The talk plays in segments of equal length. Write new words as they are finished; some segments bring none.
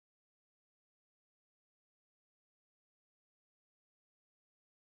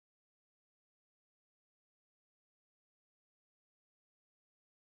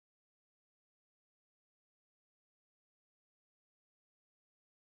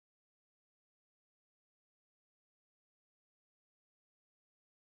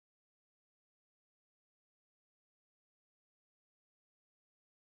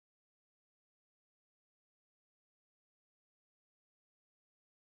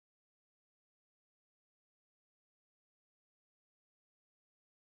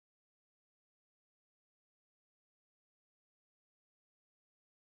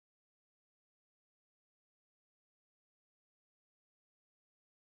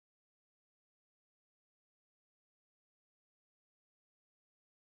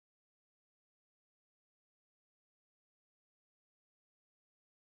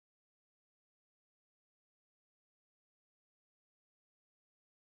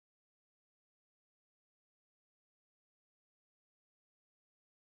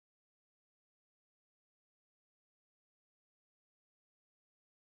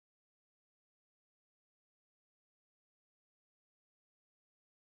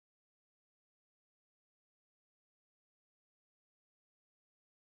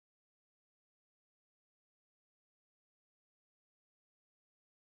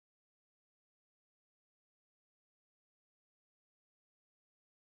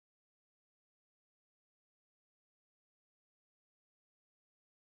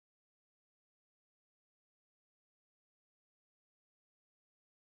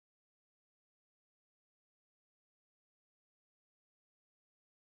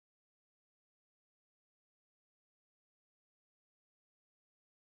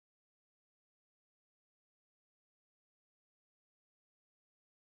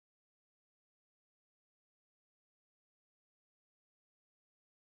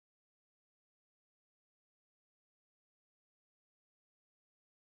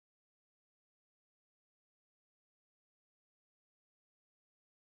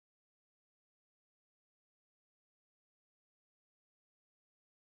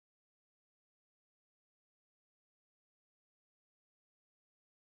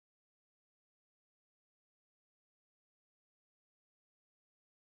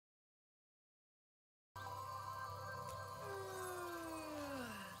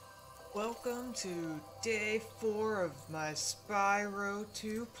Welcome to day 4 of my Spyro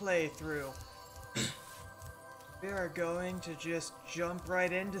 2 playthrough. We are going to just jump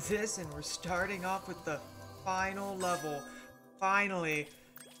right into this, and we're starting off with the final level. Finally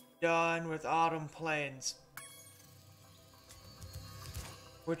done with Autumn Plains,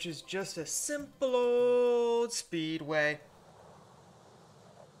 which is just a simple old speedway.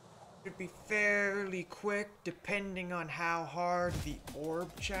 Should be fairly quick depending on how hard the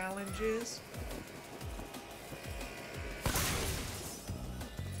orb challenge is.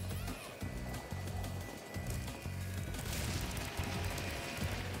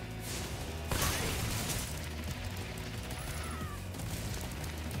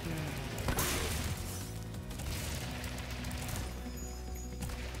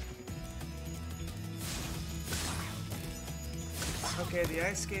 Okay, the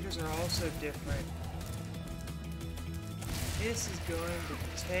ice skaters are also different. This is going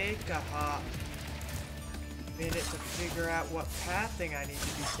to take a hot minute to figure out what pathing I need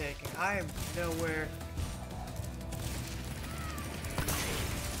to be taking. I am nowhere.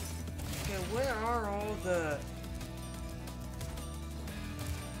 Okay, where are all the...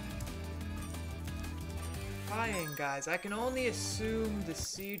 flying guys? I can only assume the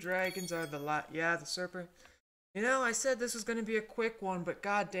sea dragons are the the serpent. You know, I said this was going to be a quick one, but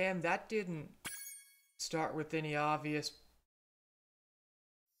goddamn, that didn't start with any obvious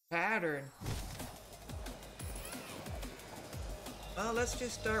pattern. Well, let's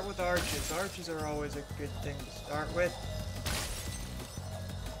just start with arches. Arches are always a good thing to start with.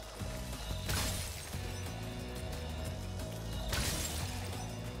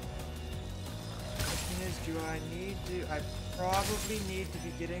 Question is, do I need to... I probably need to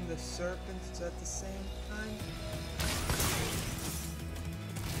be getting the serpents at the same time.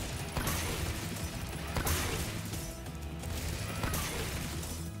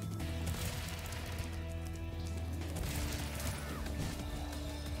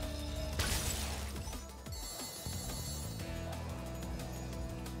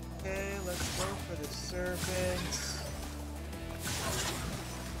 Okay, let's go for the serpents.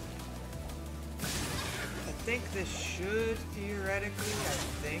 I think this should theoretically,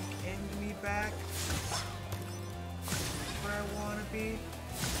 end me back where I want to be.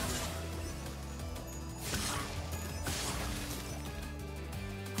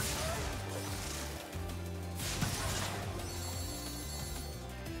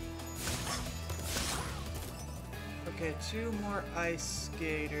 Okay, 2 more ice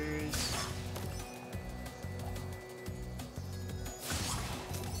skaters.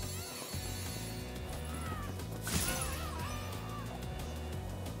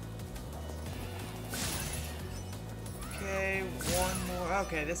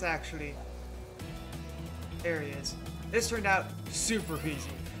 Okay, this actually... There he is. This turned out super easy.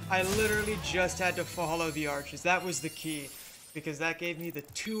 I literally just had to follow the arches. That was the key, because that gave me the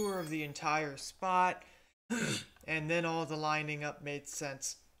tour of the entire spot, and then all the lining up made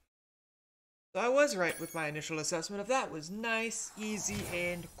sense. So I was right with my initial assessment of that. Was nice, easy,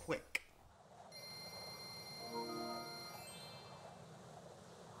 and quick.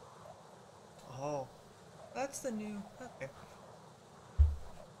 Oh, that's the new... Okay.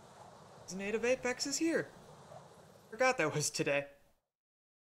 Native Apex is here. Forgot that was today.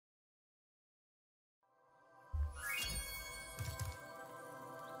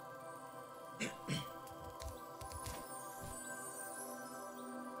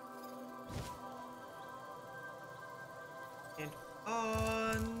 And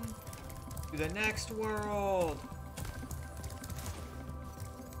on to the next world.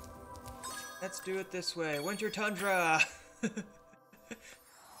 Let's do it this way. Winter Tundra.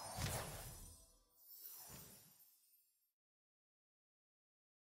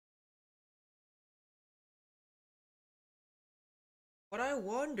 What I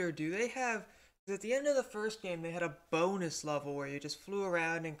wonder, do they have... At the end of the first game, they had a bonus level where you just flew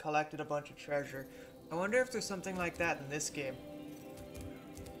around and collected a bunch of treasure. I wonder if there's something like that in this game.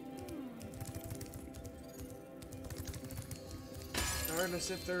 Regardless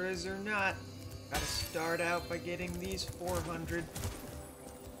if there is or not, gotta start out by getting these 400.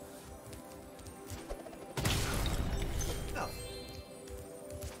 Oh.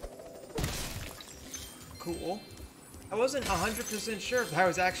 Cool. I wasn't 100% sure if that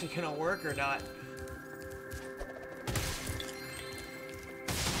was actually gonna work or not.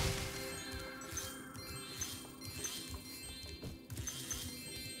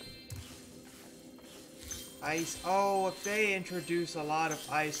 Ice. Oh, if they introduce a lot of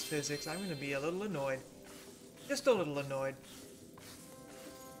ice physics, I'm gonna be a little annoyed. Just a little annoyed.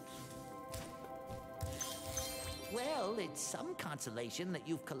 Well, Well, it's some consolation that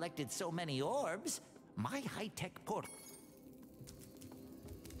you've collected so many orbs. My high-tech port...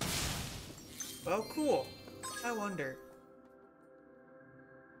 Oh, cool. I wonder.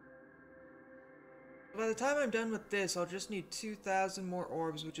 By the time I'm done with this, I'll just need 2,000 more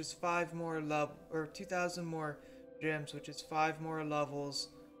orbs, which is 5 more or 2,000 more gems, which is 5 more levels.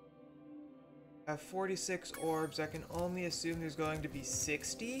 I have 46 orbs. I can only assume there's going to be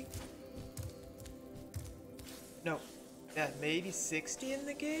 60. No. Yeah, maybe 60 in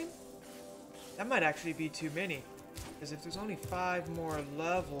the game? That might actually be too many. Because if there's only 5 more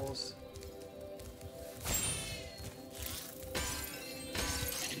levels...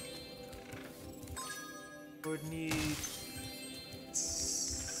 would need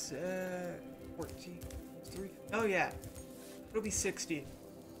 14, 3. Oh yeah, it'll be 60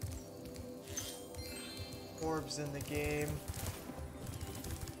 orbs in the game.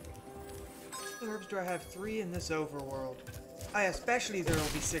 How many orbs do I have? 3 in this overworld. Oh yeah, especially there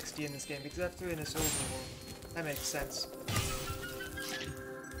will be 60 in this game because I have 3 in this overworld. That makes sense.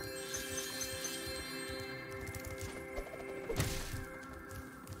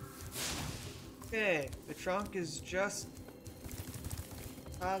 Okay, the trunk is just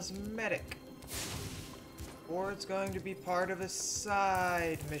cosmetic. Or it's going to be part of a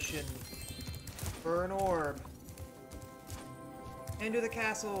side mission for an orb. Into the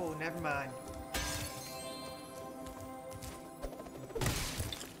castle, never mind.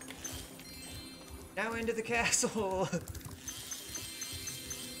 Now into the castle.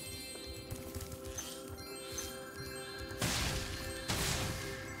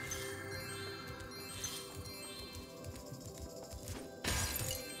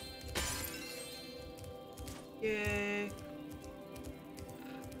 Yay!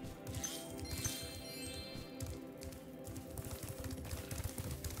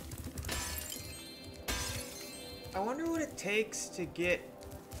 I wonder what it takes to get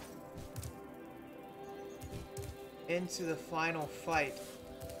into the final fight.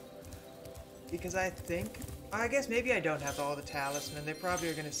 Because I guess maybe I don't have all the talisman. They probably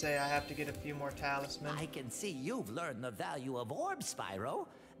are going to say I have to get a few more talisman. I can see you've learned the value of orbs, Spyro.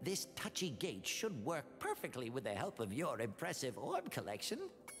 This touchy gate should work perfectly with the help of your impressive orb collection.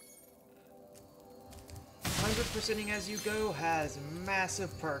 100%ing as you go has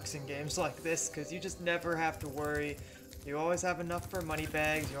massive perks in games like this, because you just never have to worry. You always have enough for money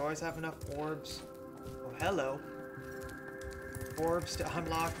bags, you always have enough orbs. Oh, hello. Orbs to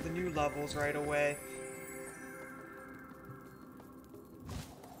unlock the new levels right away.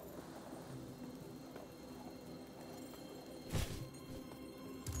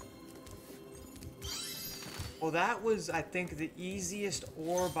 Well, that was, I think, the easiest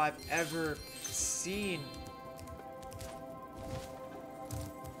orb I've ever seen.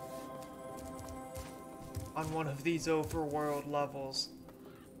 On one of these overworld levels.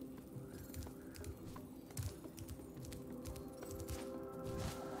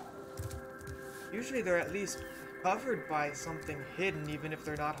 Usually they're at least covered by something hidden, even if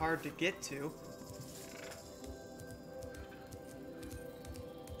they're not hard to get to.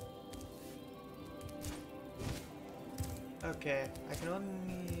 Okay, I can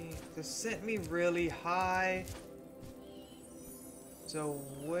only... This sent me really high. So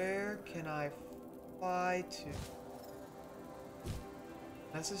where can I fly to?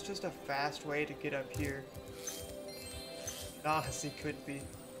 This is just a fast way to get up here. It honestly could be.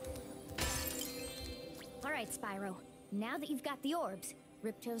 Alright, Spyro. Now that you've got the orbs,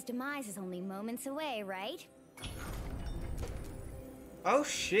 Ripto's demise is only moments away, right? Oh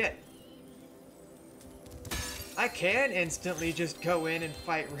shit! I can instantly just go in and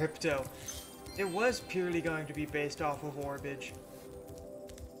fight Ripto. It was purely going to be based off of orbage.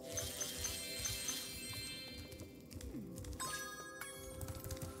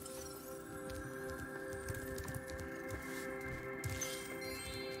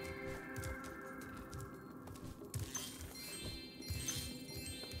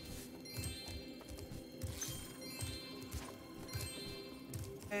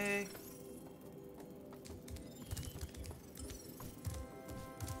 Hey.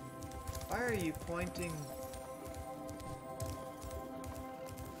 Why are you pointing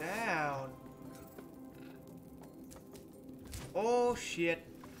down? Oh shit.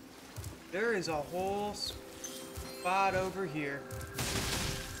 There is a whole spot over here.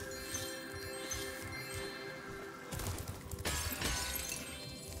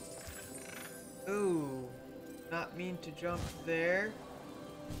 Ooh. Not mean to jump there.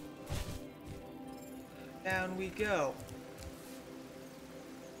 Down we go.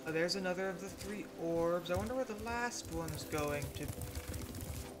 Oh, there's another of the 3 orbs. I wonder where the last one's going to...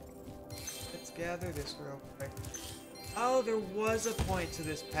 Let's gather this real quick. Oh, there was a point to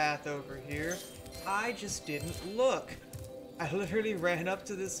this path over here. I just didn't look. I literally ran up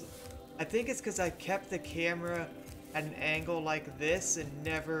to this. I think it's because I kept the camera at an angle like this and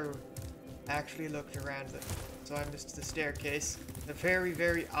never actually looked around it. So I missed the staircase. The very,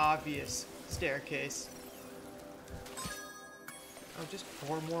 very obvious staircase. Oh, just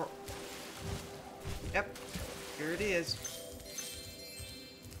 4 more. Yep, here it is.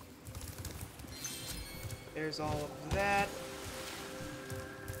 There's all of that.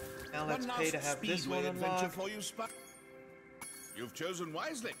 Now let's pay to have this one unlocked. For you, You've chosen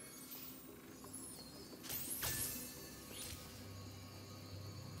wisely.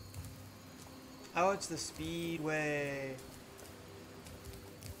 Oh, it's the Speedway.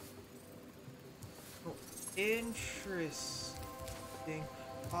 Oh, interesting.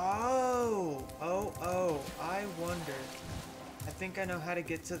 Oh, I wonder. I think I know how to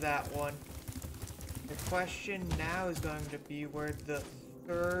get to that one. The question now is going to be where the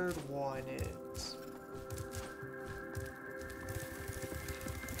third one is.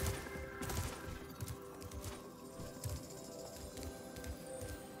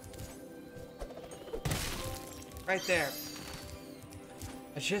 Right there.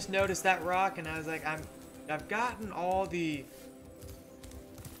 I just noticed that rock and I was like, I've gotten all the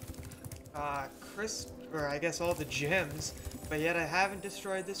I guess all the gems, but yet I haven't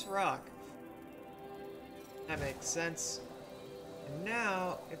destroyed this rock. That makes sense. And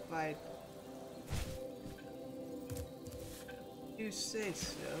now, if I do say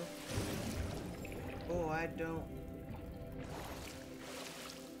so. Oh, I don't.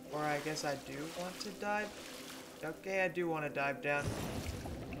 Or I guess I do want to dive. Okay, I do want to dive down.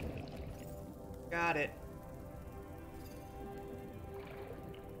 Got it.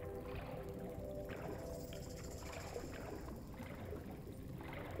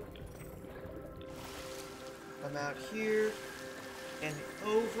 I'm out here, and the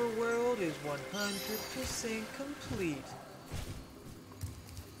overworld is 100% complete.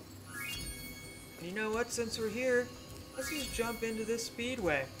 And you know what? Since we're here, let's just jump into this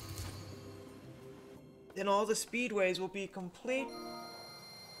speedway. Then all the speedways will be complete.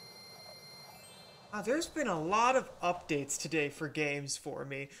 There's been a lot of updates today for games for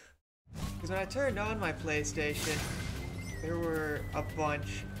me. Because when I turned on my PlayStation, there were a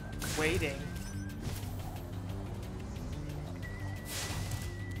bunch waiting.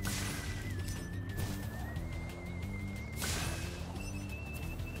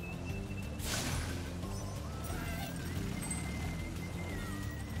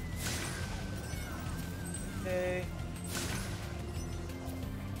 Okay.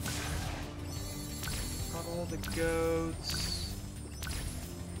 Got all the goats.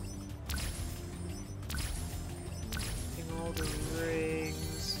 Getting all the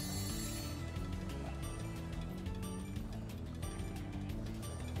rings.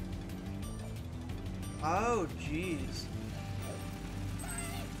 Oh, jeez.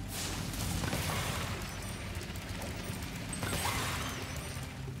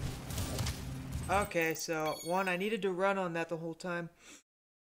 Okay, so one, I needed to run on that the whole time.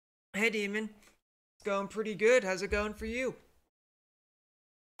 Hey, Demon. It's going pretty good. How's it going for you?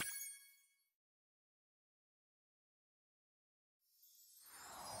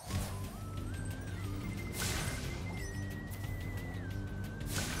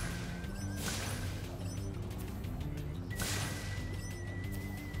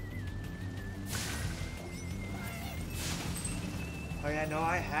 Oh yeah, no,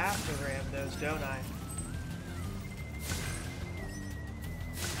 I have to ram those, don't I?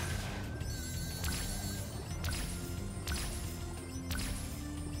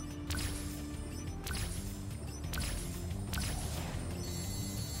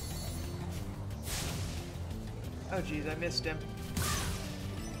 Oh geez, I missed him.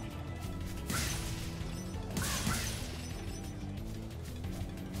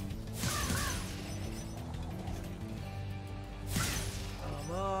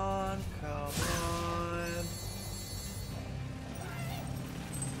 Come on, come on.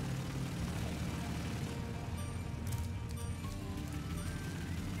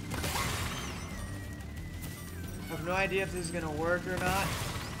 I have no idea if this is gonna work or not.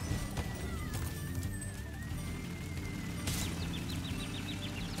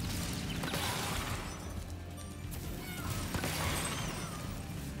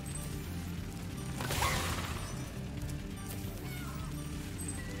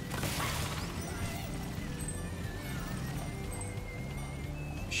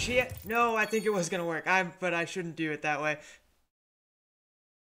 Shit! No, I think it was gonna work. But I shouldn't do it that way.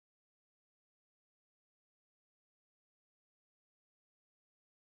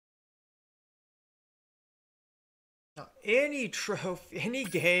 No, any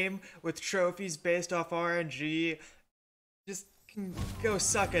game with trophies based off RNG just can go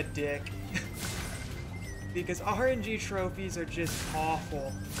suck a dick. Because RNG trophies are just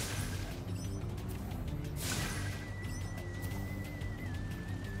awful.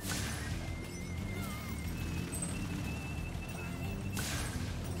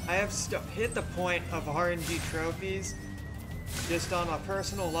 I have hit the point of RNG trophies just on a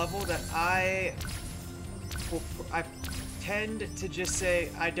personal level that I tend to just say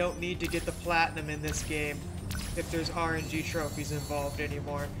I don't need to get the platinum in this game if there's RNG trophies involved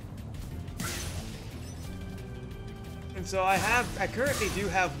anymore. And so I currently do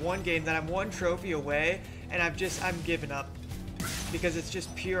have one game that I'm one trophy away, and I'm giving up. Because it's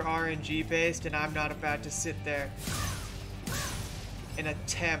just pure RNG based, and I'm not about to sit there and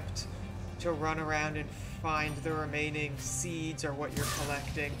attempt to run around and find the remaining seeds or what you're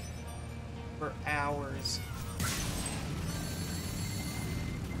collecting for hours.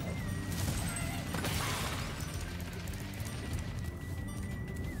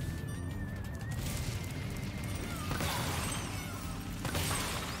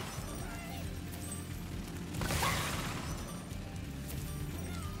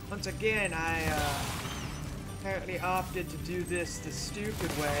 Once again, I apparently opted to do this the stupid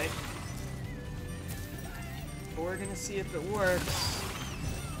way. But we're gonna see if it works.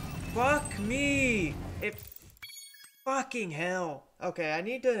 Fuck me! Fucking hell. Okay, I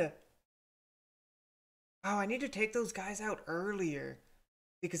need to... Oh, I need to take those guys out earlier.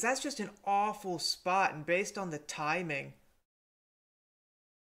 Because that's just an awful spot, and based on the timing.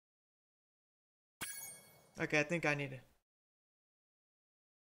 Okay, I think I need to...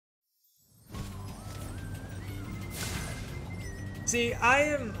 See, I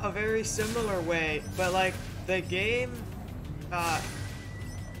am a very similar way, but like the game that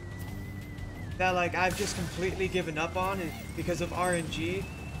like I've just completely given up on is because of RNG.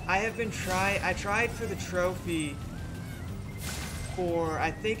 I tried for the trophy for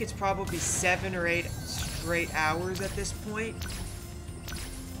I think it's probably 7 or 8 straight hours at this point.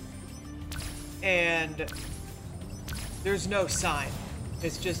 And there's no sign.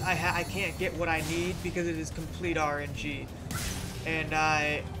 It's just I can't get what I need because it is complete RNG. And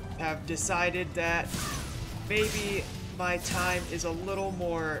I have decided that maybe my time is a little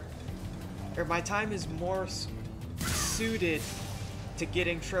more, or my time is more suited to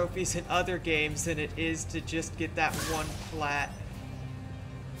getting trophies in other games than it is to just get that one plat.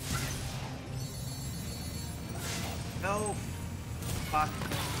 No, fuck.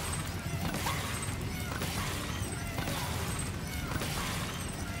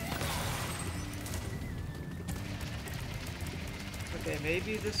 Okay,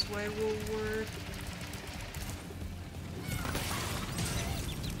 maybe this way will work.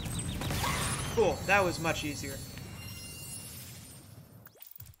 Cool, that was much easier.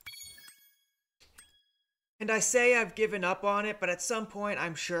 And I say I've given up on it, but at some point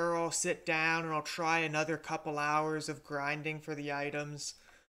I'm sure I'll sit down and I'll try another couple hours of grinding for the items.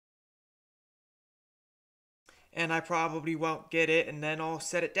 And I probably won't get it, and then I'll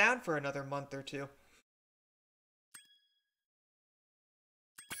set it down for another month or two.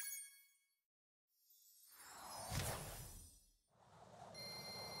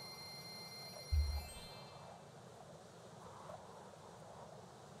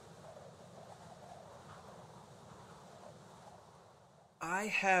 I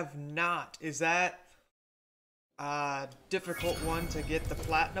have not. Is that a difficult one to get the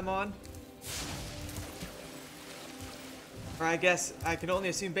platinum on? Or I guess I can only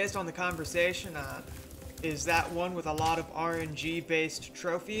assume based on the conversation, is that one with a lot of RNG based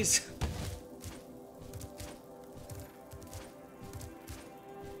trophies?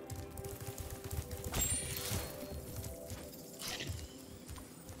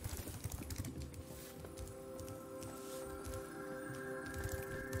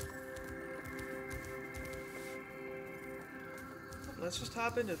 Let's just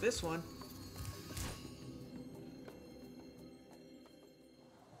hop into this one.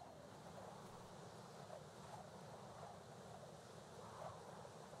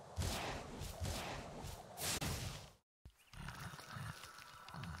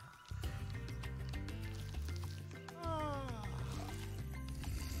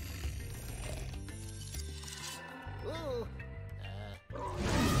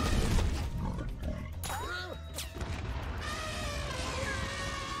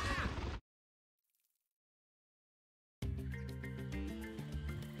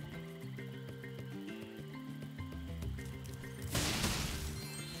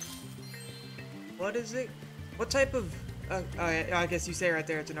 What is it? What type of... I guess you say right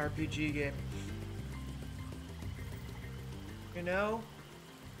there it's an RPG game. you know,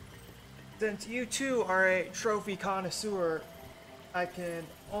 since you two are a trophy connoisseur, I can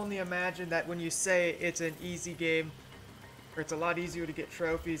only imagine that when you say it's an easy game, or it's a lot easier to get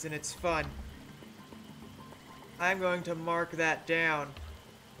trophies and it's fun, I'm going to mark that down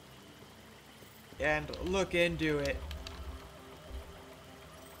and look into it.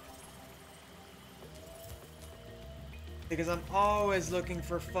 Because I'm always looking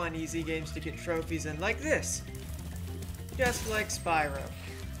for fun, easy games to get trophies in, like this. Just like Spyro.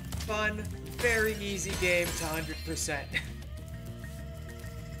 Fun, very easy game to 100%.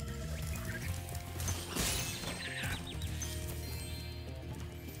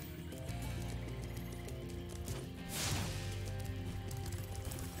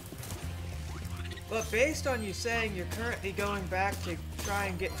 But based on you saying you're currently going back to try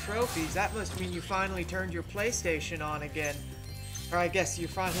and get trophies, that must mean you finally turned your PlayStation on again. Or I guess you're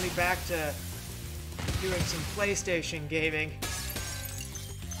finally back to doing some PlayStation gaming.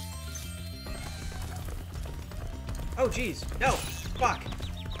 Oh jeez, no, fuck.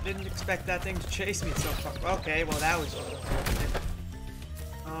 Didn't expect that thing to chase me so far. Okay, well that was unfortunate.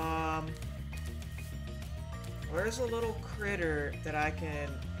 Where's a little critter that I can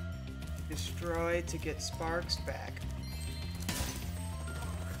destroy to get sparks back?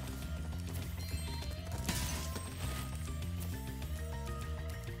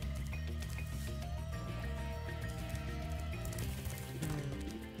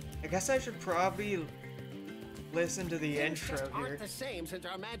 I guess I should probably listen to the intro just here. aren't the same since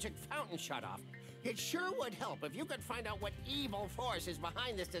our magic fountain shut off. It sure would help if you could find out what evil force is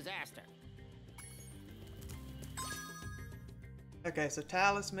behind this disaster. Okay, so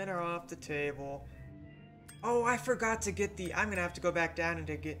talisman are off the table. Oh, I forgot to get the... I'm gonna have to go back down and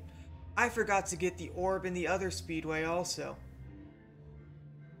to get... I forgot to get the orb in the other speedway also.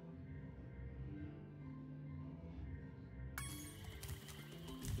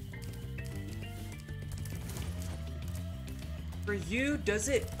 For you, does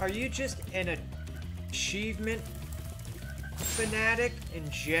it... Are you just an achievement fanatic in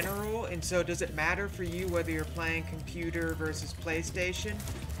general, and so does it matter for you whether you're playing computer versus PlayStation,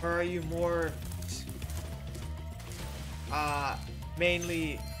 or are you more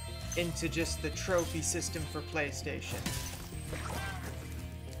mainly into just the trophy system for PlayStation?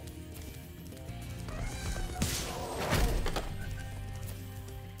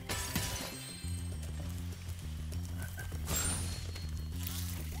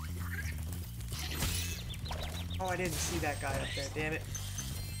 Oh, I didn't see that guy up there, damn it.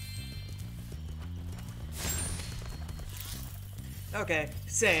 Okay,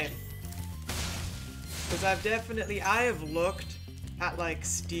 same. Because I have looked at like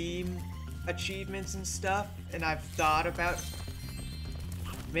Steam achievements and stuff, and I've thought about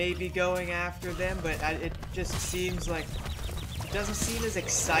maybe going after them, but it just seems like, it doesn't seem as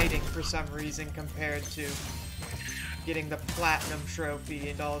exciting for some reason compared to getting the Platinum Trophy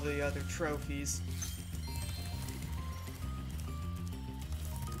and all the other trophies.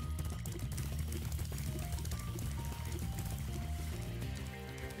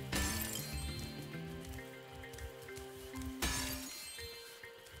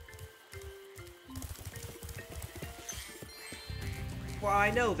 Well,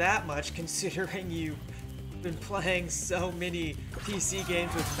 I know that much, considering you've been playing so many PC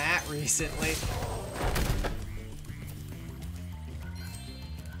games with Matt recently.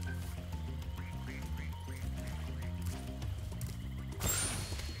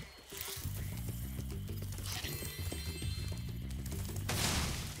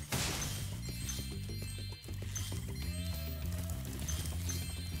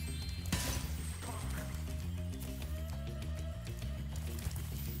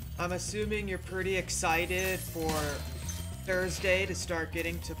 I'm assuming you're pretty excited for Thursday to start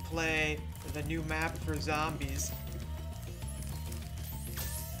getting to play the new map for zombies.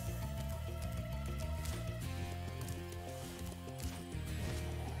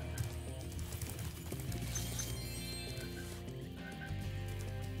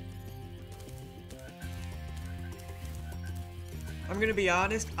 I'm gonna be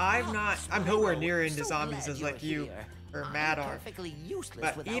honest, I'm nowhere near into zombies as like you or Matt are,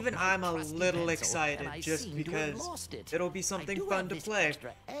 but even I'm a little excited just because it'll be something fun to play.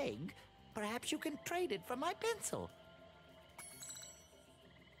 Extra egg. Perhaps you can trade it for my pencil.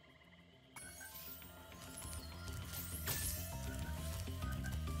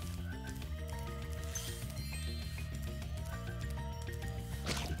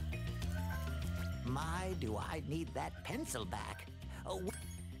 My, do I need that pencil back. Oh,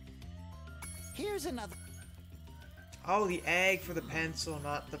 here's another. Oh, the egg for the pencil,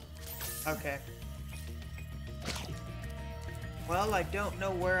 not the... Okay. Well, I don't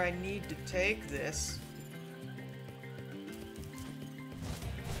know where I need to take this.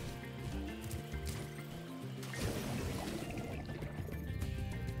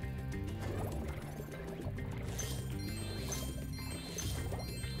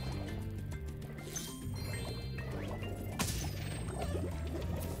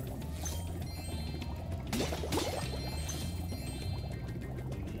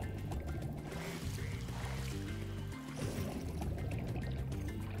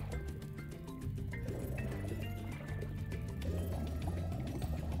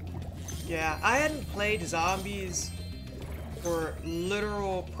 Yeah, I hadn't played zombies for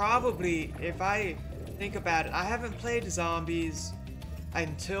literal, probably, if I think about it, I haven't played zombies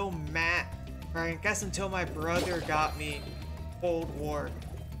until or I guess until my brother got me Cold War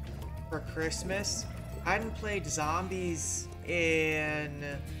for Christmas. I hadn't played zombies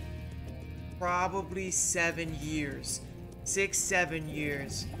in probably 7 years. 6, 7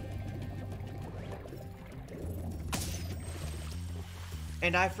 years.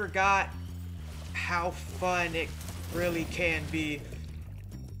 And I forgot how fun it really can be.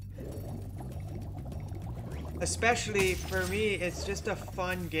 Especially for me, it's just a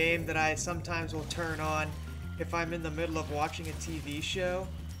fun game that I sometimes will turn on if I'm in the middle of watching a TV show.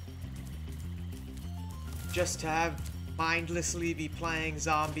 Just to have mindlessly be playing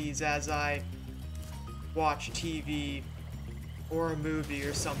zombies as I watch TV or a movie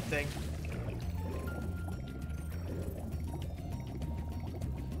or something.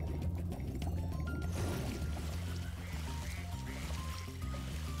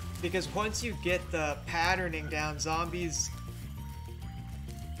 Because once you get the patterning down, zombies,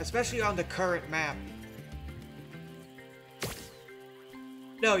 especially on the current map.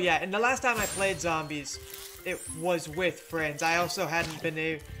 No, yeah, and the last time I played zombies, it was with friends. I also hadn't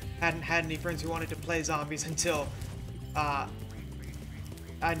had any friends who wanted to play zombies until I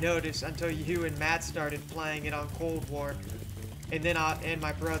noticed, until you and Matt started playing it on Cold War, and then and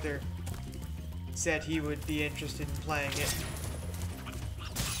my brother said he would be interested in playing it.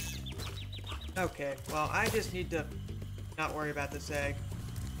 Okay, well, I just need to not worry about this egg.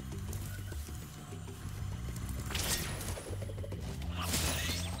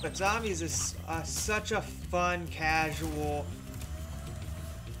 But zombies is such a fun, casual,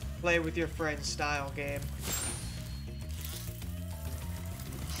 play with your friends style game.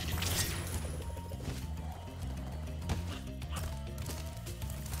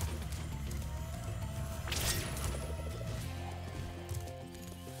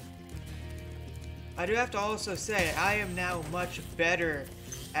 I do have to also say, I am now much better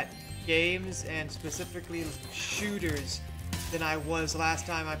at games and specifically shooters than I was last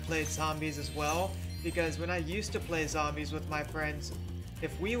time I played zombies as well. Because when I used to play zombies with my friends,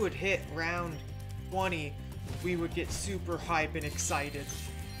 if we would hit round 20, we would get super hype and excited.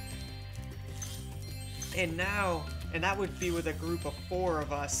 And now, and that would be with a group of 4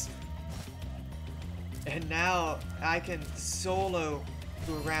 of us. And now I can solo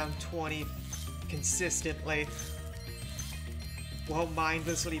to around 20 consistently while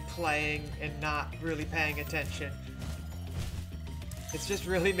mindlessly playing and not really paying attention. It's just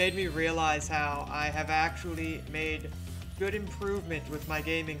really made me realize how I have actually made good improvement with my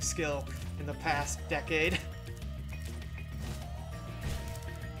gaming skill in the past decade.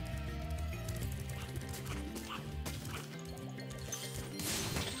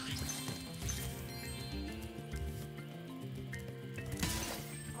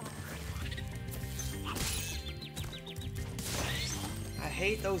 I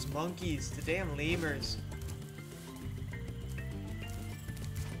hate those monkeys, the damn lemurs.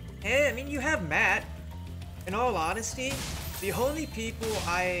 Hey, I mean, you have Matt. In all honesty, the only people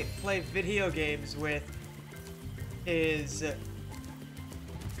I play video games with is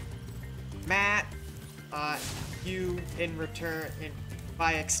Matt, you in return,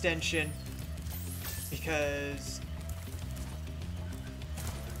 by extension, because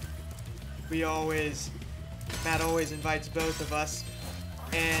Matt always invites both of us,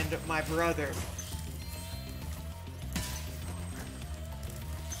 and my brother.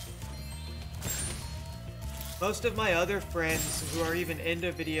 Most of my other friends who are even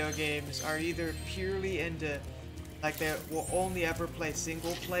into video games are either purely into, like, they will only ever play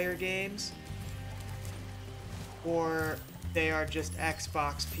single player games, or they are just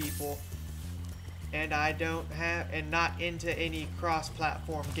Xbox people. And I don't have, and not into any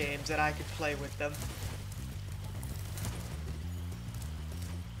cross-platform games that I could play with them.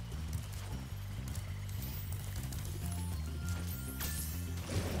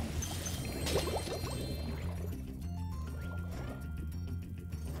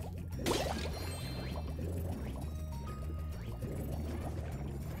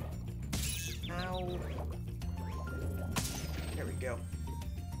 Ow. There we go.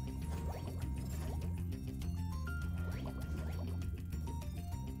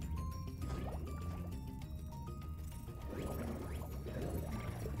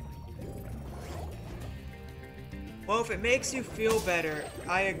 Well, if it makes you feel better,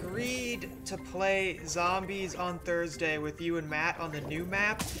 I agreed to play zombies on Thursday with you and Matt on the new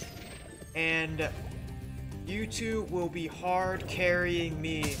map, and you two will be hard carrying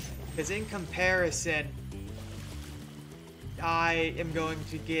me, because in comparison, I'm going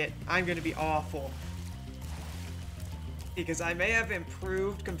to be awful. Because I may have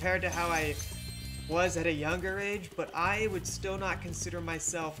improved compared to how I was at a younger age, but I would still not consider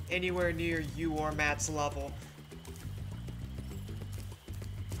myself anywhere near you or Matt's level.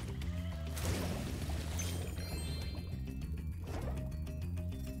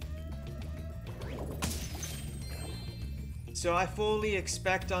 So I fully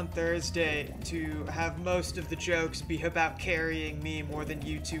expect on Thursday to have most of the jokes be about carrying me more than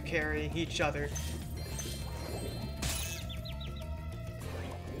you two carrying each other.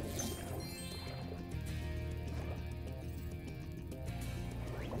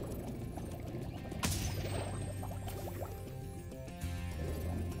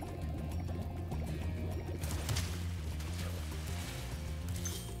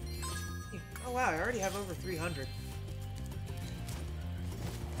 Oh wow, I already have over 300.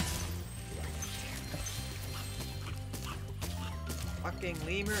 Fucking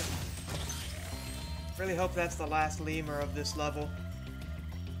lemur. Really hope that's the last lemur of this level.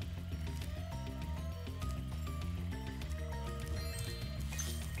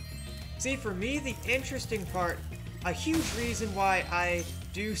 See, for me, the interesting part, a huge reason why I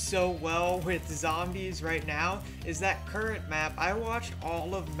do so well with zombies right now is that current map. I watched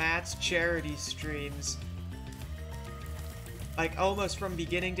all of Matt's charity streams. Like, almost from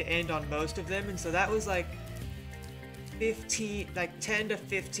beginning to end on most of them, and so that was like 10 to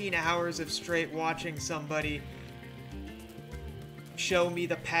 15 hours of straight watching somebody show me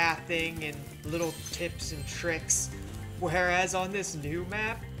the pathing and little tips and tricks. Whereas on this new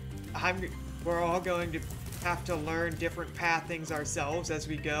map, we're all going to have to learn different pathings ourselves as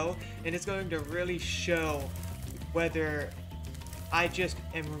we go, and it's going to really show whether I just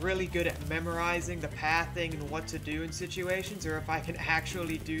am really good at memorizing the pathing and what to do in situations, or if I can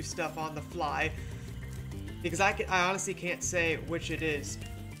actually do stuff on the fly. Because I honestly can't say which it is.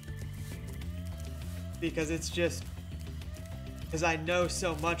 Because it's just... because I know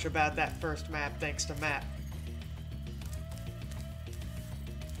so much about that first map thanks to Matt.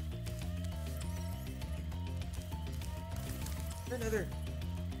 Another...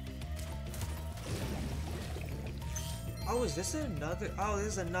 oh, is this another... oh, this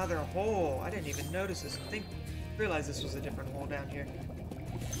is another hole. I didn't even notice this. Realize this was a different hole down here.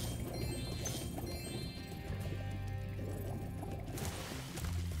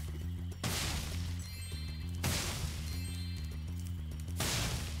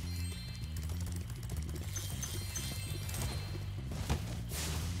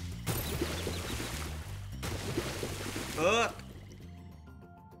 Fuck!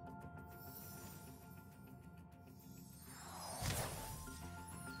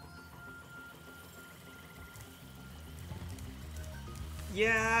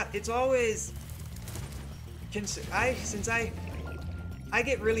 Yeah, it's always... since I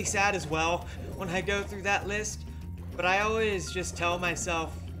get really sad as well when I go through that list, but I always just tell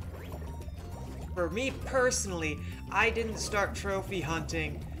myself, for me personally, I didn't start trophy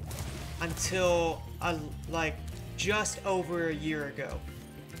hunting until, like, just over a year ago.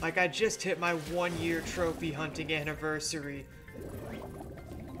 Like, I just hit my 1-year trophy hunting anniversary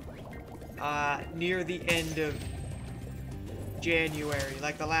near the end of January,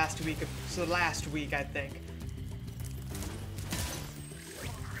 like the last week I think.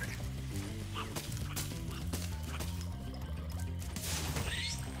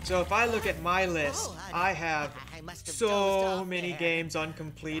 So if I look at my list, I have so many games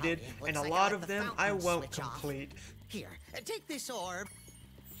uncompleted, and a lot of them I won't complete. Here, take this orb.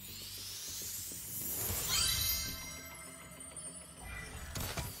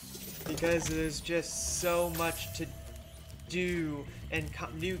 Because there's just so much to do, and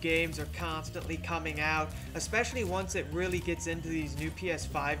new games are constantly coming out, especially once it really gets into these new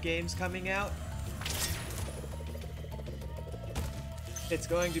PS5 games coming out. It's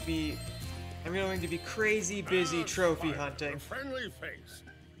going to be... I'm going to be crazy busy trophy hunting. A friendly face.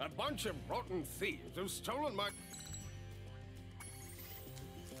 A bunch of rotten thieves have stolen my...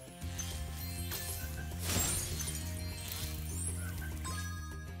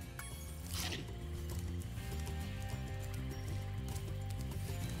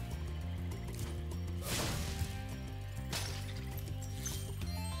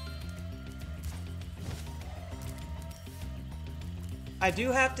 I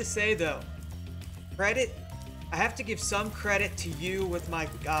do have to say though, credit, I have to give some credit to you with my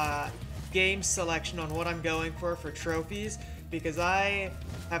game selection on what I'm going for trophies, because I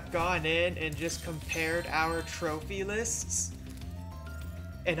have gone in and just compared our trophy lists,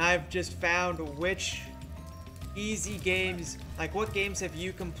 and I've just found which easy games, like what games have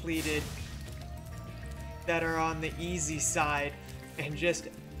you completed that are on the easy side, and just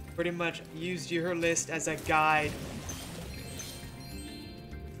pretty much used your list as a guide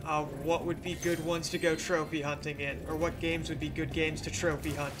of what would be good ones to go trophy hunting in, or what games would be good games to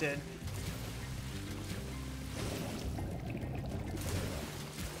trophy hunt in.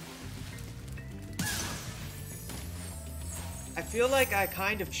 I feel like I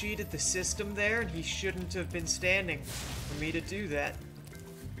kind of cheated the system there, and he shouldn't have been standing for me to do that.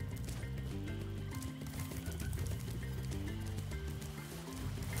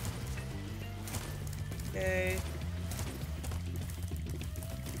 Okay.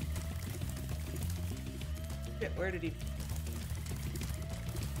 Shit, where did he...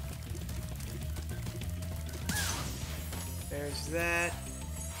 There's that.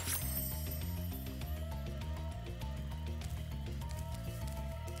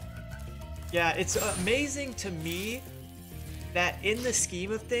 Yeah, it's amazing to me that in the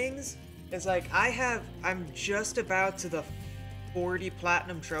scheme of things, it's like I'm just about to the 40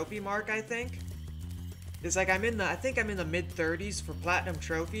 platinum trophy mark, I think. It's like I think I'm in the mid-30s for platinum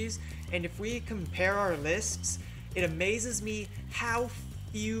trophies, and if we compare our lists, it amazes me how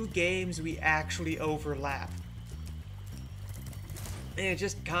few games we actually overlap. And it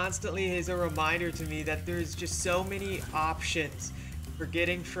just constantly is a reminder to me that there's just so many options for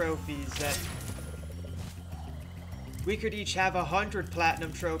getting trophies that we could each have 100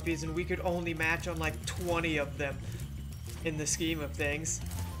 platinum trophies and we could only match on like 20 of them in the scheme of things.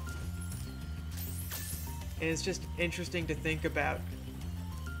 And it's just interesting to think about.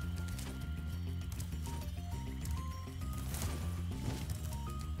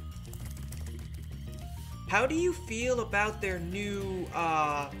 How do you feel about their new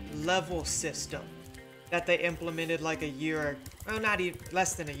level system that they implemented like a year, well, not even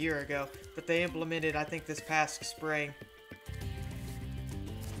less than a year ago, but they implemented, I think, this past spring?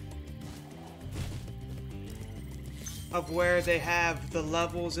 Of where they have the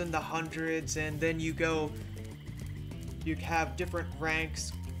levels in the hundreds, and then you have different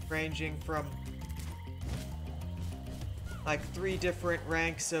ranks ranging from like 3 different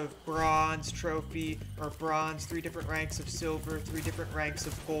ranks of bronze trophy, or bronze, 3 different ranks of silver, 3 different ranks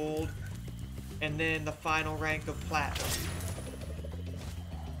of gold, and then the final rank of platinum.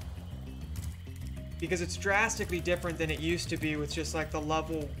 Because it's drastically different than it used to be with just like the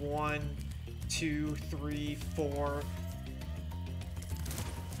level 1, 2, 3, 4.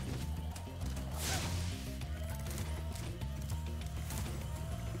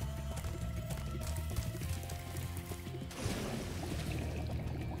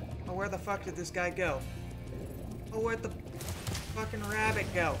 Oh, where the fuck did this guy go? Oh, where'd the fucking rabbit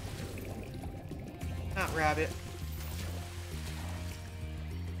go? Not rabbit.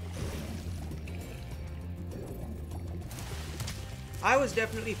 I was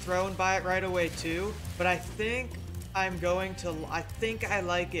definitely thrown by it right away too, but I think I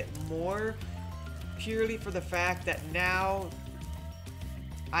like it more purely for the fact that now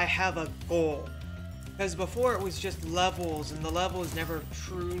I have a goal. Because before it was just levels, and the levels never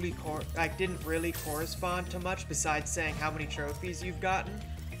truly didn't really correspond to much besides saying how many trophies you've gotten.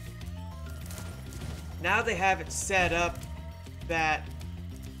 Now they have it set up that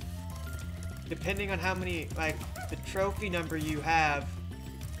depending on how many, like, the trophy number you have.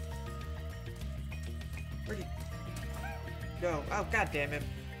 Where'd he go? Oh, god damn it.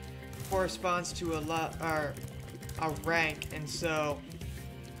 Corresponds to a rank, and so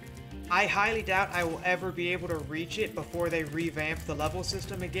I highly doubt I will ever be able to reach it before they revamp the level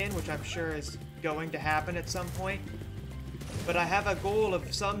system again, which I'm sure is going to happen at some point. But I have a goal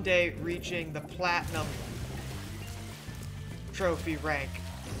of someday reaching the platinum trophy rank.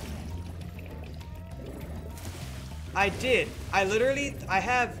 I did. I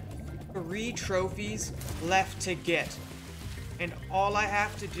have 3 trophies left to get. And all I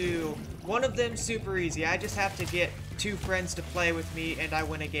have to do, one of them super easy. I just have to get 2 friends to play with me and I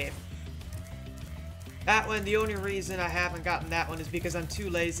win a game. That one, the only reason I haven't gotten that one is because I'm too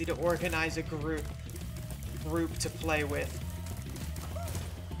lazy to organize a group to play with.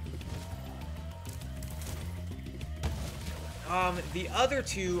 The other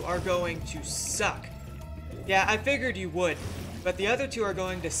 2 are going to suck. Yeah, I figured you would, but the other 2 are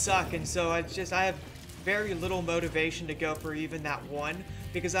going to suck, and so I have very little motivation to go for even that one,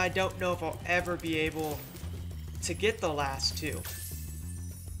 because I don't know if I'll ever be able to get the last 2.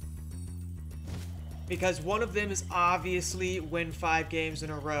 because one of them is obviously win 5 games in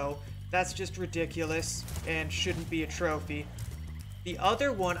a row. That's just ridiculous and shouldn't be a trophy. The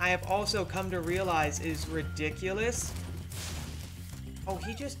other one I have also come to realize is ridiculous. Oh,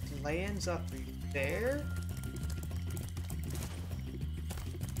 he just lands up there?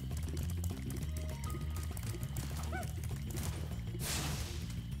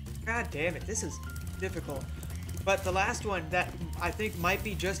 God damn it, this is difficult. But the last one that I think might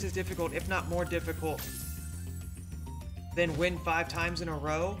be just as difficult, if not more difficult, than win 5 times in a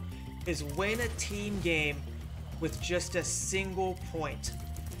row, is win a team game with just a single point.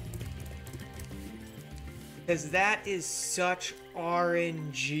 Because that is such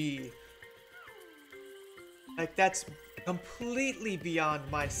RNG. Like, that's completely beyond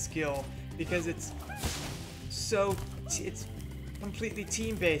my skill, because it's completely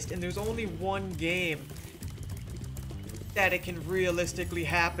team-based, and there's only one game that it can realistically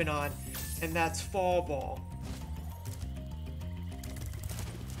happen on, and that's Fall Ball.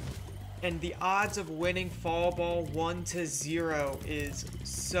 And the odds of winning Fall Ball 1-0 is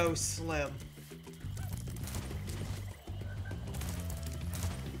so slim.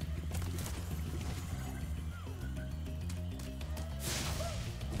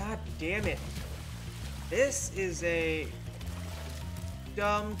 God damn it. This is a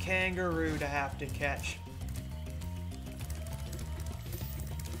dumb kangaroo to have to catch.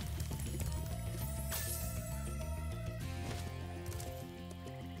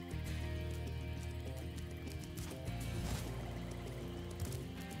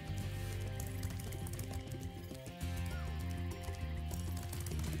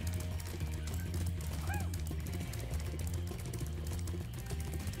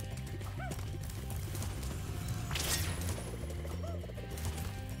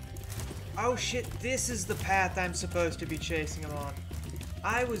 Oh shit, this is the path I'm supposed to be chasing him on.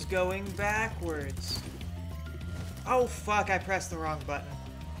 I was going backwards. Oh fuck, I pressed the wrong button.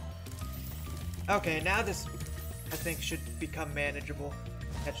 Okay, now this, I think, should become manageable.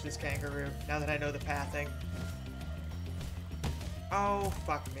 Catch this kangaroo, now that I know the pathing. Oh,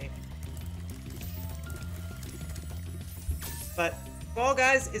 fuck me. But Fall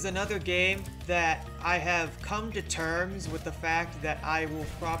Guys is another game that I have come to terms with the fact that I will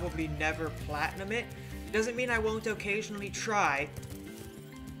probably never platinum it. Doesn't mean I won't occasionally try,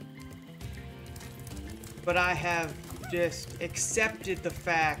 but I have just accepted the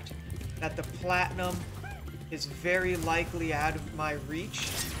fact that the platinum is very likely out of my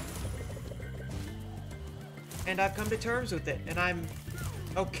reach. And I've come to terms with it, and I'm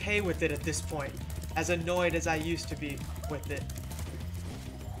okay with it at this point, as annoyed as I used to be with it.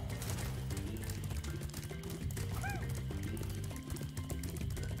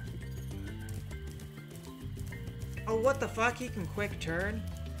 Oh, what the fuck? He can quick turn?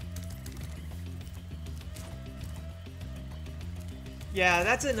 Yeah,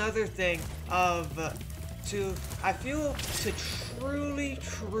 that's another thing of, I feel to truly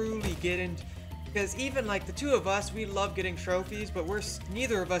get into, because even like the two of us, we love getting trophies, but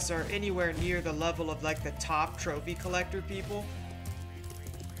neither of us are anywhere near the level of like the top trophy collector people.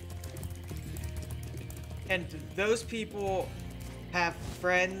 And those people have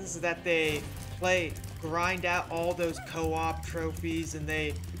friends that they grind out all those co-op trophies, and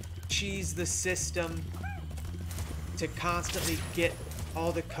they cheese the system to constantly get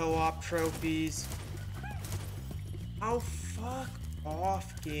all the co-op trophies. Oh, fuck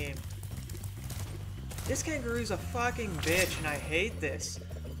off, game. This kangaroo's a fucking bitch, and I hate this.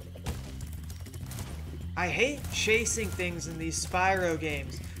 I hate chasing things in these Spyro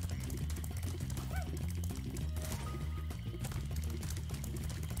games.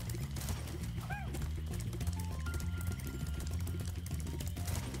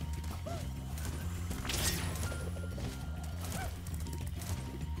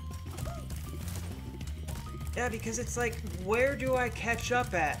 Yeah, because it's like, where do I catch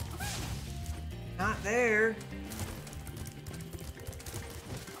up at? Not there.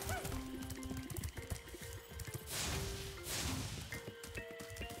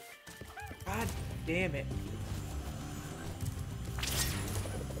 God damn it.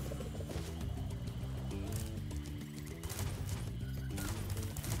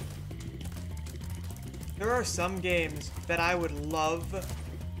 There are some games that I would love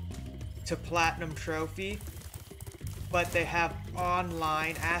to platinum trophy, but they have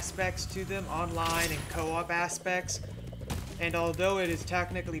online aspects to them, online and co-op aspects. And although it is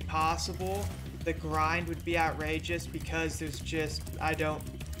technically possible, the grind would be outrageous because there's just, I don't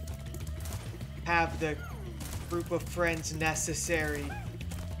have the group of friends necessary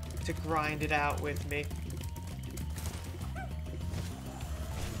to grind it out with me.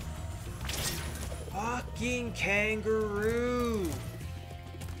 fucking kangaroo.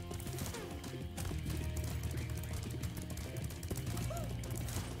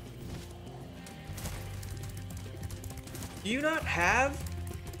 Do you not have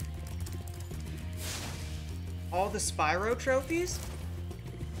all the Spyro trophies?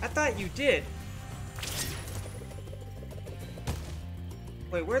 I thought you did.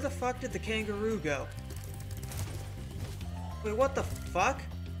 Wait, where the fuck did the kangaroo go? Wait, what the fuck?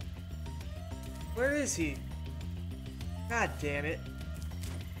 Where is he? God damn it.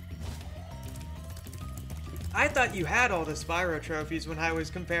 I thought you had all the Spyro trophies when I was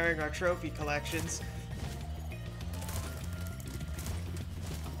comparing our trophy collections.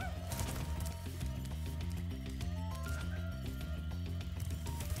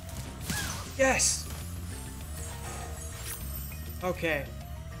 Yes! Okay.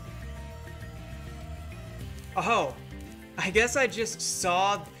 Oh, I guess I just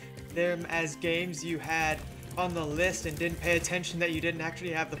saw them as games you had on the list and didn't pay attention that you didn't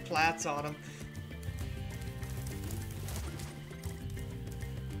actually have the plats on them.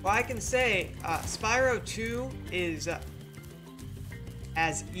 Well, I can say Spyro 2 is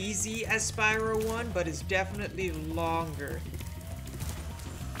as easy as Spyro 1, but is definitely longer.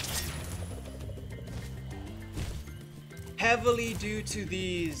 Heavily due to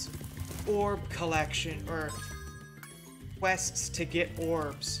these orb collection, or quests to get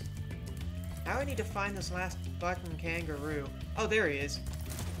orbs. Now I need to find this last fucking kangaroo. Oh, there he is.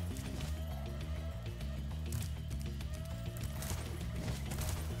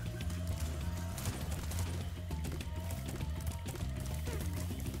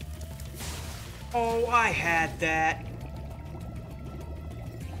 Oh, I had that.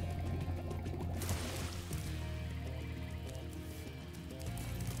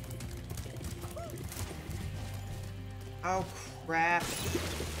 Oh, crap.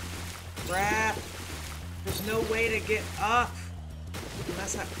 Crap. There's no way to get up.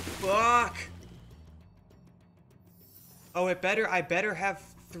 Unless I... Fuck. Oh, I better have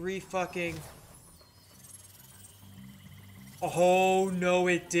 3 fucking... Oh, no,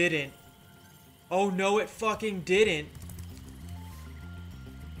 it didn't. Oh, no, it fucking didn't.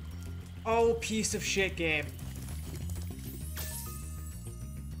 Oh, piece of shit game.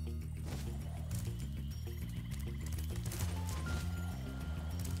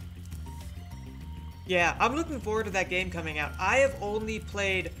 Yeah, I'm looking forward to that game coming out. I have only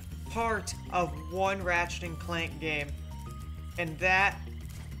played part of one Ratchet and Clank game, and that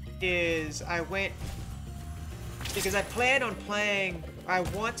is, I went, because I plan on playing, I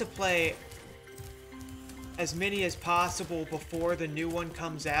want to play as many as possible before the new one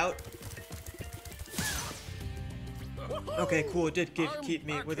comes out. Okay, cool, it did keep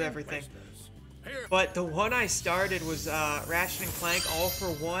me with everything. But the one I started was Ratchet and Clank All for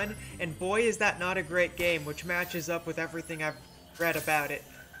One, and boy is that not a great game, which matches up with everything I've read about it.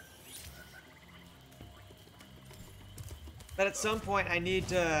 But at some point I need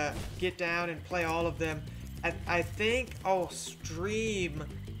to get down and play all of them. I think I'll stream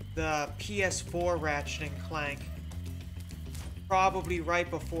the PS4 Ratchet and Clank probably right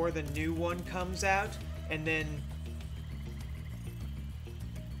before the new one comes out, and then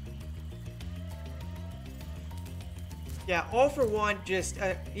yeah, All for One, just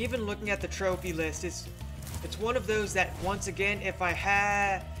even looking at the trophy list, it's one of those that, once again, if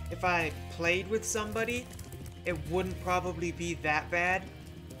I played with somebody, it wouldn't probably be that bad.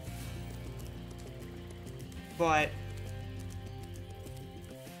 But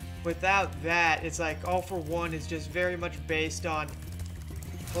without that, it's like All for One is just very much based on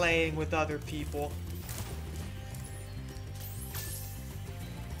playing with other people.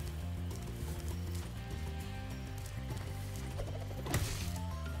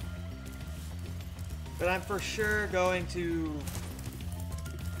 But I'm for sure going to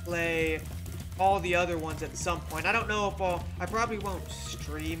play all the other ones at some point. I don't know if I probably won't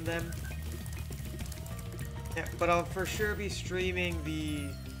stream them. Yeah, but I'll for sure be streaming the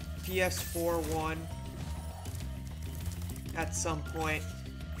PS4 one at some point.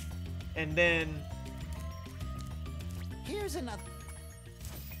 And then Here's another.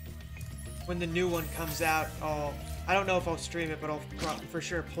 when the new one comes out, I don't know if I'll stream it, but I'll for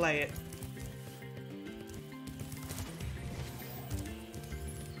sure play it.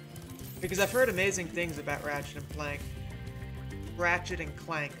 Because I've heard amazing things about Ratchet and Clank. Ratchet and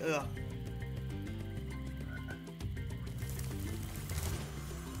Clank, ugh.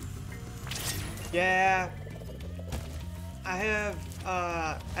 Yeah. I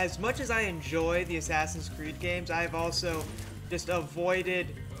have, as much as I enjoy the Assassin's Creed games, I've also just avoided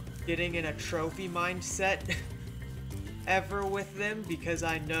getting in a trophy mindset ever with them, because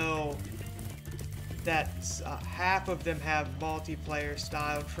I know that half of them have multiplayer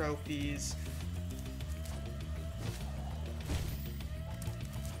style trophies.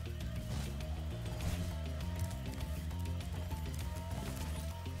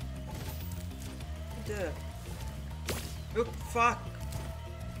 Oop, fuck.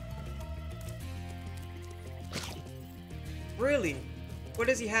 Really? What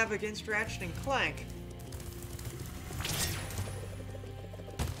does he have against Ratchet and Clank?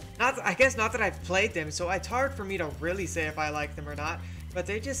 I guess not that I've played them, so it's hard for me to really say if I like them or not, but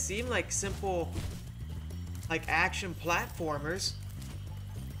they just seem like simple, like, action platformers.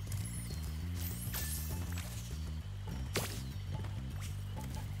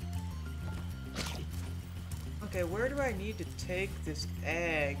 Okay, where do I need to take this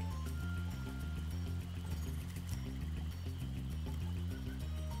egg?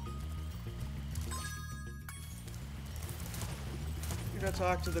 I'm gonna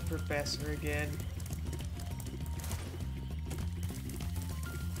talk to the professor again.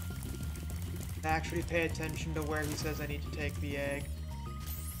 Actually pay attention to where he says I need to take the egg.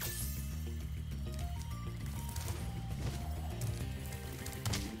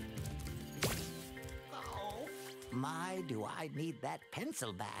 Oh, my, do I need that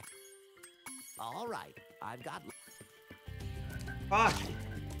pencil back. All right, I've got... Fuck!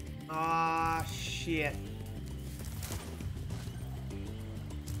 Ah, shit.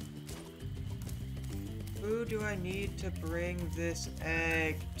 Who do I need to bring this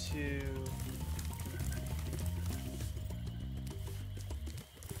egg to?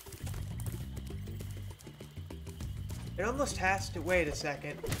 It almost has to... Wait a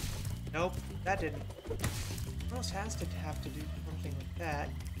second. Nope, that didn't. It almost has to have to do something with that.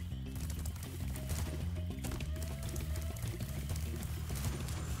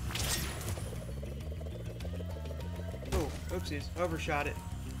 Oh, oopsies, overshot it.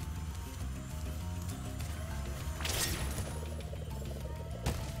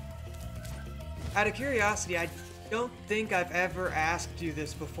 Out of curiosity, I don't think I've ever asked you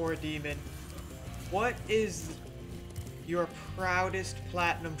this before, Demon. What is your proudest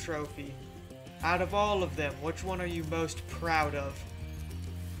platinum trophy? Out of all of them, which one are you most proud of?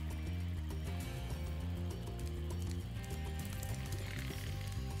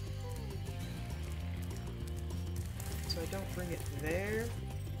 So I don't bring it there?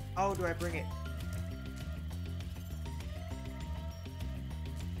 Oh, do I bring it?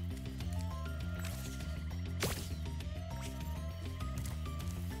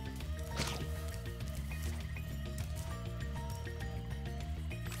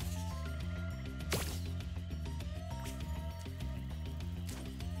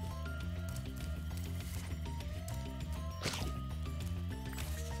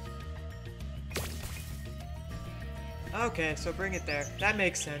 Okay, so bring it there. That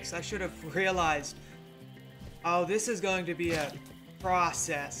makes sense. I should have realized. Oh, this is going to be a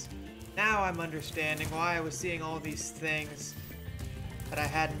process. Now I'm understanding why I was seeing all these things that I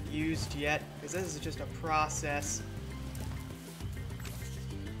hadn't used yet, because this is just a process.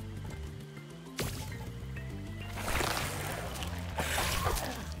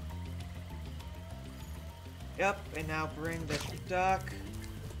 Yep, and now bring the duck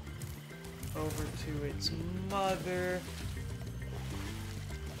over to its mother.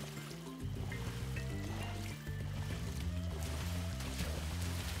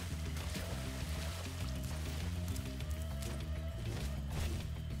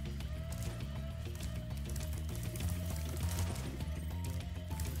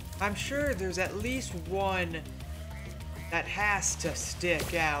 I'm sure there's at least one that has to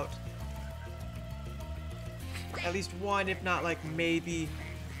stick out. At least one, if not like maybe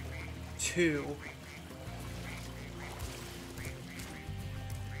two.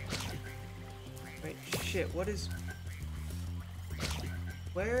 Wait, shit, what is...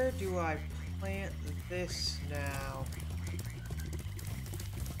 Where do I plant this now?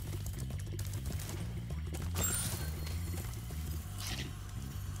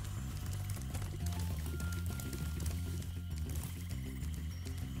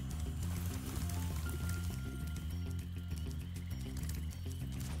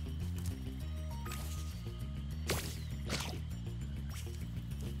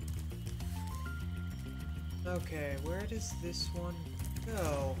 Okay, where does this one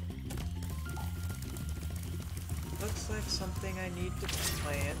go? Looks like something I need to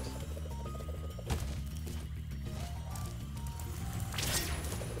plant.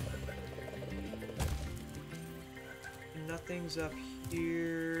 Nothing's up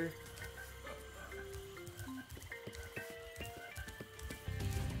here.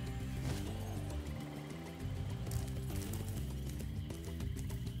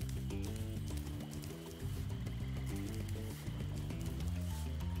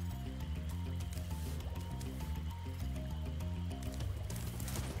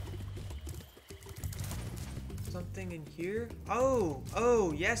 something in here?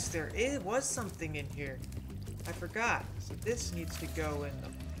 Oh, yes, was something in here. I forgot. So this needs to go in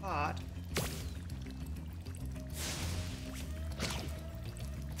the pot.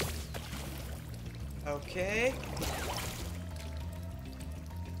 Okay.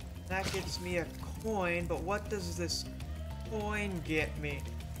 That gives me a coin, but what does this coin get me?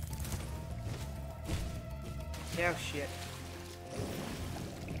 Oh, shit.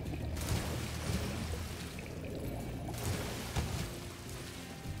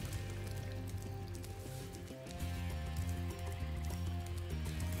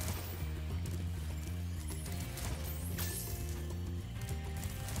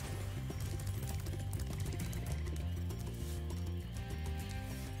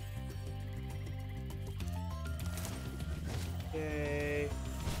 Okay.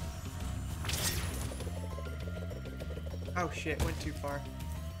 Oh shit, went too far.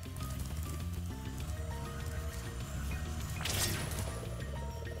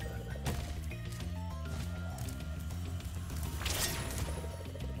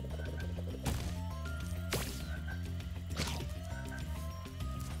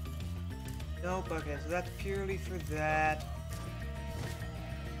 Nope, okay, so that's purely for that.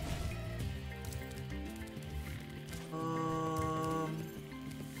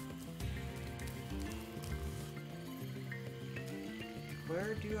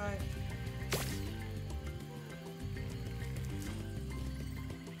 Where do I...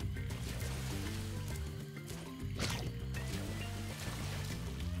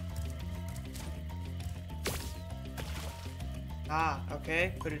 Ah,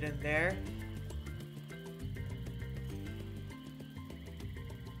 okay, put it in there.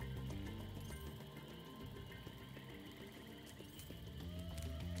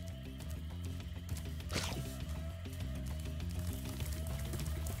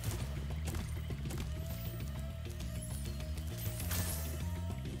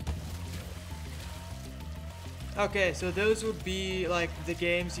 Okay, so those would be like the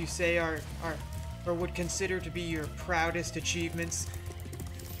games you say are or would consider to be your proudest achievements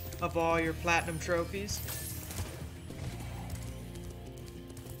of all your platinum trophies.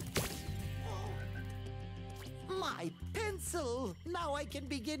 My pencil! Now I can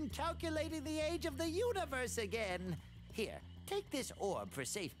begin calculating the age of the universe again. Here, take this orb for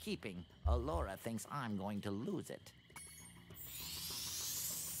safekeeping. Allura thinks I'm going to lose it.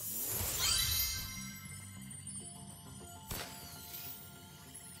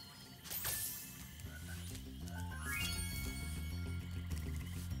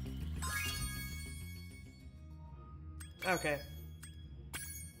 Okay.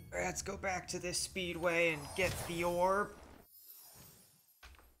 Let's go back to this speedway and get the orb.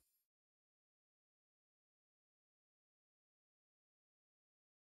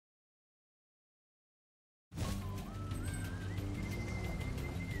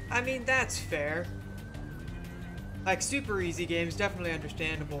 I mean, that's fair. Like, super easy games, definitely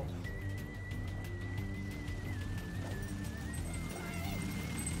understandable.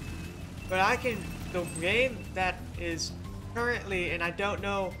 But the game that is currently, and I don't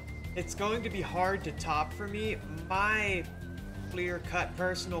know, it's going to be hard to top for me, my clear-cut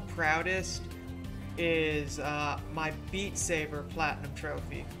personal proudest is my Beat Saber Platinum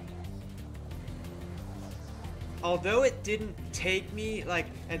Trophy. Although it didn't take me, like,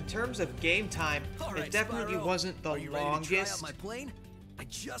 in terms of game time, it definitely wasn't the longest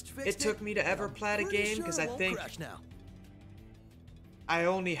it took me to ever plat a game, because I think I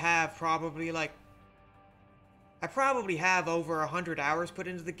only have probably, like, I probably have over 100 hours put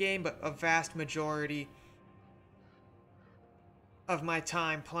into the game, but a vast majority of my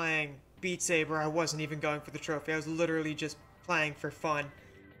time playing Beat Saber, I wasn't even going for the trophy. I was literally just playing for fun.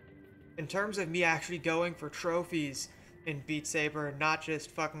 In terms of me actually going for trophies in Beat Saber, not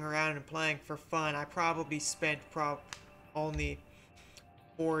just fucking around and playing for fun, I probably spent only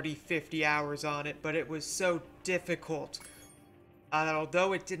 40, 50 hours on it, but it was so difficult that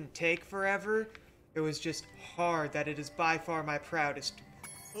although it didn't take forever, it was just hard that it is by far my proudest.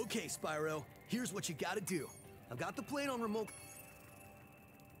 Okay, Spyro, here's what you gotta do. I've got the plane on remote.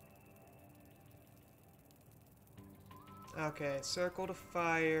 Okay, circle to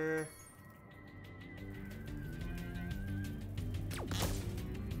fire.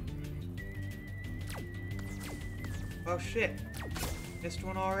 Oh shit. Missed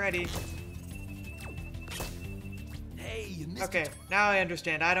one already. Hey, you missed Okay, it. now I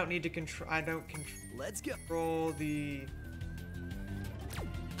understand. I don't need to control. Let's go. Control the.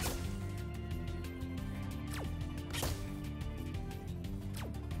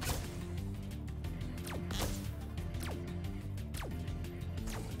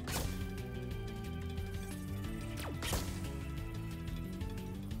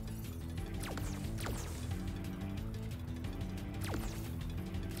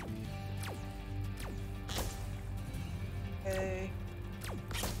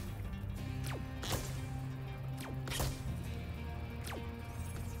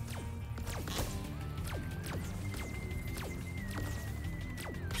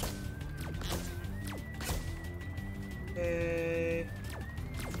 Okay.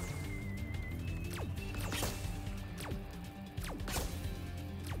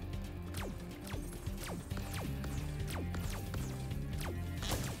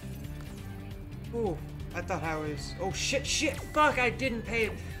 Ooh, I thought I was... Oh, shit, fuck, I didn't pay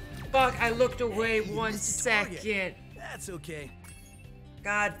it. Fuck, I looked away Hey, you 1 missed the target. second. That's okay.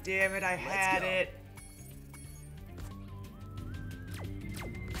 God damn it, I had go. it.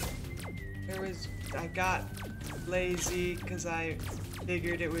 I got lazy because I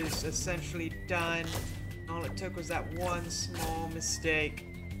figured it was essentially done. All it took was that one small mistake.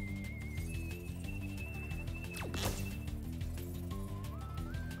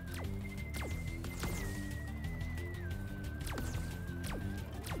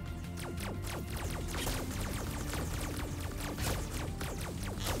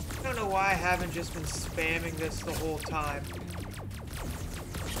 I don't know why I haven't just been spamming this the whole time.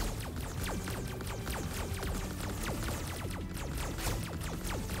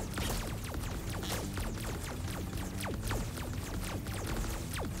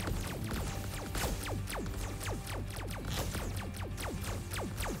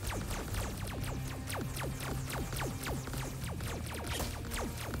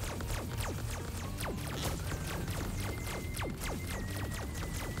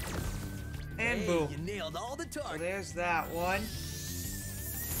 And Hey, boom. you nailed all the So targets. there's that one.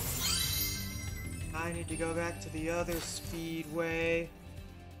 I need to go back to the other speedway.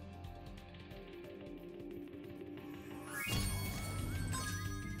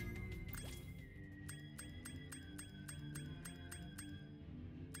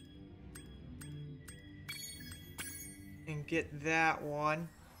 And get that one.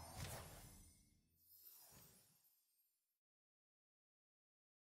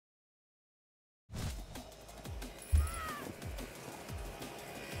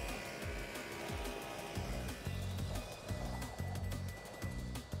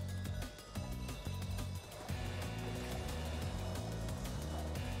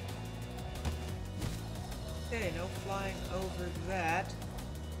 Okay, no flying over that.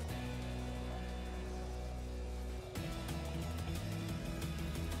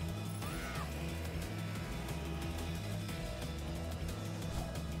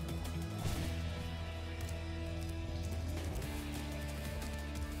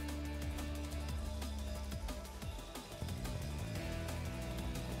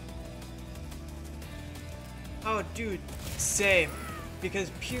 Oh, dude, same. Because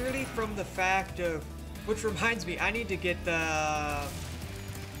purely from the fact of... Which reminds me, I need to get the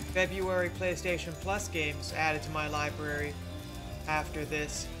February PlayStation Plus games added to my library after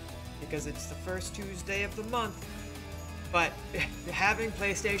this. Because it's the first Tuesday of the month. But having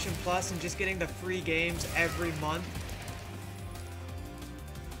PlayStation Plus and just getting the free games every month...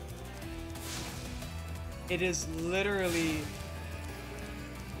 It is literally...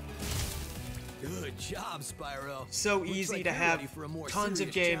 Good job, Spyro. so Looks easy like to you're have ready for a more tons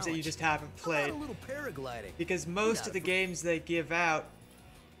of serious games that you challenge. just haven't How about played. a little paragliding? Because most of the games they give out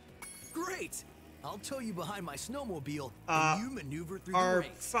Great. I'll tow you behind my snowmobile, and you maneuver through the are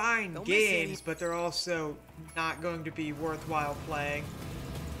rings. fine Don't miss any. games, but they're also not going to be worthwhile playing.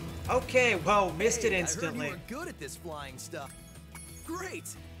 Okay, well, missed it Hey, instantly. I heard you were good at this flying stuff. Great.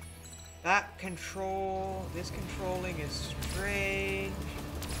 That control, this controlling is strange.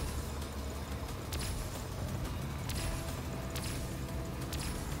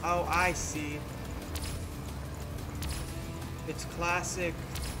 Oh, I see. It's classic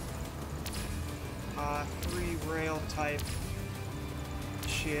 3-rail type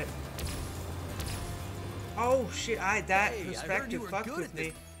shit. Oh shit, that Hey, I heard you perspective were fucked good with at this.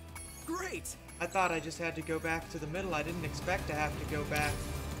 me. Great. I thought I just had to go back to the middle. I didn't expect to have to go back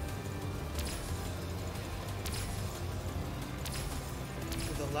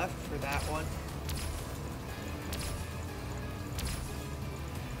to the left for that one.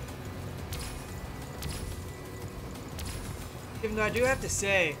 Even though I do have to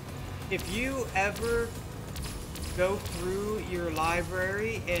say, if you ever go through your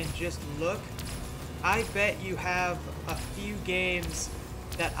library and just look, I bet you have a few games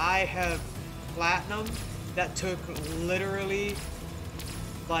that I have platinum that took literally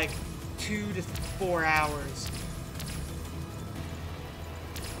like 2 to 4 hours.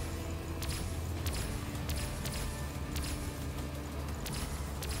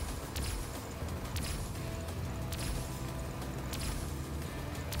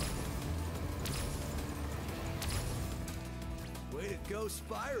 Way to go,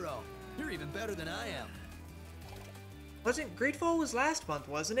 Spyro. You're even better than I am. Wasn't Greedfall was last month,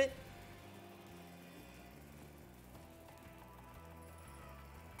 wasn't it?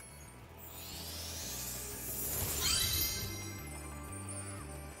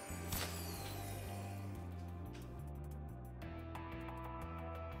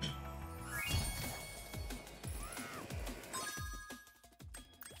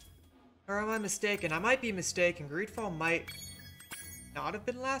 Or am I mistaken? I might be mistaken. Greedfall might not have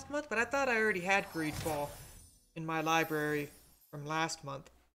been last month, but I thought I already had Greedfall in my library from last month.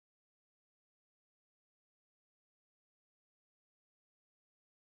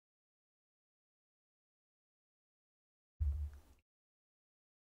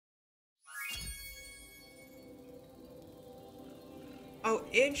 Oh,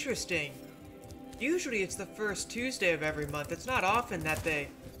 interesting. Usually it's the first Tuesday of every month. It's not often that they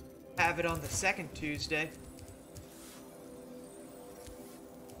have it on the second Tuesday.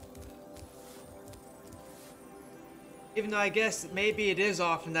 Even though I guess maybe it is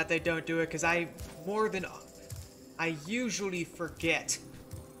often that they don't do it, because I usually forget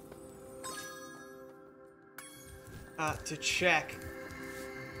to check.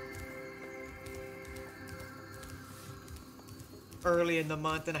 Early in the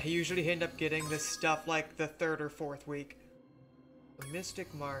month, and I usually end up getting this stuff like the 3rd or 4th week. The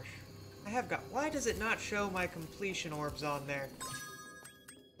Mystic Marsh. I have got... Why does it not show my completion orbs on there?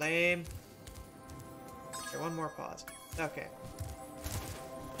 Lame. Okay, one more pause. Okay.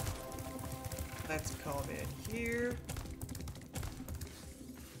 Let's come in here.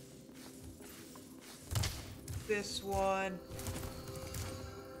 This one.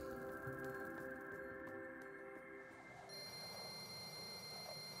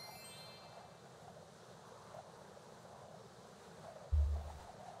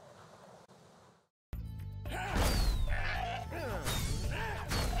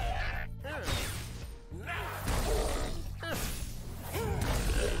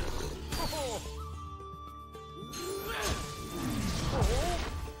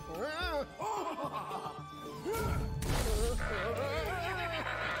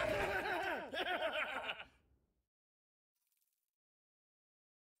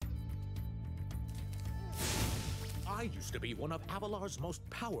 I used to be one of Avalar's most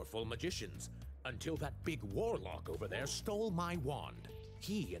powerful magicians, until that big warlock over there stole my wand.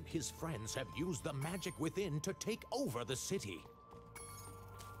 He and his friends have used the magic within to take over the city.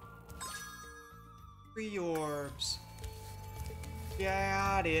 3 orbs.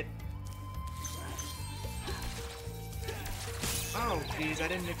 Got it. Oh, geez, I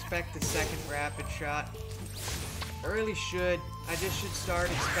didn't expect the second rapid shot. I really should. I just should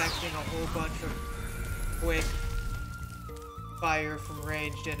start expecting a whole bunch of quick fire from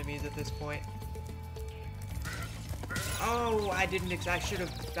ranged enemies at this point. Oh, I should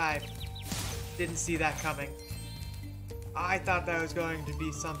have died. Didn't see that coming. I thought that was going to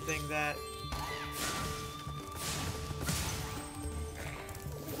be something that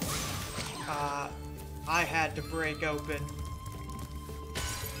I had to break open.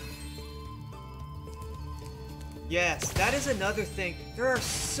 Yes, that is another thing. There are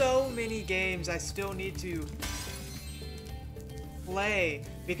so many games I still need to play,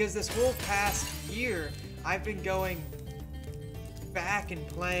 because this whole past year I've been going back and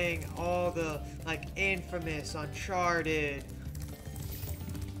playing all the, like, Infamous, Uncharted,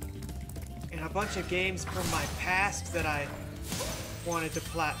 and a bunch of games from my past that I wanted to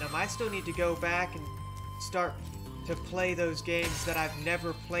platinum. I still need to go back and start to play those games that I've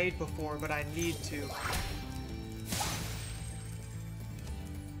never played before, but I need to.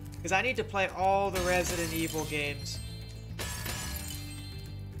 Because I need to play all the Resident Evil games.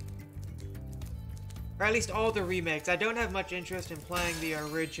 Or at least all the remakes. I don't have much interest in playing the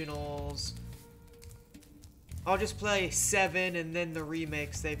originals. I'll just play 7 and then the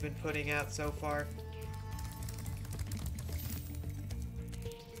remakes they've been putting out so far.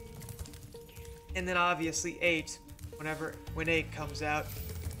 And then obviously 8, when 8 comes out.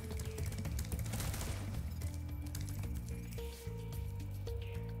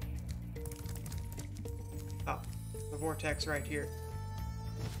 Oh, the vortex right here.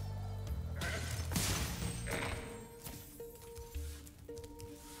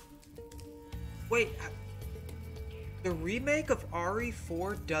 Wait, the remake of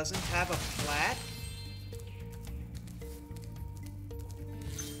RE4 doesn't have a plat?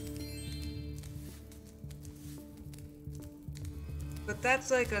 But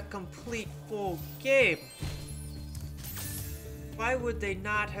that's like a complete full game. Why would they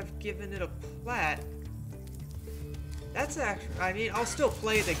not have given it a plat? That's actually, I mean, I'll still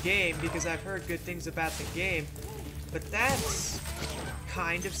play the game because I've heard good things about the game, but that's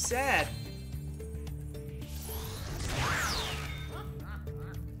kind of sad.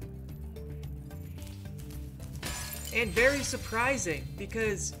 And very surprising,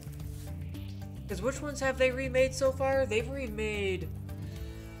 because which ones have they remade so far? They've remade...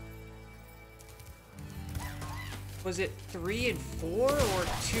 Was it 3 and 4, or 2,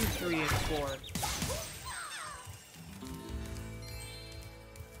 3, and 4?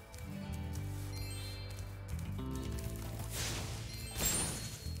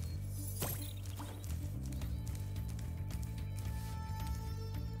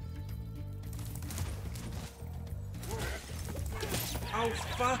 Oh,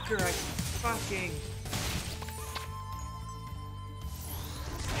 fucker, I fucking...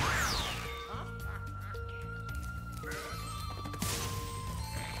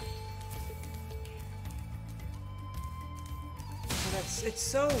 It's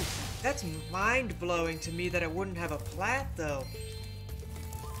so... That's mind-blowing to me that I wouldn't have a plat, though.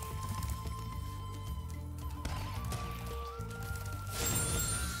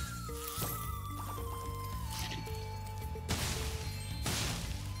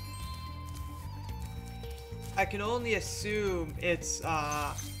 I can only assume it's,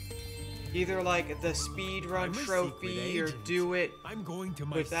 either like the speedrun trophy or do it I'm going to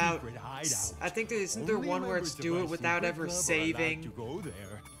my without... secret hideout. I think isn't there Only one where it's members of do my it without secret ever club are allowed saving? to go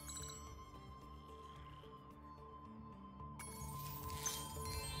there.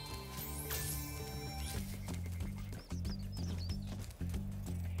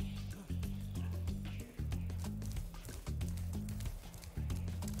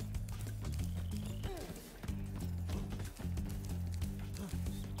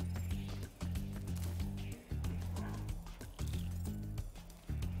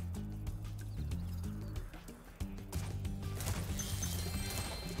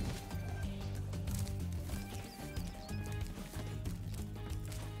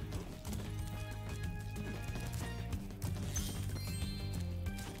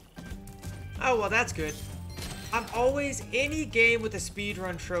 Oh, well, that's good. I'm always... Any game with a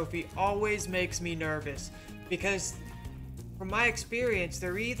speedrun trophy always makes me nervous. Because, from my experience,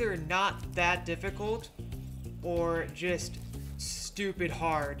 they're either not that difficult or just stupid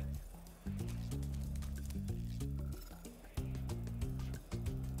hard.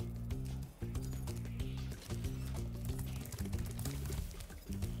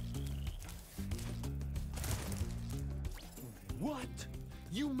 What?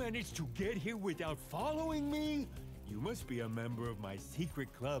 You managed to get here without following me? You must be a member of my secret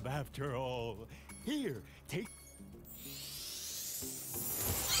club after all. Here, take...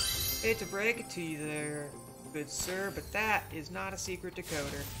 Hate to break it to you there, good sir, but that is not a secret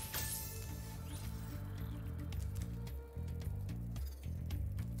decoder.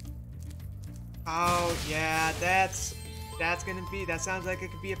 Oh, yeah, that's gonna be... That sounds like it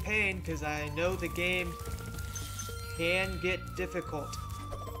could be a pain, because I know the game can get difficult.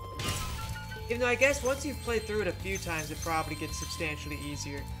 Even though I guess once you've played through it a few times, it probably gets substantially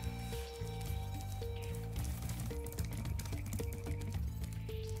easier.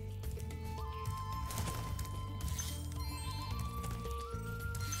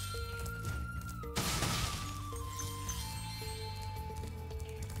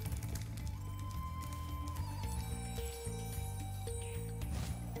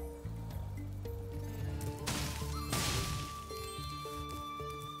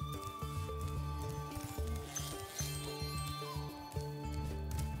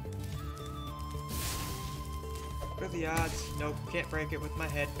 What are the odds? Nope, can't break it with my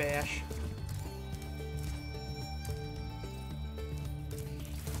head bash.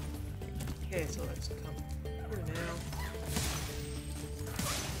 Okay, so let's come here now.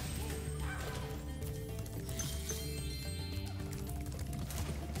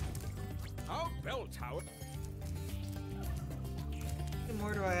 Our bell tower. How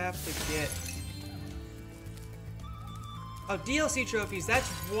more do I have to get? Oh, DLC trophies, that's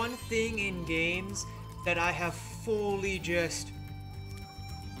one thing in games that I have fully just...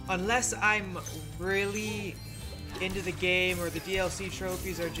 Unless I'm really into the game or the DLC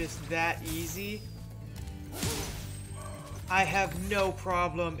trophies are just that easy, I have no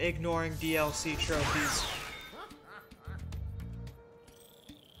problem ignoring DLC trophies.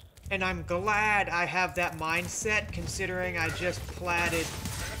 And I'm glad I have that mindset considering I just platted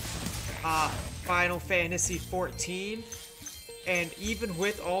Final Fantasy XIV. And even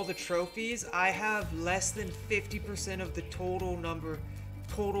with all the trophies, I have less than 50% of the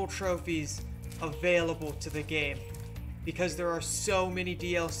total trophies available to the game. Because there are so many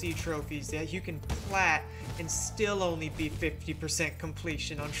DLC trophies that you can plat and still only be 50%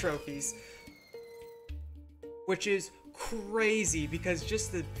 completion on trophies. Which is crazy because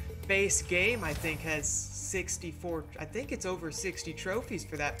just the base game I think has 64, I think it's over 60 trophies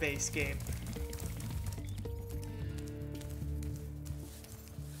for that base game.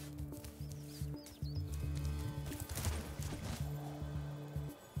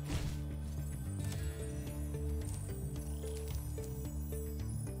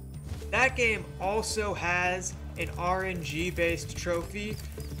 That game also has an RNG-based trophy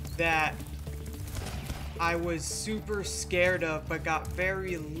that I was super scared of, but got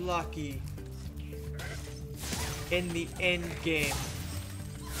very lucky in the end game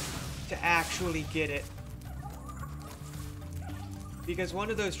to actually get it. Because one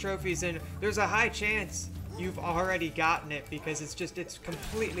of those trophies, and there's a high chance you've already gotten it because it's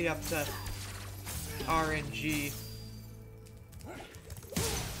completely up to RNG.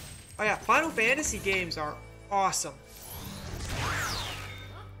 Oh yeah, Final Fantasy games are awesome.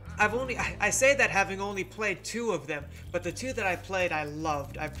 I say that having only played 2 of them, but the 2 that I played I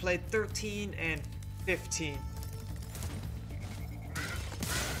loved. I played 13 and 15.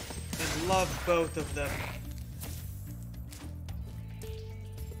 And loved both of them.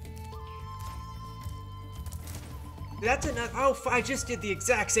 That's enough. Oh, I just did the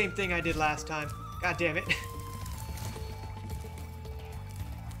exact same thing I did last time. God damn it.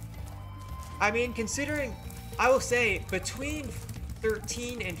 I mean, considering, I will say, between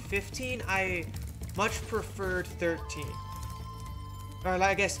 13 and 15, I much preferred 13. Or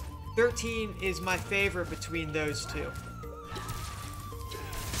I guess 13 is my favorite between those 2.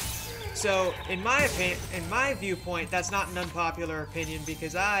 So, in my opinion, in my viewpoint, that's not an unpopular opinion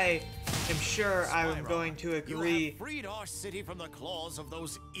because I am sure I am going to agree. You have freed our city from the claws of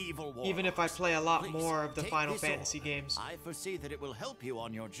those evil warlords. Even if I play a lot Please, more of the take Final this Fantasy orb. games. I foresee that it will help you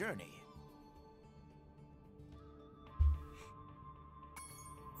on your journey.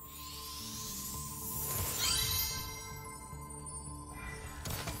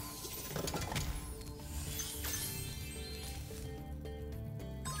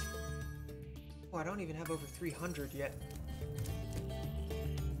 Oh, I don't even have over 300 yet.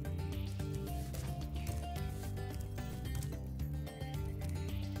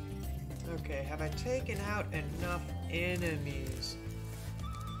 Okay, have I taken out enough enemies?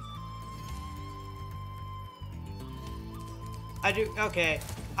 I do, okay.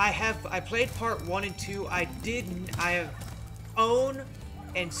 I played part 1 and 2. I have owned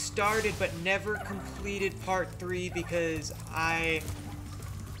and started but never completed part 3 because I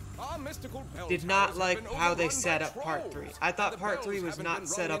did not like how they set up part 3. I thought part 3 was not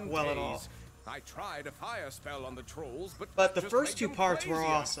set up well at all. I tried a fire spell on the trolls, but the first 2 parts were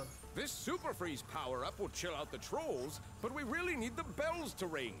awesome. This super freeze power-up will chill out the trolls, but we really need the bells to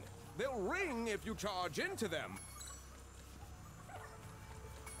ring. They'll ring if you charge into them.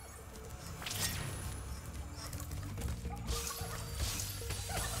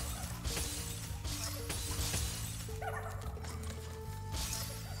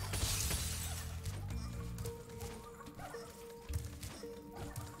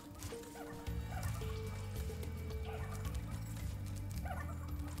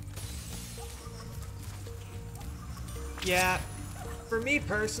 Yeah, for me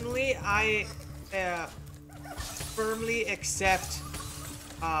personally, I firmly accept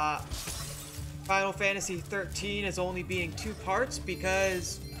Final Fantasy 13 as only being 2 parts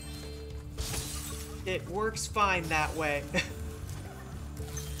because it works fine that way.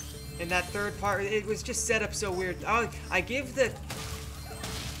 And that third part, it was just set up so weird. I give the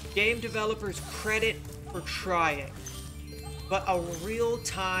game developers credit for trying, but a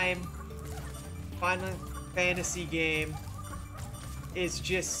real-time Final Fantasy game is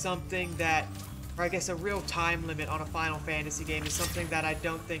just something that, or I guess a real time limit on a Final Fantasy game is something that I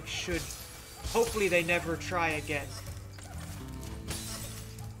don't think should, hopefully they never try again.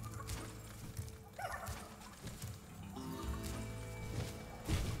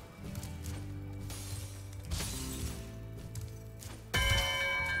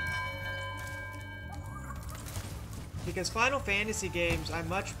 Because Final Fantasy games, I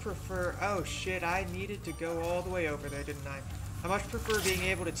much prefer... Oh shit, I needed to go all the way over there, didn't I? I much prefer being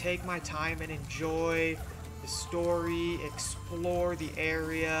able to take my time and enjoy the story, explore the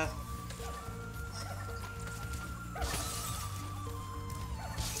area.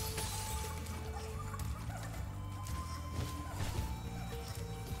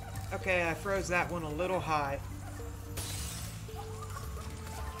 Okay, I froze that one a little high.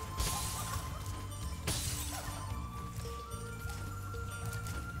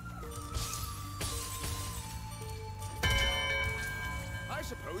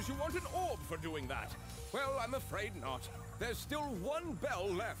 You want an orb for doing that? Well, I'm afraid not. There's still 1 bell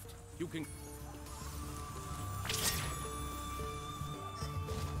left. You can...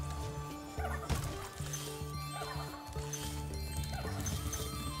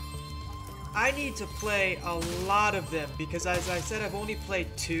 I need to play a lot of them because, as I said, I've only played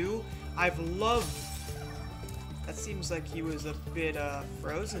 2. I've loved... That seems like he was a bit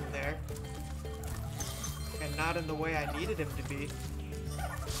frozen there. And not in the way I needed him to be.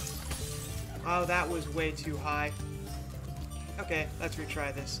 Oh, that was way too high. Okay, let's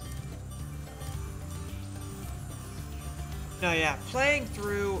retry this. No, yeah, playing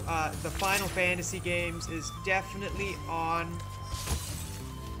through the Final Fantasy games is definitely on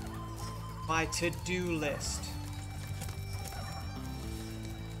my to-do list.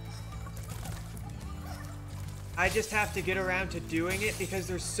 I just have to get around to doing it because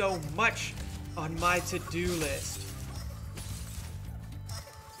there's so much on my to-do list.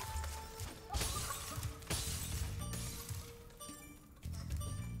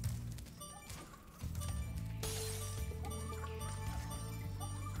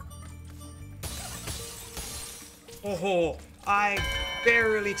 Oh, I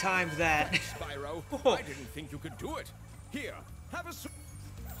barely timed that. Spyro, Oh. I didn't think you could do it. Here, have a...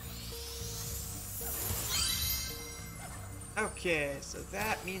 Okay, so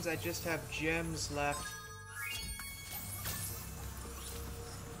that means I just have gems left.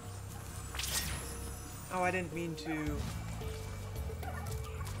 Oh, I didn't mean to.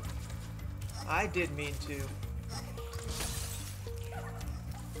 I did mean to.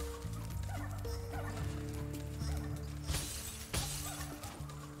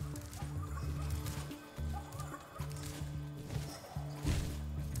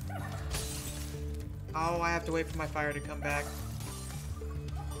 Oh, I have to wait for my fire to come back.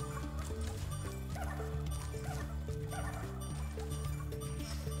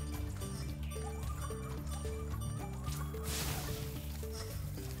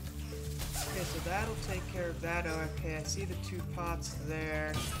 Okay, so that'll take care of that. Oh, okay, I see the 2 pots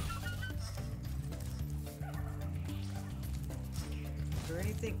there. Is there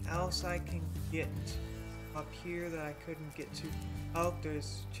anything else I can get up here that I couldn't get to? Oh,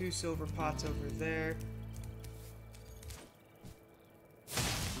 there's 2 silver pots over there.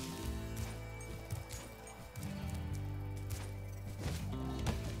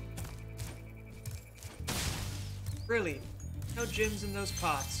 Really? No gems in those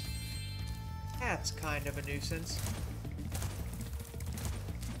pots. That's kind of a nuisance.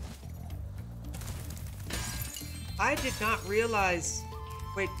 I did not realize...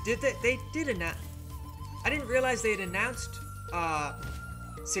 Wait, did they did announce... I didn't realize they had announced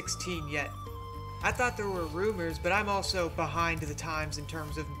 16 yet. I thought there were rumors, but I'm also behind the times in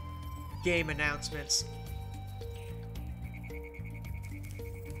terms of game announcements.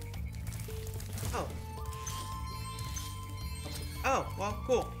 Oh. Oh, well,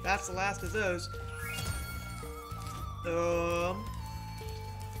 cool. That's the last of those.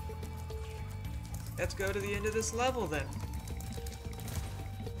 Let's go to the end of this level then.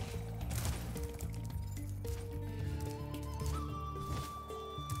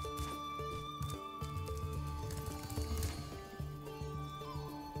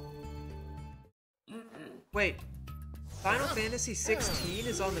 Wait, Final Fantasy 16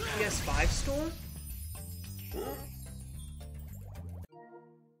 is on the PS5 store?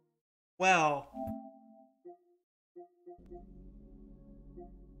 Well,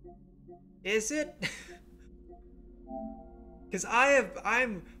 is it? Because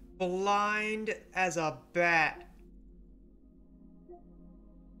I'm blind as a bat.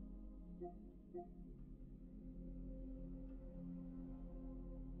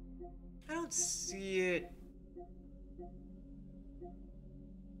 I don't see it.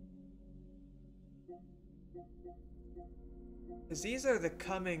 Because these are the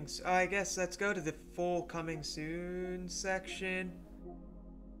comings. I guess let's go to the full coming soon section.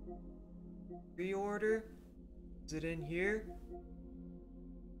 Pre-order. Is it in here?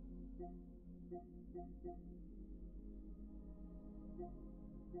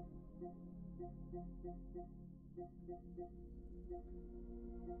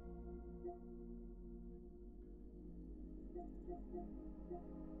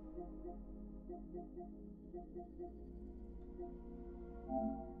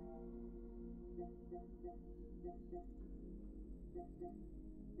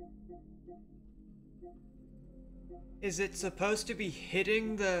 Is it supposed to be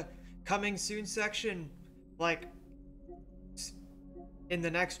hitting the coming soon section like in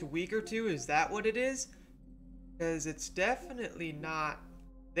the next week or two? Is that what it is? Because it's definitely not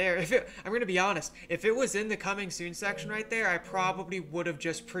there. I'm gonna be honest, if it was in the coming soon section right there, I probably would have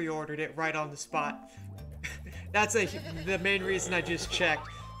just pre-ordered it right on the spot. That's the main reason I just checked,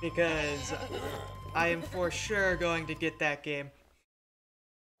 because I am for sure going to get that game.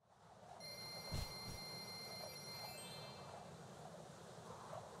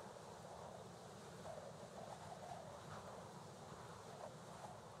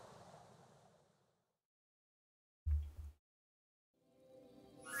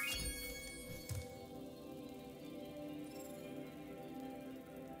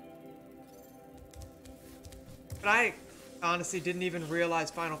 But I honestly didn't even realize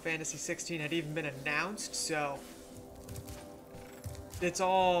Final Fantasy 16 had even been announced, so it's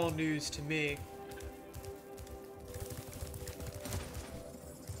all news to me.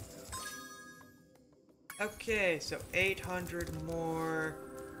 Okay, so 800 more.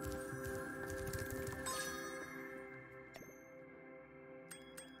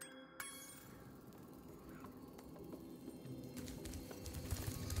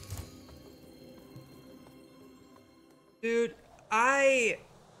 Dude, I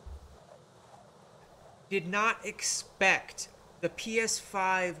did not expect the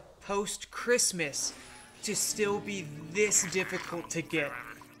PS5 post-Christmas to still be this difficult to get.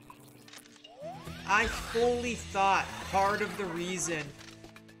 I fully thought part of the reason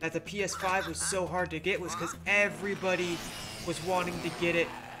that the PS5 was so hard to get was because everybody was wanting to get it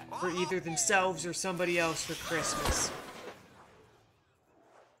for either themselves or somebody else for Christmas.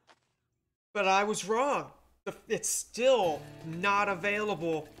 But I was wrong. It's still not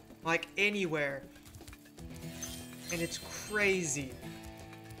available, like, anywhere. And it's crazy.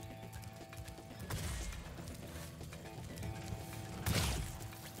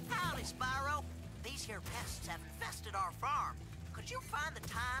 Howdy, Spyro. These here pests have infested our farm. Could you find the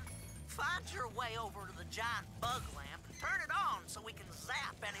time? Find your way over to the giant bug lamp, turn it on so we can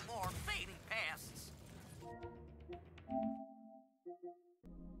zap any more feeding pests.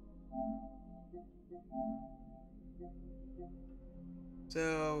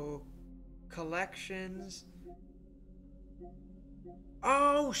 So, collections.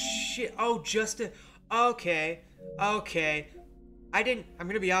 Oh, shit. Oh, okay. Okay. I'm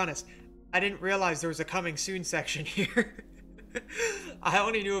gonna be honest. I didn't realize there was a coming soon section here. I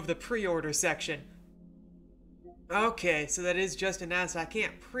only knew of the pre-order section. Okay, so that is just announced. I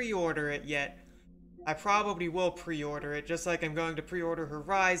can't pre-order it yet. I probably will pre-order it, just like I'm going to pre-order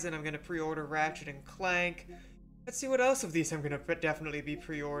Horizon. I'm going to pre-order Ratchet and Clank. Let's see what else of these I'm going to definitely be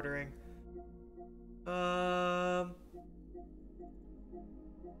pre-ordering. Oh,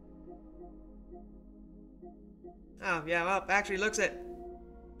 yeah, well, actually, looks at...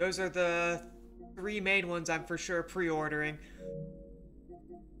 Those are the 3 main ones I'm for sure pre-ordering.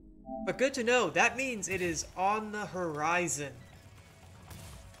 But good to know, that means it is on the horizon.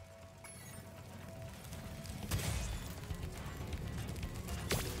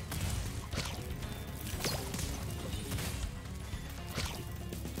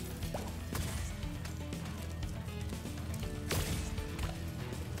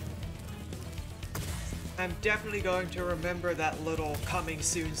 I'm definitely going to remember that little coming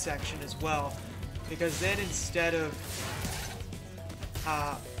soon section as well, because then instead of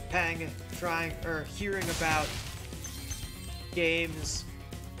hearing about games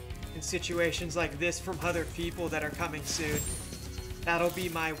in situations like this from other people that are coming soon, that'll be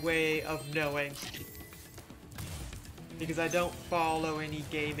my way of knowing, because I don't follow any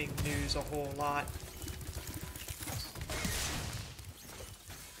gaming news a whole lot.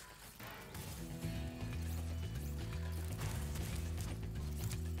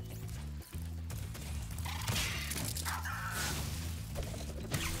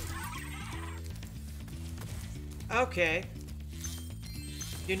 Okay.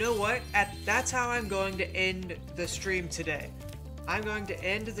 You know what? That's how I'm going to end the stream today. I'm going to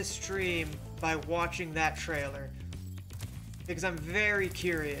end the stream by watching that trailer, because I'm very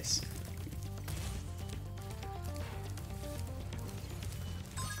curious.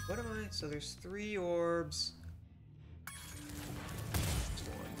 What am I? So there's 3 orbs.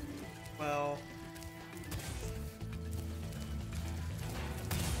 12.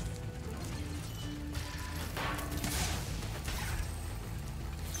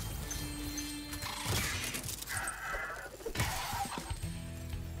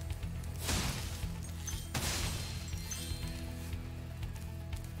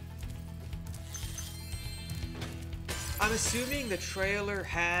 I'm assuming the trailer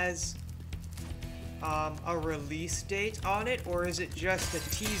has a release date on it, or is it just a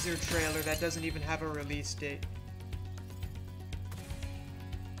teaser trailer that doesn't even have a release date?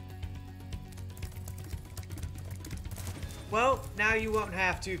 Well, now you won't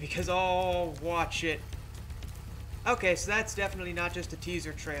have to, because I'll watch it. Okay, so that's definitely not just a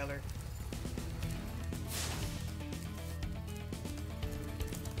teaser trailer.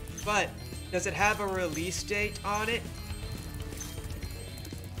 But does it have a release date on it?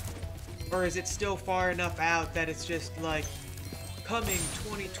 Or is it still far enough out that it's just like coming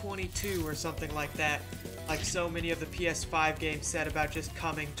 2022 or something like that? Like so many of the PS5 games said about just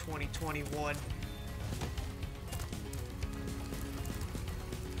coming 2021.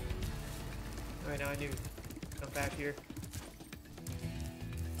 Alright, now I knew. Come back here.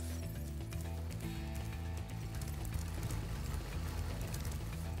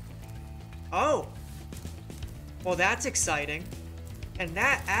 Oh! Well, that's exciting. And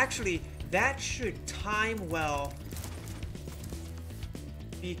that actually... that should time well,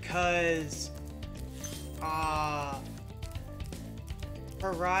 because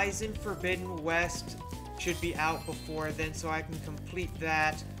Horizon Forbidden West should be out before then, so I can complete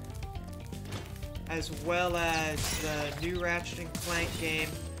that, as well as the new Ratchet and Clank game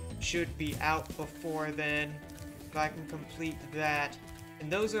should be out before then. if I can complete that.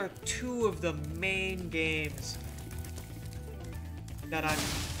 And those are two of the main games that I'm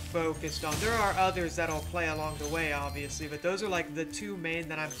focused on. There are others that I'll play along the way, obviously, but those are like the two main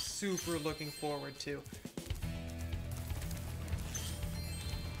that I'm super looking forward to.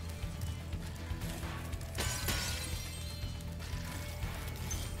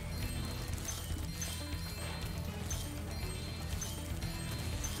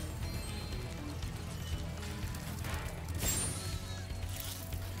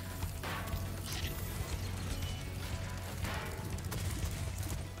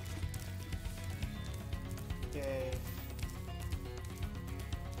 Okay.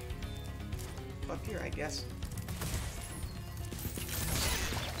 Up here, I guess.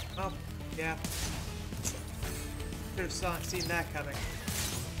 Oh, yeah. Could have seen that coming.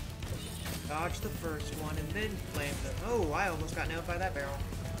 Dodge the first one and then flame them. Oh, I almost got nailed by that barrel.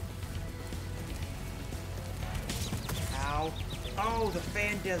 Ow. Oh, the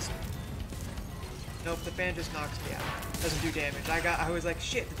fan does... Nope, the fan just knocks me out. Doesn't do damage. I was like,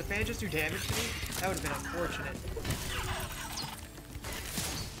 shit, did the fan just do damage to me? That would have been unfortunate.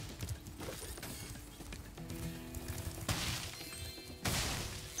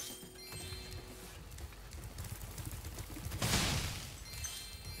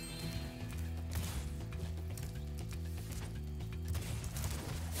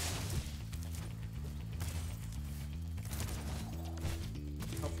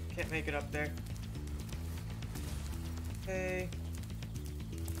 Oh, can't make it up there. Okay.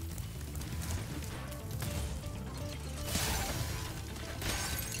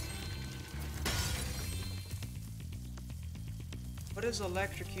 What is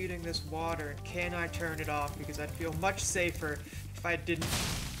electrocuting this water? Can I turn it off? Because I'd feel much safer if I didn't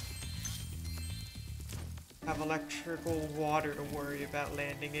have electrical water to worry about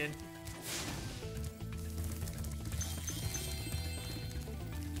landing in.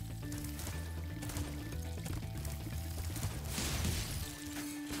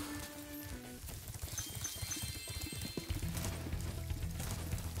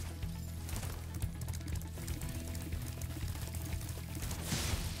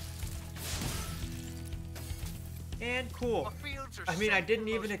 And cool. I mean, I didn't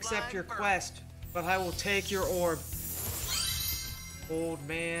even accept your quest, but I will take your orb. Old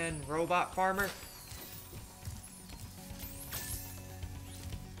man, robot farmer.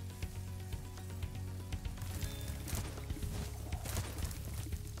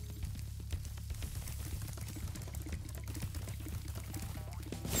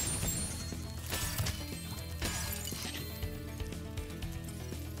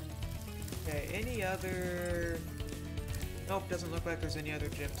 Okay, any other... Nope, doesn't look like there's any other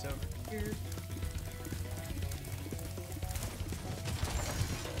gyms over here.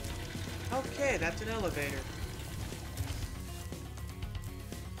 Okay, that's an elevator.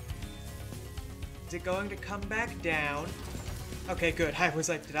 Is it going to come back down? Okay, good. I was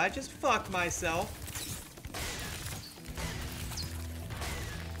like, did I just fuck myself?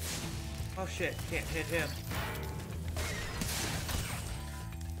 Oh shit, can't hit him.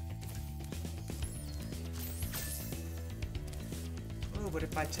 Oh, but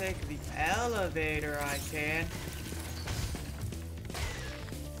if I take the elevator, I can.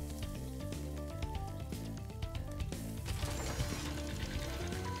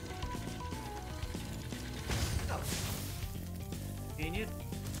 Oh. Convenient.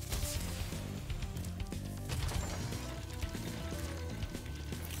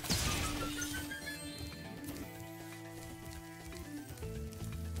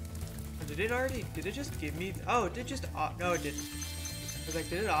 Did it just give me, oh, it did just, no it didn't. I was like,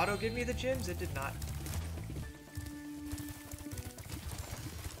 did it auto give me the gyms? It did not.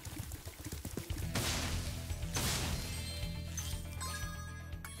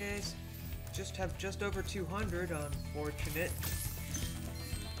 Okay, just have just over 200, unfortunate.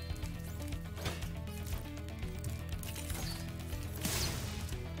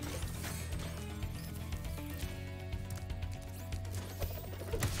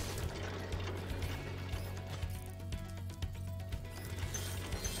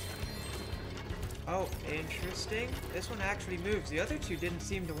 Oh, interesting. This one actually moves. The other two didn't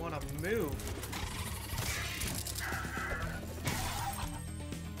seem to want to move.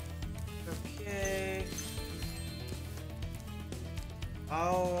 Okay.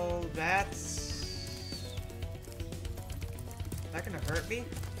 Oh, that's... Is that gonna hurt me?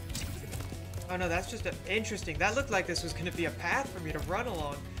 Oh no, that's just interesting. That looked like this was gonna be a path for me to run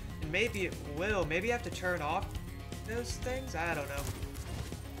along. And maybe it will. Maybe I have to turn off those things? I don't know.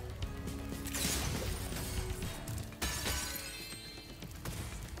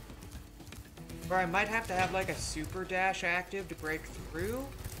 Or I might have to have like a super dash active to break through.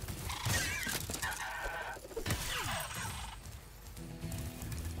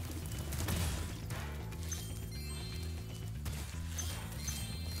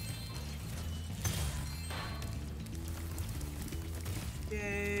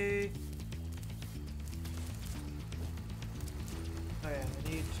 Yay. Oh yeah, I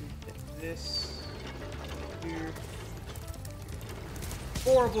need to get this here.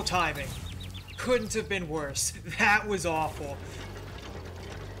 Horrible timing. Couldn't have been worse. That was awful.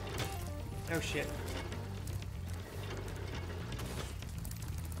 Oh shit.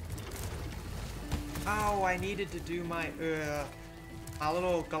 Oh, I needed to do my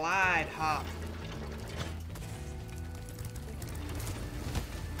little glide hop.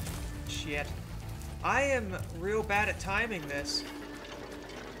 Shit. I am real bad at timing this.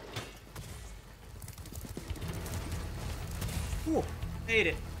 Whew, made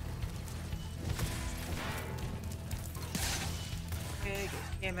it. Okay,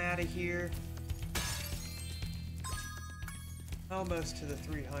 get him out of here. Almost to the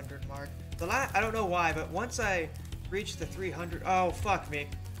 300 mark. I don't know why, but once I reach the 300... Oh, fuck me.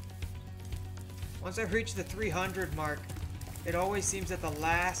 Once I reach the 300 mark, it always seems that the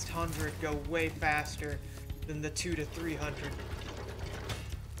last 100 go way faster than the 2 to 300.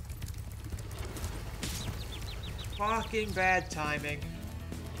 Fucking bad timing.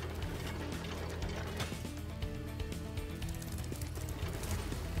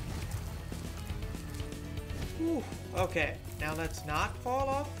 Whew. Okay, now let's not fall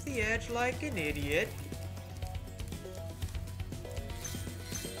off the edge like an idiot.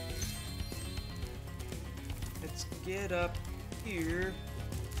 Let's get up here,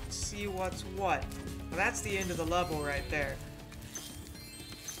 see what's what. Well, that's the end of the level right there.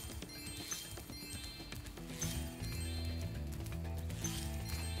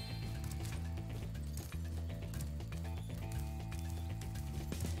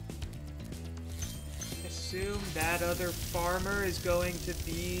 Assume that other farmer is going to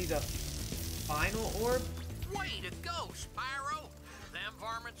be the final orb. Way to go, Spyro! Them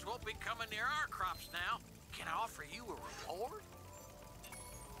varmints won't be coming near our crops now. Can I offer you a reward?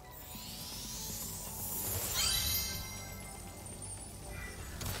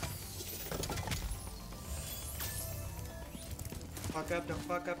 Fuck up, don't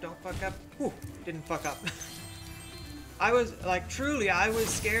fuck up, don't fuck up. Whew, didn't fuck up. I was, like, truly, I was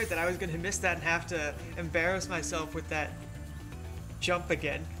scared that I was gonna miss that and have to embarrass myself with that jump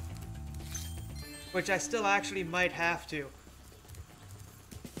again. Which I still actually might have to.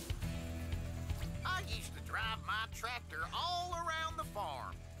 I used to drive my tractor all around the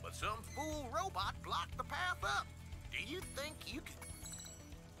farm, but some fool robot blocked the path up. Do you think you could...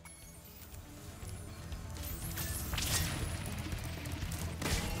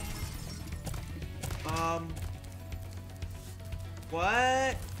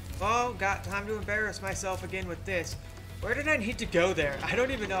 What? Oh, got time to embarrass myself again with this. Where did I need to go there? I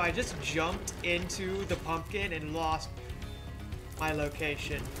don't even know. I just jumped into the pumpkin and lost my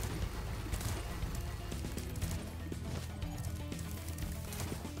location.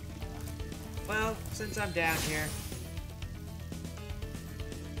 Well, since I'm down here,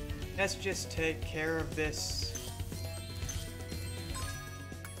 let's just take care of this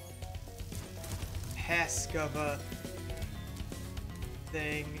pesk of a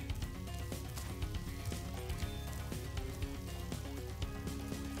thing.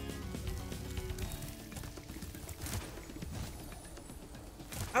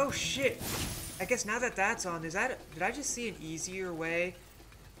 Oh shit! I guess now that that's on, did I just see an easier way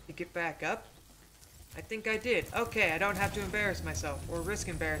to get back up? I think I did. Okay, I don't have to embarrass myself or risk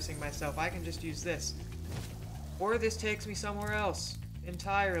embarrassing myself. I can just use this. Or this takes me somewhere else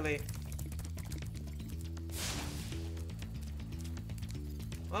entirely.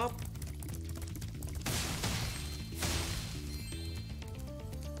 Well,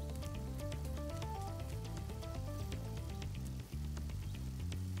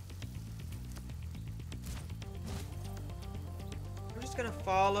 I'm just gonna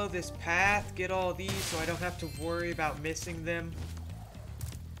follow this path, get all these so I don't have to worry about missing them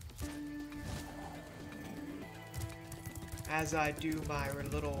as I do my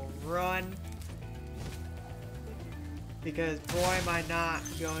little run. Because boy am I not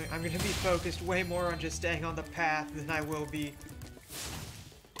going, I'm gonna be focused way more on just staying on the path than I will be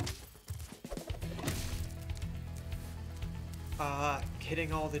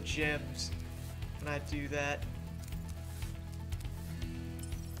getting all the gems when I do that.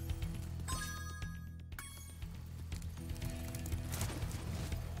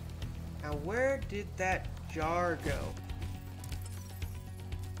 Now where did that jar go?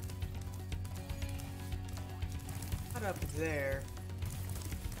 not up there.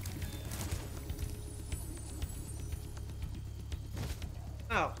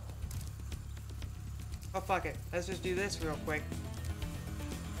 Oh. Oh, fuck it. Let's just do this real quick.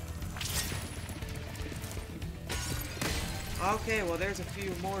 Okay, well, there's a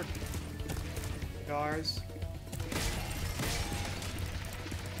few more jars.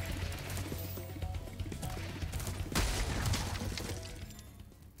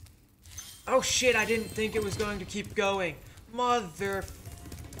 Oh shit, I didn't think it was going to keep going.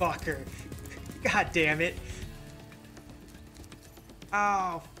 Motherfucker. God damn it.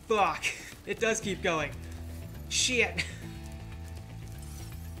 Oh, fuck. It does keep going. Shit.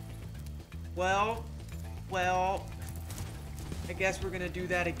 Well, I guess we're gonna do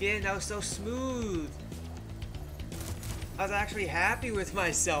that again. That was so smooth. I was actually happy with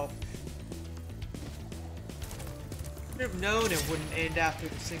myself. I would have known it wouldn't end after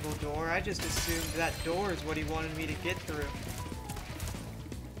the single door. I just assumed that door is what he wanted me to get through.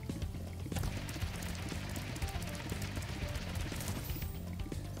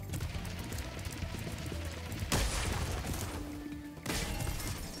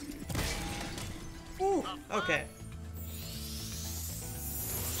 Ooh, okay.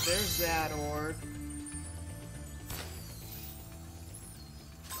 There's that orb.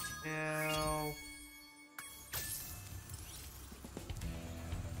 Now...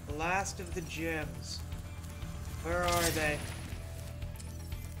 the last of the gems. Where are they?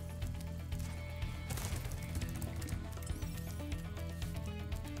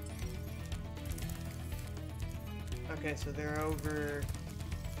 Okay, so they're over...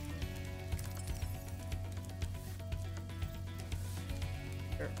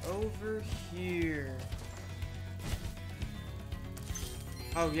 they're over here.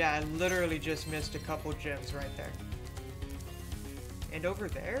 Oh yeah, I literally just missed a couple gems right there. And over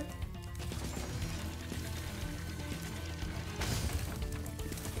there?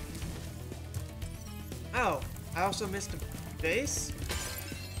 Oh, I also missed a base?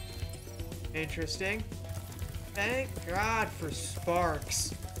 Interesting. Thank God for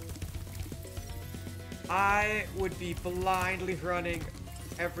sparks. I would be blindly running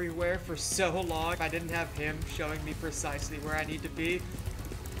everywhere for so long if I didn't have him showing me precisely where I need to be.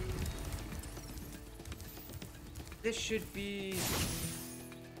 This should be...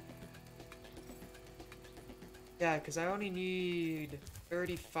 yeah, because I only need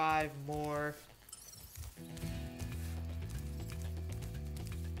 35 more.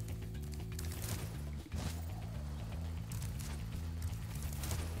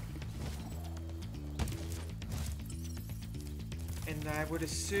 And I would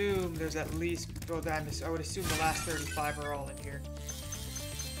assume there's at least... well, I would assume the last 35 are all in here.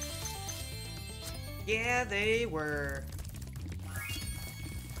 Yeah, they were.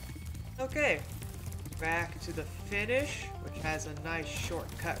 Okay. Back to the finish, which has a nice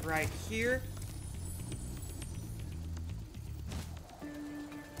shortcut right here.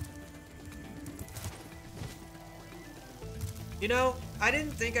 You know, I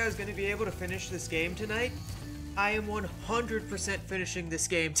didn't think I was going to be able to finish this game tonight. I am 100% finishing this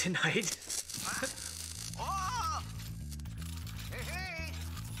game tonight.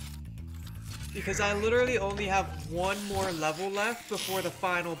 Because I literally only have one more level left before the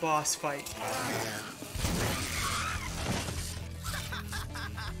final boss fight.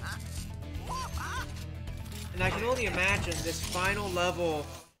 And I can only imagine this final level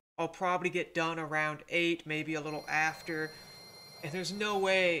I'll probably get done around 8, maybe a little after. And there's no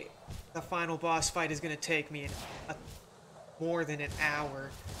way the final boss fight is going to take me more than an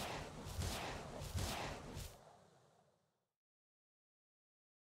hour.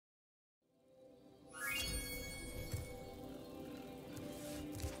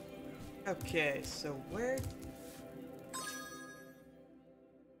 Okay, so where...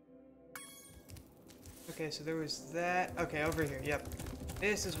 okay, so there was that... okay, over here, yep.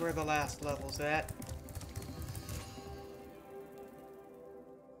 This is where the last level's at.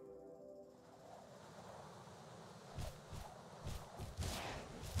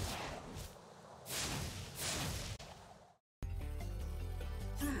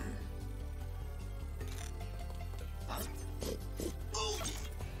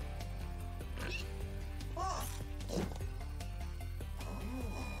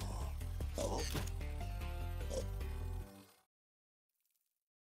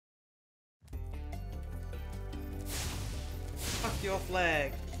 Fuck your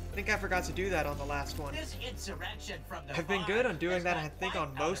flag. I think I forgot to do that on the last one. This insurrection from the I've been good on doing that, I think,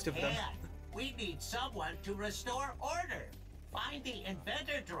 on most of them. We need someone to restore order. Find the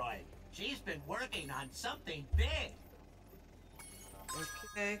inventor droid. She's been working on something big.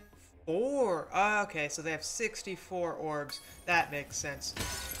 Okay, 4. Okay, so they have 64 orbs. That makes sense.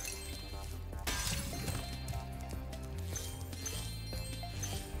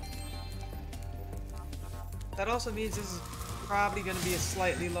 That also means this is probably going to be a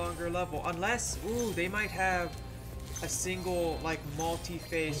slightly longer level. Unless, ooh, they might have a single, like,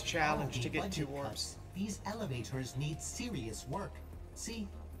 multi-phase challenge to get 2 orbs. These elevators need serious work. See,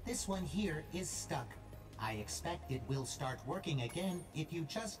 this one here is stuck. I expect it will start working again if you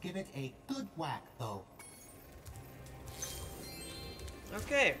just give it a good whack, though.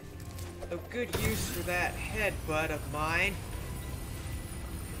 Okay, a good use for that headbutt of mine.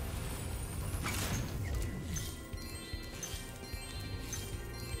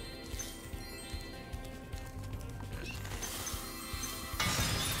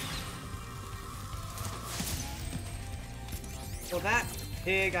 Well, that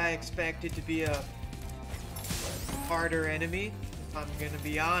pig I expected to be a harder enemy, if I'm gonna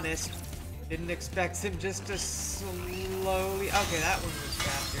be honest. Didn't expect him just to slowly... Okay, that one was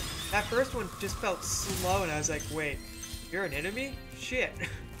faster. That first one just felt slow, and I was like, wait, you're an enemy? Shit.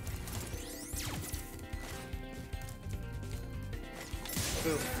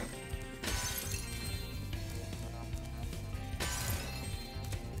 Boom.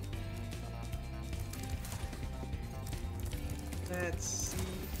 Let's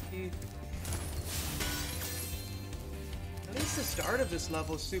see. At least the start of this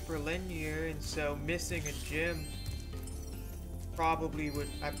level is super linear, and so missing a gym probably would...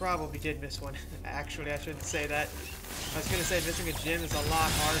 I probably did miss one. Actually, I shouldn't say that. I was gonna say missing a gym is a lot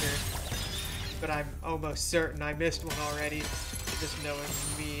harder, but I'm almost certain I missed one already, just knowing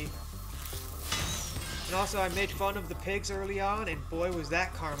me. And also, I made fun of the pigs early on, and boy was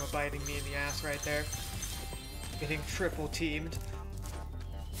that karma biting me in the ass right there. Getting triple teamed.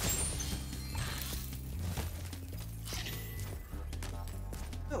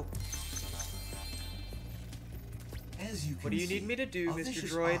 Oh. As you can What do you see, need me to do, a Mr.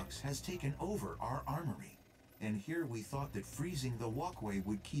 vicious Droid? ox has taken over our armory, and here we thought that freezing the walkway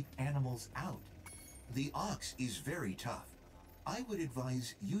would keep animals out. The ox is very tough. I would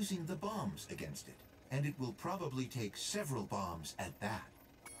advise using the bombs against it, and it will probably take several bombs at that.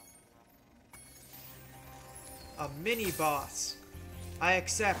 A mini-boss. I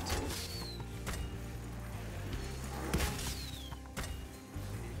accept.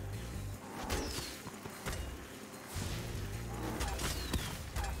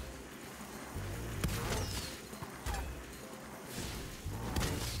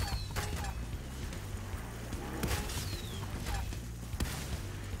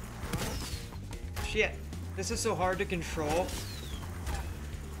 Shit. This is so hard to control.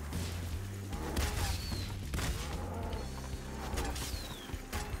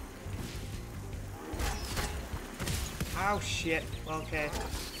 Oh shit. Okay.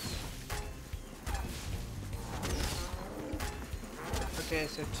 Okay,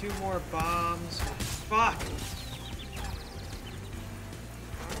 so 2 more bombs. Fuck!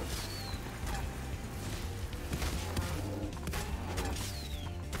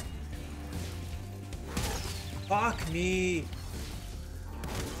 Fuck me!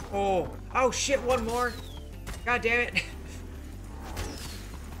 Oh. Oh shit, 1 more! God damn it!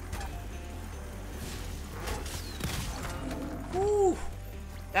 Woo!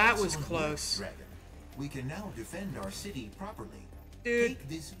 That was Excellent close. work, Dragon. We can now defend our city properly. Dude, Take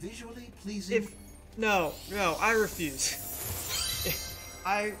this visually pleasing... No, I refuse.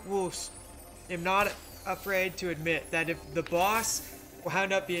 I am not afraid to admit that if the boss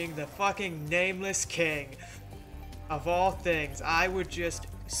wound up being the fucking nameless king of all things, I would just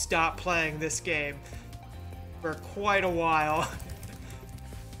stop playing this game for quite a while.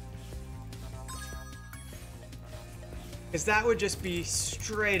 Because that would just be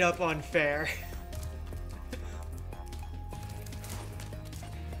straight up unfair.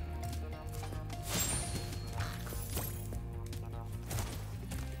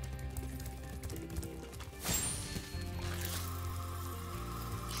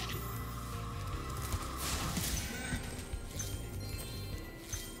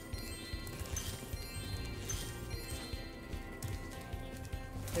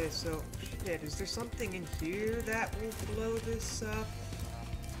 Okay, so, shit, is there something in here that will blow this up?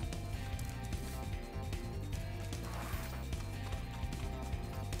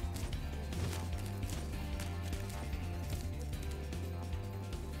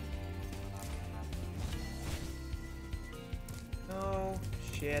 No,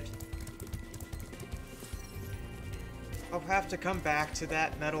 shit. I'll have to come back to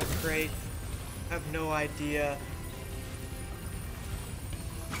that metal crate. I have no idea.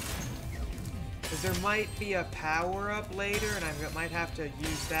 Because there might be a power-up later, and I might have to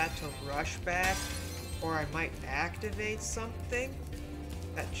use that to rush back. Or I might activate something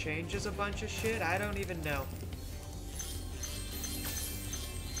that changes a bunch of shit. I don't even know.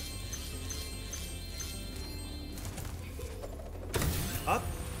 Up.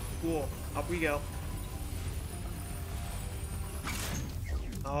 Cool. Up we go.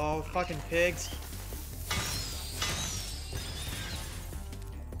 Oh, fucking pigs.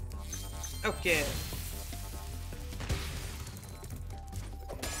 Okay.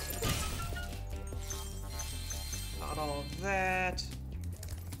 Got all of that.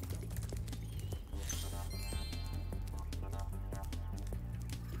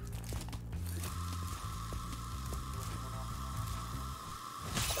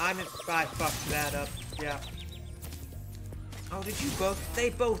 I fucked that up. Yeah. Oh, did you both? They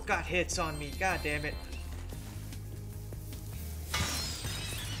both got hits on me. God damn it.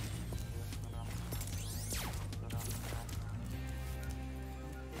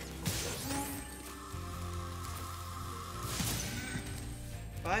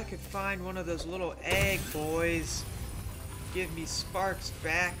 If I could find one of those little egg boys, give me sparks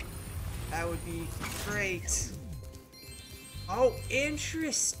back, that would be great. Oh,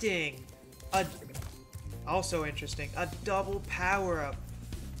 interesting. Also interesting. A double power-up.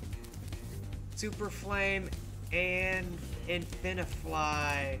 Super Flame and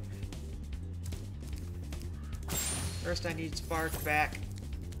Infinifly. First I need Spark back.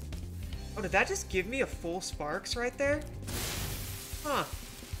 Oh, did that just give me a full Sparks right there? Huh.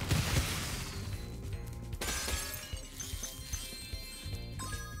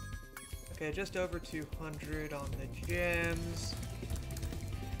 Okay, just over 200 on the gems.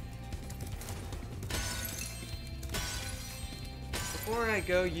 Before I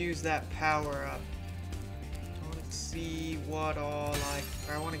go use that power up, I want to see what all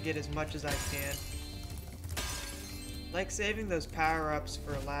I want to get as much as I can. Like saving those power ups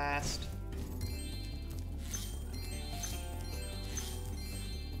for last.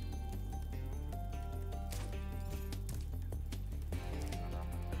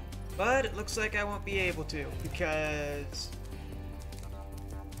 But it looks like I won't be able to, because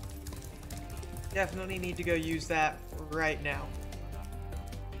definitely need to go use that right now.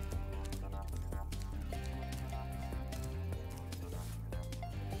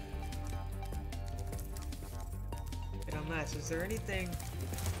 And unless, is there anything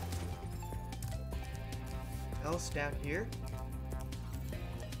else down here?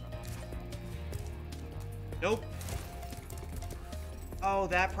 Nope. Oh,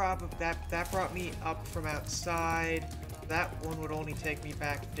 that brought me up from outside. That one would only take me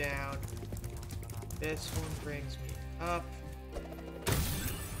back down. This one brings me up.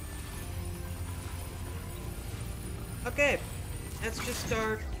 Okay, let's just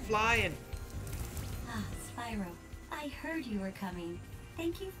start flying. Ah, Spyro, I heard you were coming.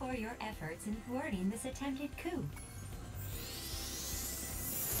 Thank you for your efforts in thwarting this attempted coup.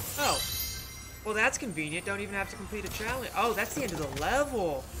 Oh. Well, that's convenient. Don't even have to complete a challenge. Oh, that's the end of the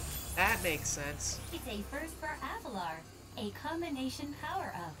level. That makes sense. It's a first for Avalar, a combination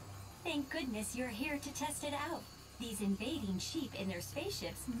power-up. Thank goodness you're here to test it out. These invading sheep in their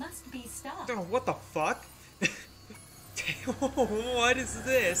spaceships must be stopped. Oh, what the fuck? What is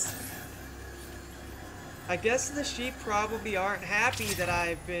this? I guess the sheep probably aren't happy that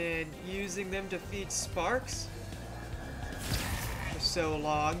I've been using them to feed sparks for so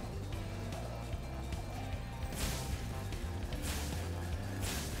long.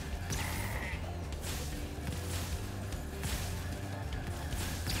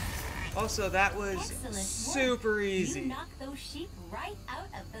 Also, that was super easy. You knocked those sheep right out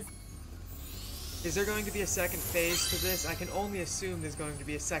of the... Is there going to be a second phase to this? I can only assume there's going to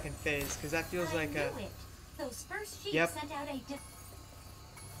be a second phase, because that feels like a... Those first sheep Yep. sent out a...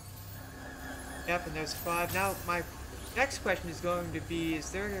 Yep, and there's 5. Now, my next question is going to be,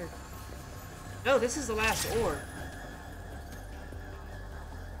 is there... No, this is the last orb.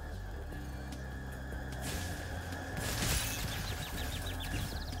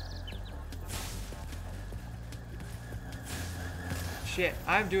 Shit,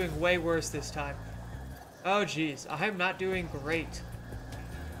 I'm doing way worse this time. Oh jeez, I'm not doing great.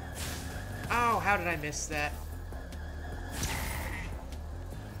 Oh, how did I miss that?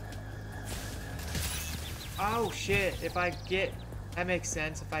 Oh shit, if I get... That makes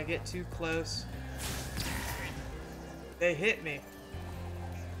sense, if I get too close. They hit me.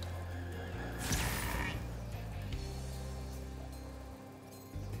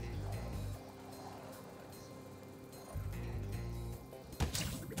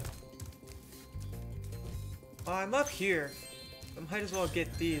 Oh, I'm up here. I might as well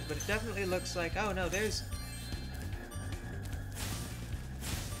get these, but it definitely looks like... Oh, no, there's...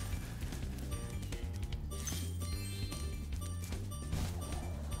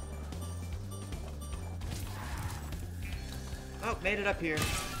 Oh, made it up here.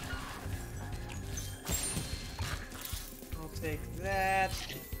 I'll take that.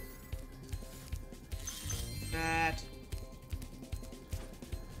 That.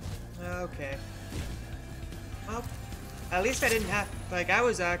 Okay. Well, at least I didn't have... Like, I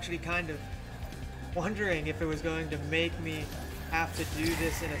was actually kind of wondering if it was going to make me have to do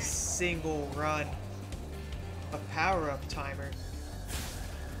this in a single run. A power-up timer.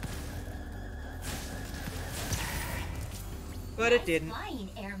 But it didn't. Flying,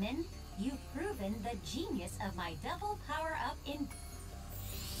 Airman. You've proven the genius of my double power-up in...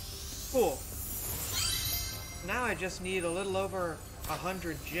 Cool. Now I just need a little over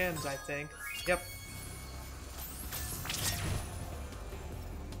 100 gems, I think. Yep.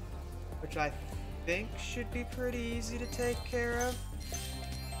 Which I think should be pretty easy to take care of.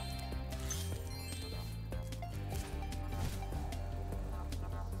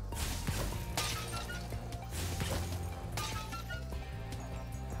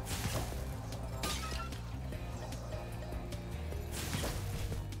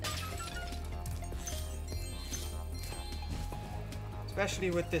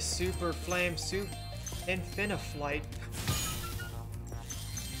 Especially with this super flame soup Infiniflight.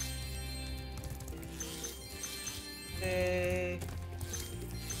 Okay.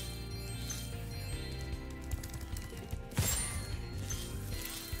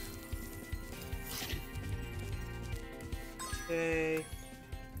 Okay.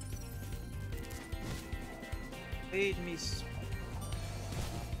 Lead me.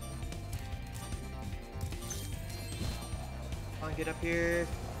 Get up here.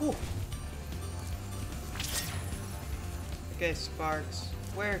 Ooh. Okay, sparks.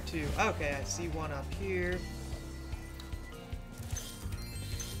 Where to? Okay, I see one up here.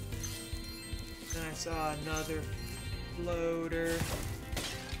 Then I saw another floater.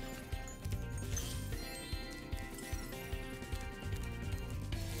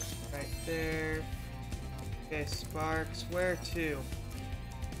 Right there. Okay, sparks. Where to?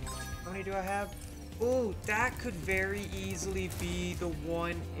 How many do I have? Ooh, that could very easily be the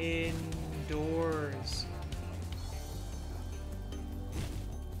one indoors.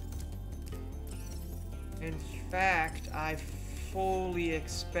 In fact, I fully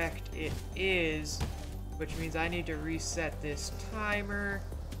expect it is, which means I need to reset this timer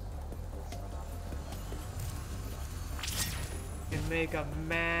and make a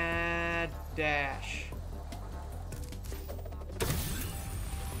mad dash.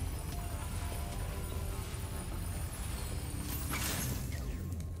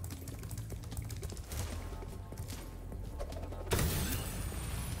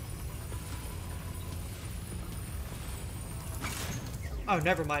 Oh,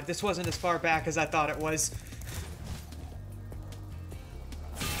 never mind. This wasn't as far back as I thought it was.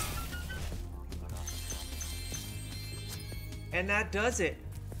 And that does it.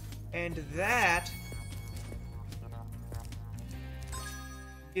 And that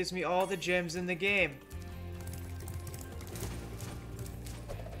gives me all the gems in the game.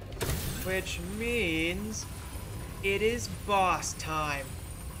 Which means it is boss time.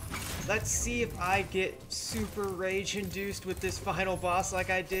 Let's see if I get super rage induced with this final boss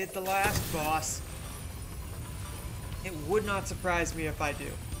like I did the last boss. It would not surprise me if I do.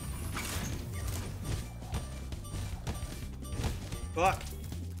 Fuck.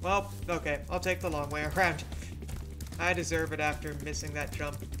 Well, okay, I'll take the long way around. I deserve it after missing that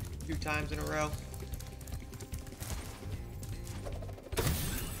jump 2 times in a row.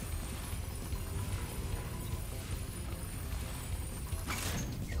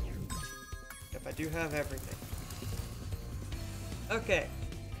 I do have everything. Okay.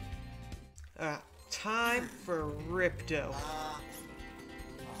 Time for Ripto.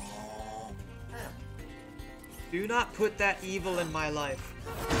 Do not put that evil in my life.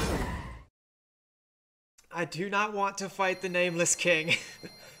 I do not want to fight the Nameless King.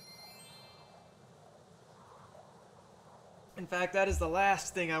 In fact, that is the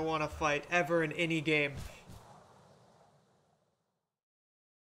last thing I want to fight ever in any game.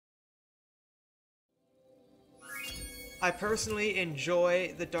 I personally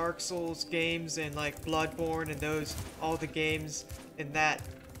enjoy the Dark Souls games and like Bloodborne and those, all the games in that,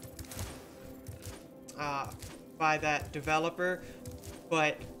 by that developer,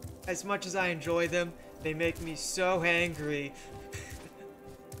 but as much as I enjoy them, they make me so angry.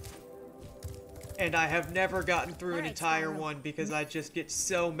 And I have never gotten through an entire one because I just get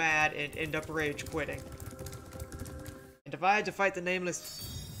so mad and end up rage quitting. And if I had to fight the Nameless...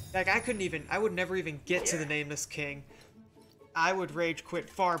 Like, I would never even get to the Nameless King. I would rage quit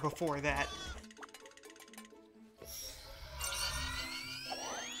far before that.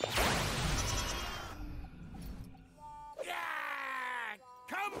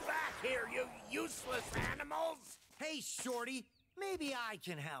 Come back here, you useless animals! Hey, Shorty, maybe I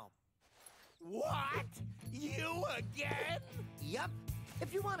can help. What? You again? Yup.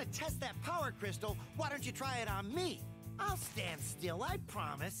 If you want to test that power crystal, why don't you try it on me? I'll stand still, I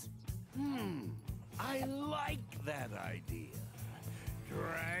promise. I like that idea.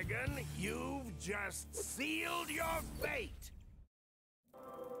 Dragon, you've just sealed your fate.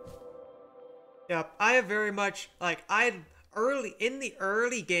 Yep, I have very much, like, in the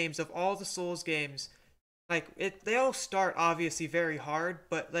early games of all the Souls games, like, they all start obviously very hard,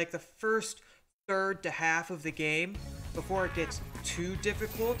 but like the first third to half of the game, before it gets too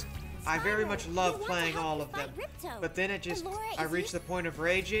difficult, I very much love playing all of them. But then it just, I reached the point of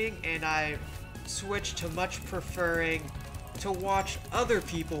raging, and I switched to much preferring to watch other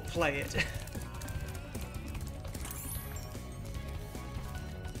people play it.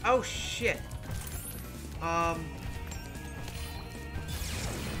 Oh shit. Now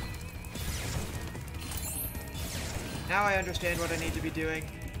I understand what I need to be doing.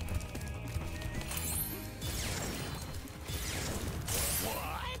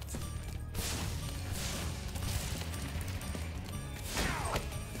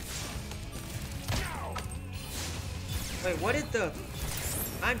 Wait, what did the...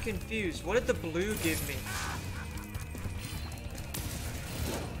 I'm confused. What did the blue give me?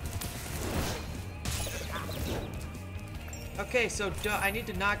 Okay, so I need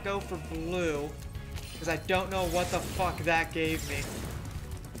to not go for blue, because I don't know what the fuck that gave me.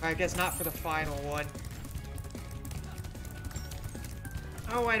 Or I guess not for the final one.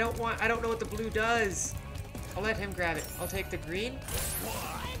 Oh, I don't know what the blue does. I'll let him grab it. I'll take the green.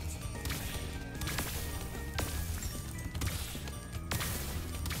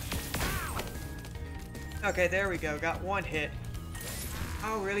 Okay, there we go. Got one hit.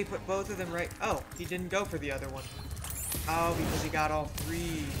 Oh, really? Put both of them right... Oh, he didn't go for the other one. Oh, because he got all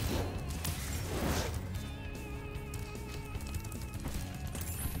three.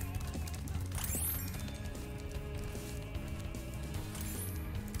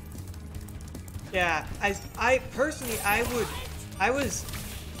 Yeah, I personally, I was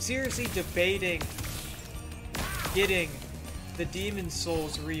seriously debating getting the Demon's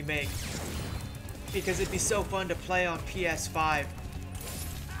Souls remake, because it'd be so fun to play on PS5.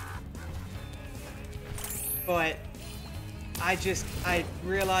 But I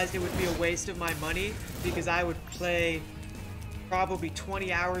realized it would be a waste of my money, because I would play probably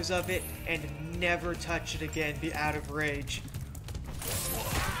 20 hours of it and never touch it again, be out of rage.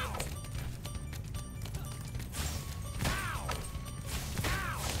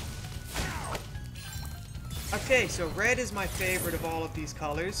 Okay, so red is my favorite of all of these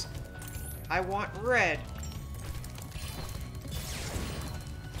colors. I want red.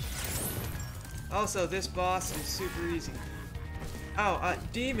 Also, this boss is super easy. Oh,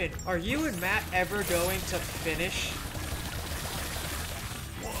 Demon, are you and Matt ever going to finish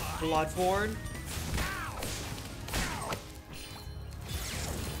Bloodborne?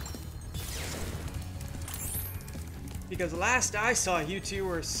 Because last I saw, you two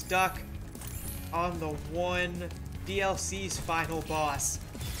were stuck on the one DLC's final boss,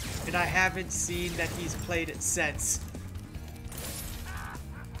 and I haven't seen that he's played it since.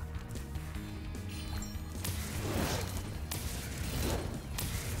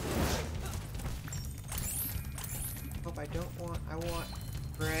 Hope I don't want, I want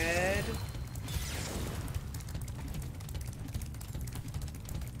red.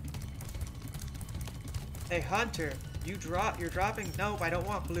 Hey Hunter, you're dropping, nope, I don't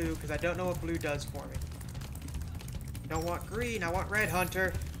want blue, because I don't know what blue does for me. Don't want green, I want red,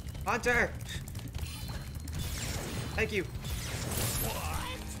 Hunter. Hunter! Thank you.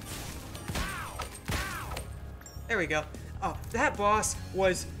 There we go. Oh, that boss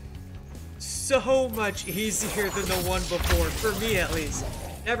was so much easier than the one before, for me at least.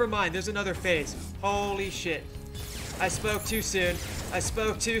 Never mind, there's another phase. Holy shit. I spoke too soon. I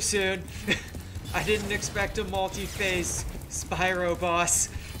spoke too soon. I didn't expect a multi-phase Spyro boss.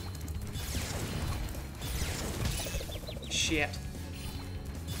 Shit.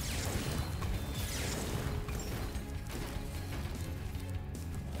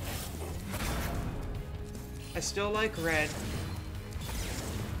 I still like red.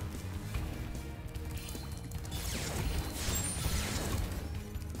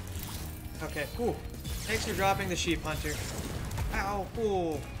 Okay, ooh. Thanks for dropping the sheep, Hunter. Ow,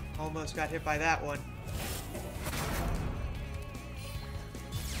 ooh. Almost got hit by that one.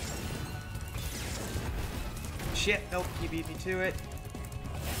 shit. Nope, he beat me to it.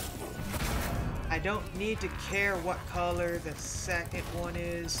 I don't need to care what color the second one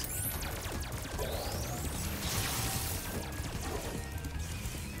is.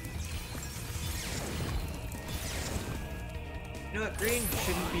 You know what? Green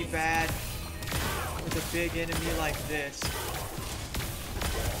shouldn't be bad with a big enemy like this.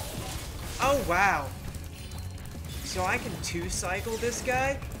 Oh, wow. So I can two-cycle this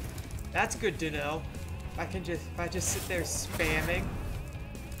guy? That's good to know. If I just sit there spamming.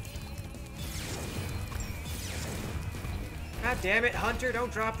 God damn it, Hunter,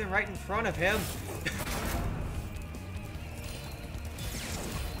 don't drop them right in front of him.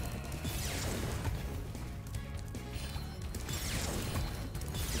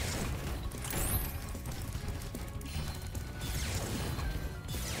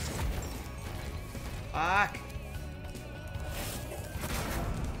 Fuck.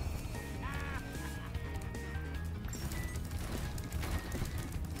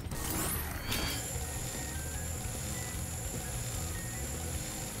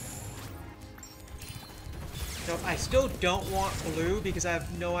 So I still don't want blue because I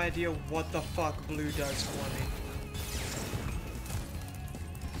have no idea what the fuck blue does for me.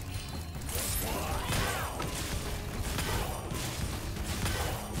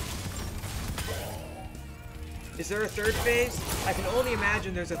 Is there a third phase? I can only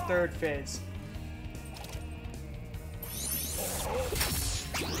imagine there's a third phase.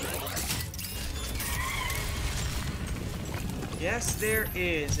 Yes, there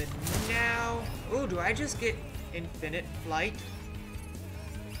is. And now... Ooh, do I just get infinite flight?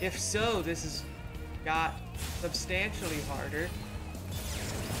 If so, this has got substantially harder.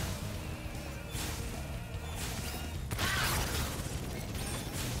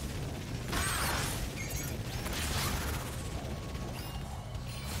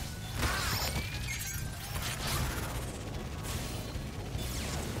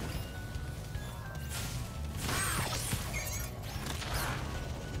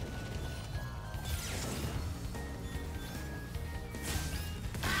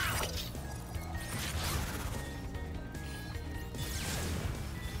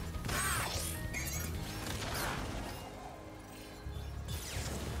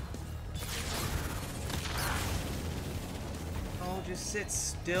 Just sit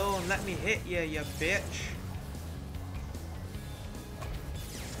still and let me hit you, you bitch.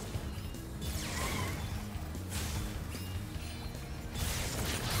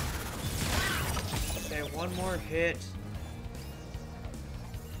 Okay, one more hit.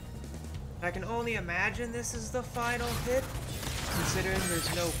 I can only imagine this is the final hit, considering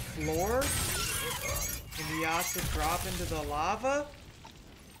there's no floor. And the yachts would drop into the lava.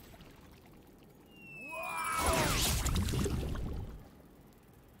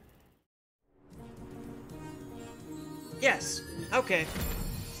 Yes, okay.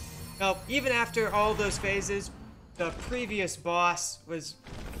 Well, even after all those phases, the previous boss was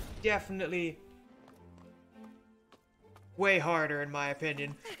definitely way harder, in my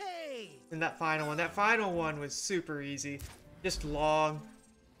opinion, than that final one. That final one was super easy. Just long.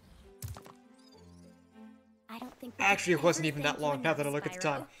 I don't think Actually, it wasn't even that long now that I look at the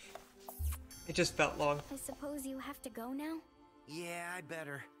time. It just felt long. I suppose you have to go now? Yeah, I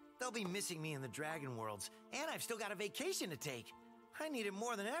better. They'll be missing me in the Dragon Worlds, and I've still got a vacation to take. I need it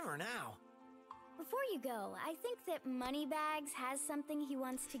more than ever now. Before you go, I think that Moneybags has something he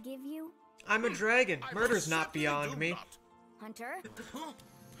wants to give you. I'm a dragon. Murder's not beyond me. Hunter?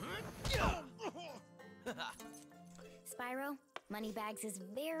 Spyro, Moneybags is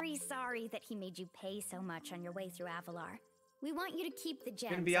very sorry that he made you pay so much on your way through Avalar. We want you to keep the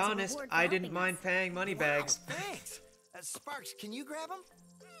gems. To be honest, I didn't mind paying Moneybags. Wow, thanks. Sparks, can you grab him?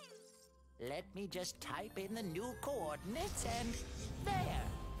 Let me just type in the new coordinates and there.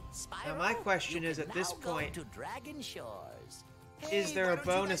 Spyro, now my question is, at this point, to Dragon Shores. Is there a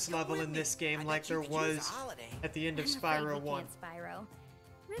bonus level in this game like there was at the end of Spyro 1? Spyro.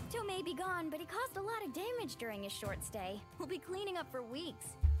 Ripto may be gone, but he caused a lot of damage during his short stay. We'll be cleaning up for weeks.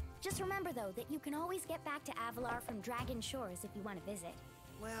 Just remember, though, that you can always get back to Avalar from Dragon Shores if you want to visit.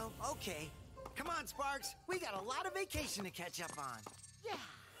 Well, okay. Come on, Sparks. We got a lot of vacation to catch up on. Yeah.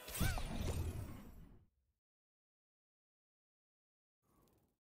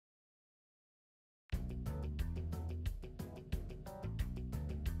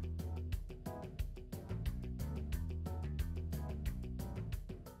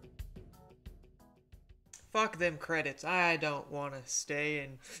 Fuck them credits. I don't want to stay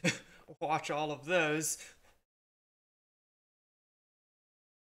and watch all of those.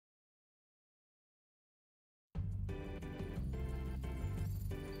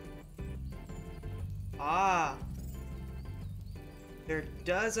 Ah, There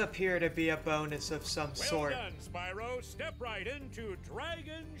does appear to be a bonus of some sort. Well done, Spyro. Step right into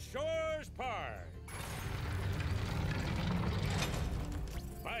Dragon Shores Park.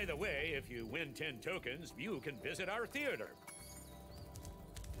 By the way, if you win 10 tokens, you can visit our theater.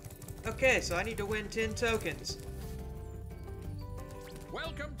 Okay, so I need to win 10 tokens.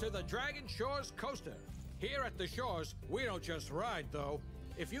 Welcome to the Dragon Shores Coaster. Here at the shores, we don't just ride, though.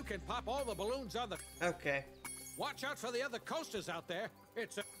 If you can pop all the balloons on the... Okay. Watch out for the other coasters out there.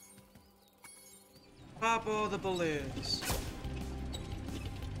 It's a... Pop all the balloons.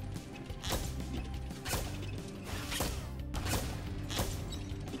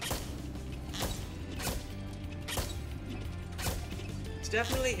 It's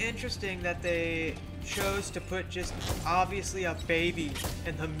definitely interesting that they chose to put just obviously a baby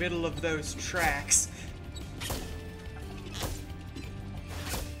in the middle of those tracks.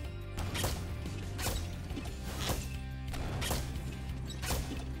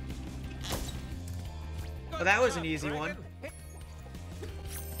 Well, that was an easy one.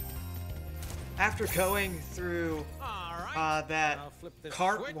 After going through that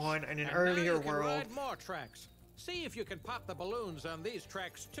cart one in an earlier world. Ride more tracks. See if you can pop the balloons on these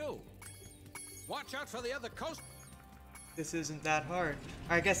tracks too. Watch out for the other coast. This isn't that hard.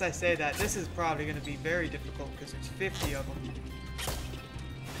 I guess I say that. This is probably going to be very difficult because there's 50 of them.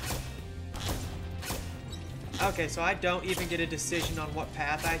 Okay, so I don't even get a decision on what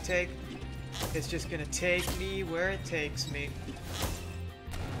path I take. It's just going to take me where it takes me.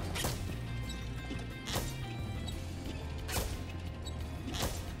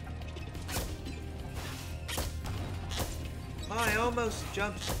 Oh, I almost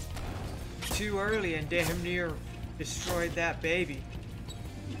jumped too early and damn near destroyed that baby.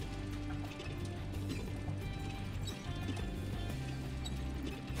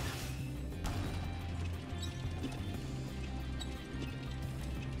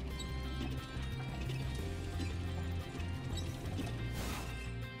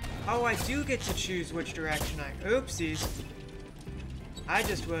 Oh, I do get to choose which direction I... Oopsies. I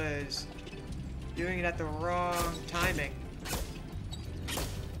just was doing it at the wrong timing.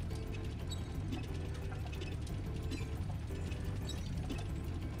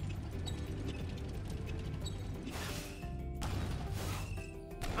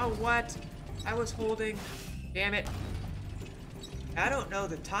 Oh, what? I was holding... Damn it. I don't know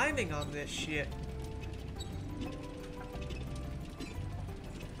the timing on this shit.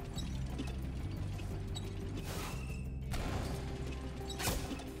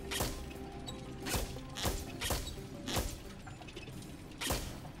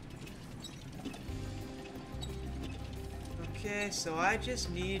 Okay, so I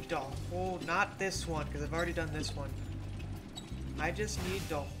just need to hold... Not this one, because I've already done this one. I just need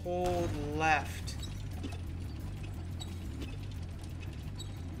to hold left.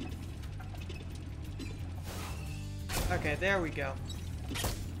 Okay, there we go.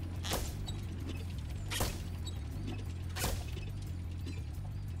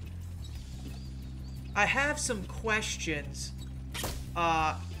 I have some questions.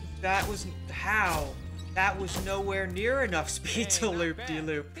 That was... How? That was nowhere near enough speed to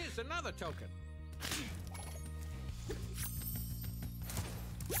loop-de-loop. Here's another token.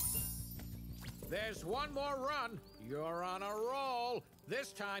 There's one more run. You're on a roll.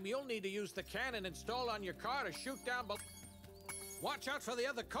 This time you'll need to use the cannon installed on your car to shoot down. Watch out for the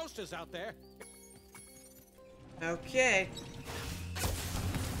other coasters out there. Okay.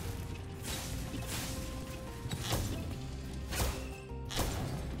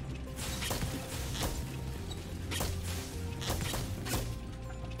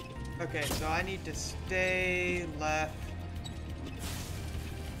 Okay, so I need to stay left.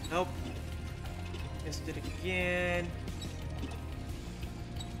 Nope. Missed it again.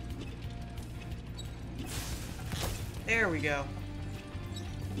 There we go.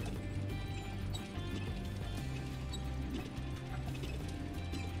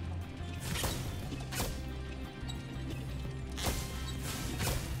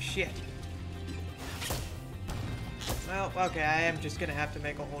 Shit. Well, okay, I am just gonna have to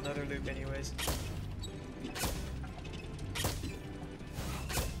make a whole nother loop anyways.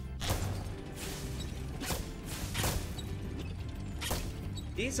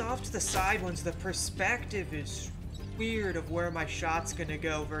 These off to the side ones, the perspective is weird of where my shot's gonna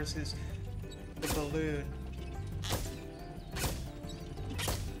go versus the balloon.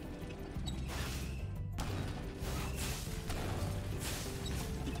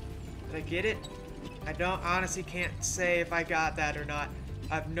 Did I get it? I don't honestly can't say if I got that or not.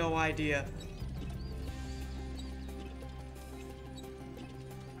 I have no idea.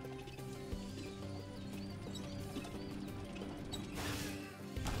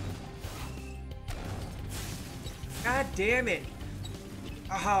 God damn it.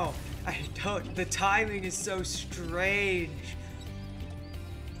 Oh, I don't. The timing is so strange.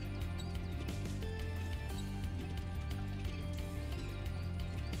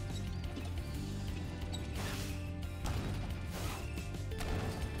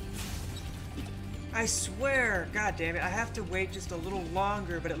 I swear, god damn it, I have to wait just a little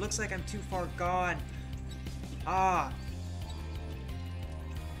longer, but it looks like I'm too far gone. Ah.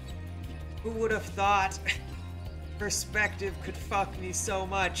 Who would have thought perspective could fuck me so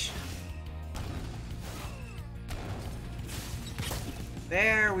much?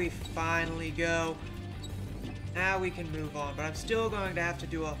 There we finally go. Now we can move on, but I'm still going to have to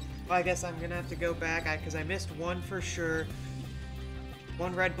do a... Well, I guess I'm going to have to go back, because I missed one for sure.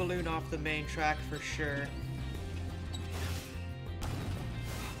 One red balloon off the main track for sure.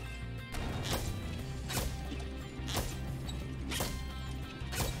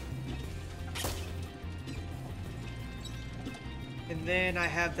 And then I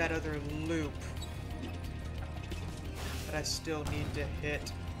have that other loop that I still need to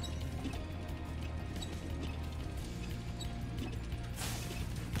hit.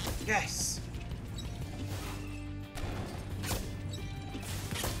 Yes!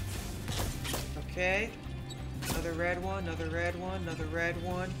 Okay. Another red one, another red one, another red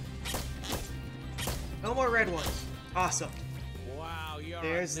one. No more red ones. Awesome. Wow, you're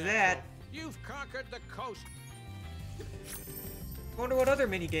There's a that. You've conquered the coast. I wonder what other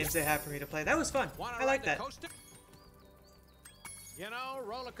mini games they have for me to play. That was fun. I like that. You know,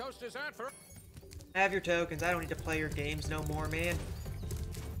 roller coasters aren't for... Have your tokens. I don't need to play your games no more, man.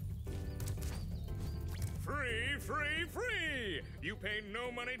 Free, free, free! You pay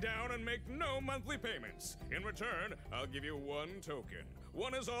no money down and make no monthly payments. In return, I'll give you 1 token.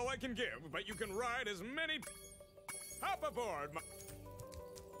 1 is all I can give, but you can ride as many... Hop aboard!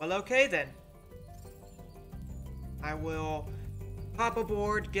 Well, okay then. I will hop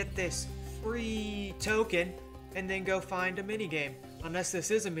aboard, get this free token, and then go find a minigame. Unless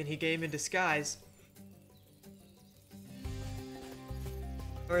this is a minigame in disguise.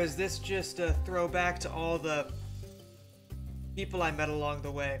 Or is this just a throwback to all the people I met along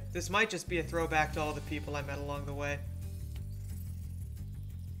the way? This might just be a throwback to all the people I met along the way.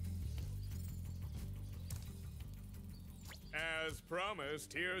 As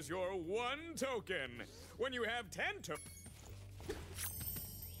promised, here's your 1 token. When you have 10 tokens...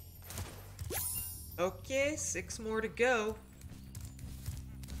 Okay, 6 more to go.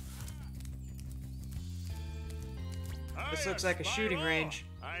 This looks like a shooting range.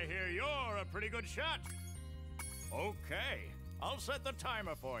 I hear you're a pretty good shot. Okay, I'll set the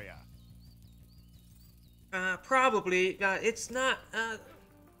timer for you. Probably. It's not,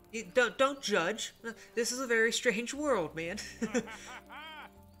 don't judge. This is a very strange world, man.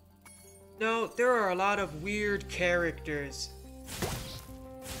 No, there are a lot of weird characters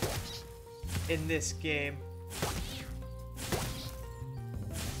in this game.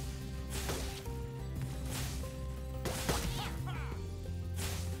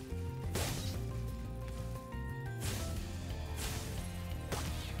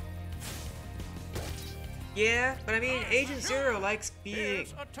 Yeah, but I mean, Agent Zero likes being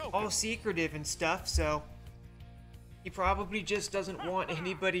all secretive and stuff, so he probably just doesn't want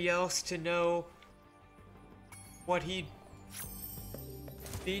anybody else to know what he'd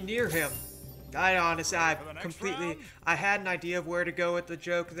be near him. I honestly, I had an idea of where to go with the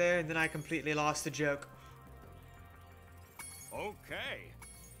joke there, and then I completely lost the joke. Okay.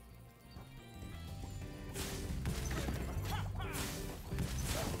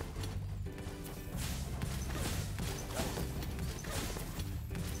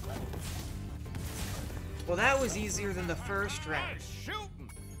 Well, that was easier than the first round.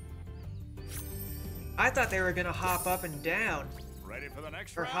 I thought they were gonna hop up and down. Ready for the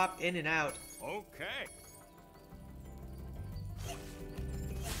next or round? hop in and out. Okay.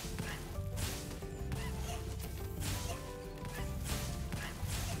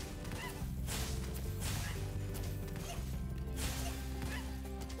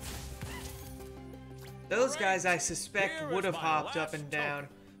 Those guys, I suspect, would have hopped up and down.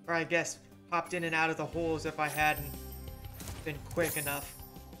 Or I guess hopped in and out of the holes if I hadn't been quick enough.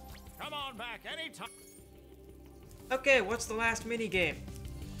 Come on back anytime. Okay, what's the last mini game?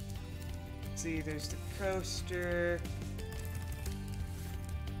 Let's see, there's the coaster.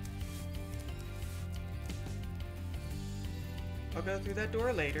 I'll go through that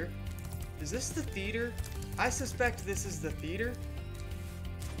door later. Is this the theater? I suspect this is the theater.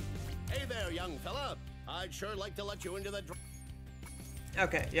 Hey there, young fella. I'd sure like to let you into the...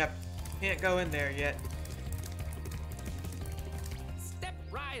 Okay, yep. Can't go in there yet. Step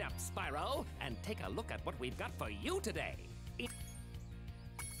right up, Spyro, and take a look at what we've got for you today.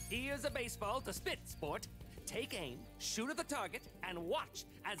 Here's a baseball to spit, sport. Take aim, shoot at the target, and watch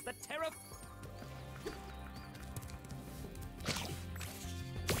as the terror...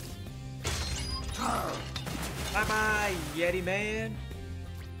 Bye-bye, Yeti man.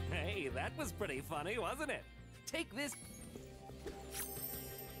 Hey, that was pretty funny, wasn't it? Take this...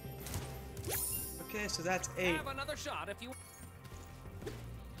 Okay, so that's 8. Have another shot if you...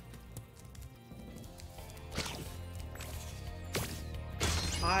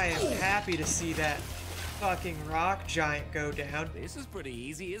 I am happy to see that fucking rock giant go down. This is pretty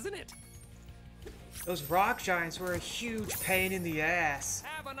easy, isn't it? Those rock giants were a huge pain in the ass.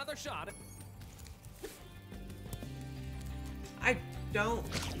 Have another shot. I don't...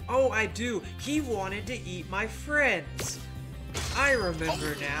 Oh, I do. He wanted to eat my friends. I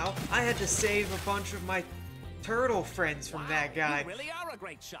remember now. I had to save a bunch of my turtle friends from that guy. You really are a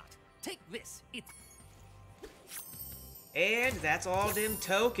great shot. Take this. It's... And that's all them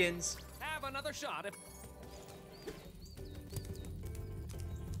tokens. Have another shot if...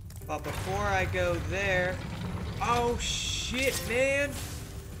 But before I go there... Oh, shit, man!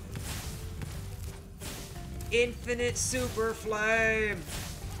 Infinite Super Flame!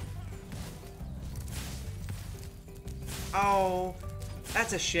 Oh,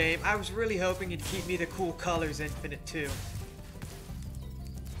 that's a shame. I was really hoping you'd keep me the cool colors Infinite too.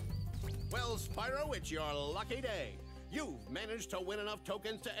 Well, Spyro, it's your lucky day. You've managed to win enough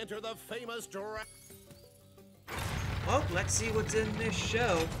tokens to enter the famous draft. Well, let's see what's in this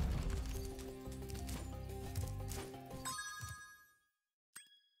show.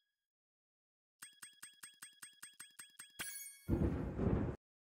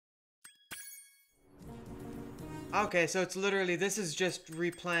 Okay, so it's literally, this is just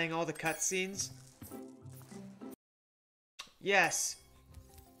replaying all the cutscenes. Yes.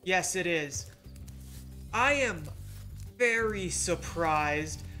 Yes, it is. I am very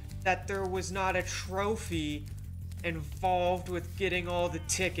surprised that there was not a trophy involved with getting all the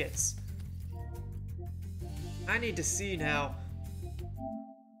tickets. I need to see now.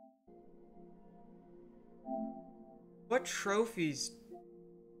 What trophies?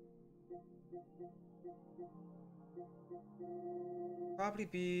 Probably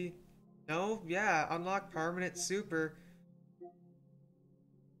be... No, yeah, unlock permanent super.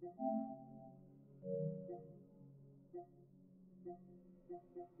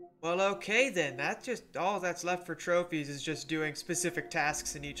 Well, okay then. That's just all that's left for trophies is just doing specific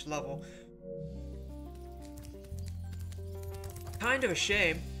tasks in each level. Kind of a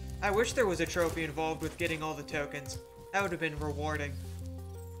shame. I wish there was a trophy involved with getting all the tokens. That would have been rewarding.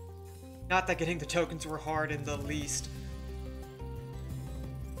 Not that getting the tokens were hard in the least.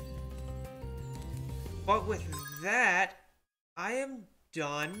 But with that, I am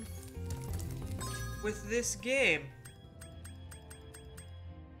done with this game.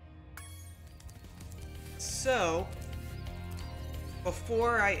 So,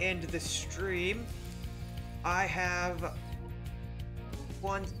 before I end the stream, I have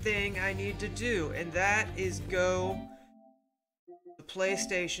one thing I need to do, and that is go to the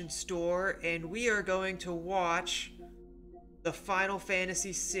PlayStation Store, and we are going to watch the Final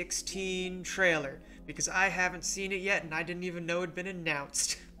Fantasy 16 trailer, because I haven't seen it yet, and I didn't even know it had been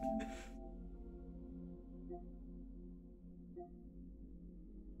announced.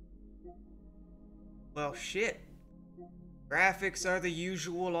 Well, shit. Graphics are the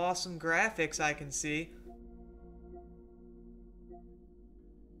usual awesome graphics I can see.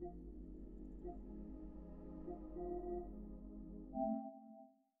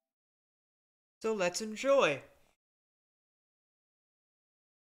 So let's enjoy.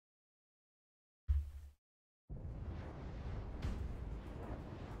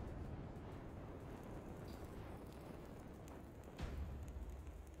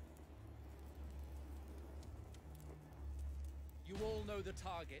 You all know the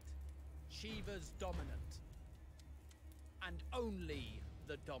target. Shiva's dominant. And only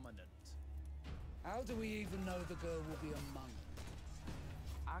the dominant. How do we even know the girl will be among them?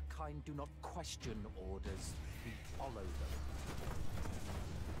 Our kind do not question orders. We follow them.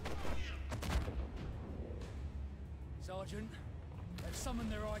 Sergeant, they've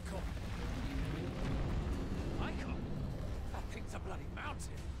summoned their icon. Icon? That thing's a bloody mountain.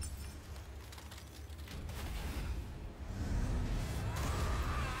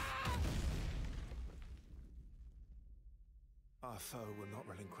 Our foe will not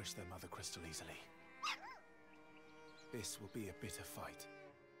relinquish their mother crystal easily. This will be a bitter fight.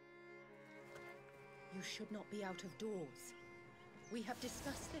 You should not be out of doors. We have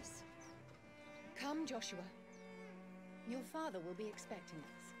discussed this. Come, Joshua. Your father will be expecting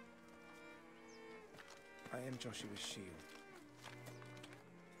us. I am Joshua's shield.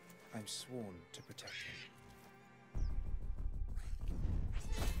 I'm sworn to protect him.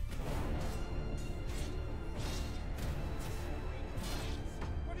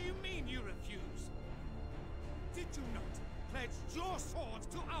 What do you mean you refuse? Did you not pledge your swords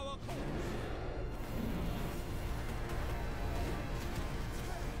to our cause?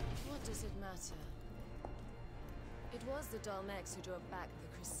 What does it matter? It was the Dalmex who drove back the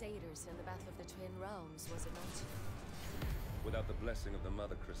Crusaders in the Battle of the Twin Realms, was it not? Without the blessing of the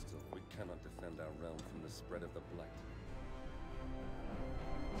Mother Crystal, we cannot defend our realm from the spread of the Blight.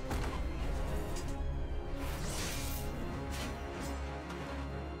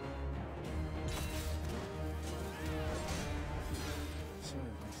 So,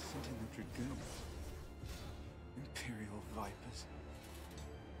 I sent in the Dragoons. Imperial Vipers.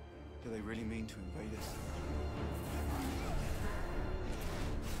 Do they really mean to invade us?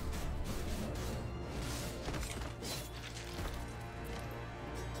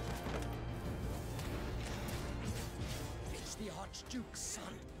 It's the Archduke's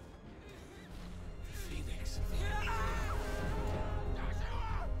son. Phoenix.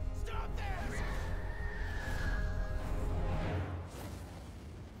 Joshua! Stop this!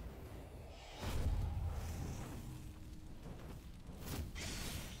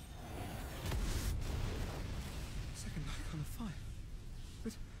 Second icon of fire.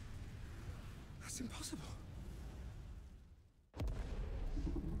 But that's impossible.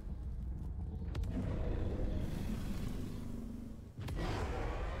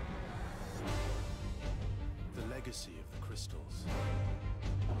 The legacy of the crystals.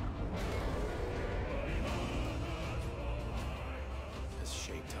 Has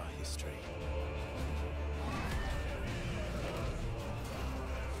shaped our history.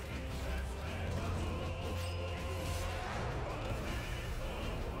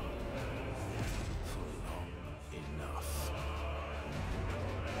 Enough.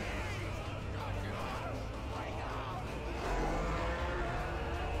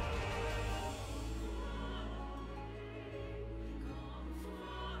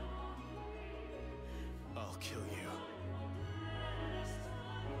 I'll kill you.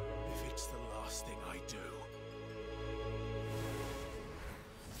 If it's the last thing I do.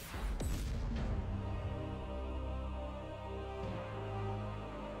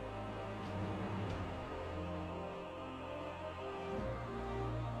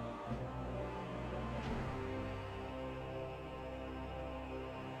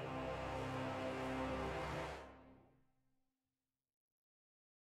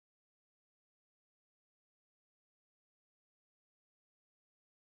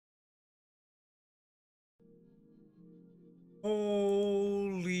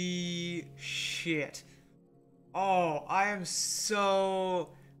 Holy shit. Oh, I am so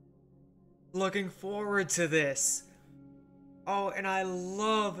looking forward to this. Oh, and I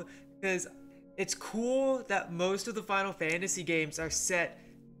love, because it's cool that most of the Final Fantasy games are set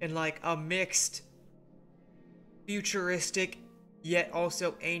in like a mixed futuristic yet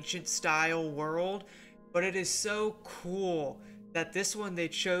also ancient style world, but it is so cool that this one they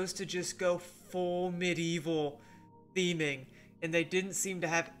chose to just go full medieval theming, and they didn't seem to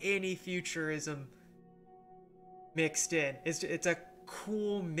have any futurism mixed in. It's a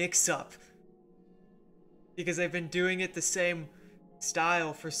cool mix-up, because they've been doing it the same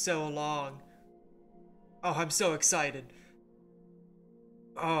style for so long. Oh, I'm so excited.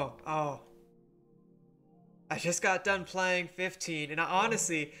 Oh. I just got done playing 15, and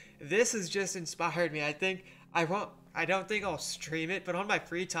honestly, this has just inspired me. I don't think I'll stream it, but on my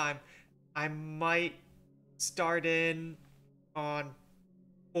free time, I might start in on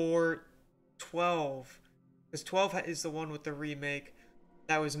 4.12, because 12 is the one with the remake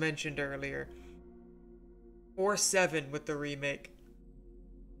that was mentioned earlier. 4.7 with the remake.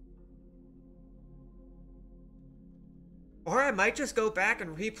 Or I might just go back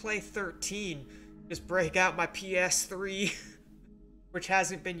and replay 13. Just break out my PS3, which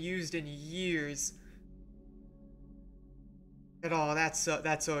hasn't been used in years. And oh, that's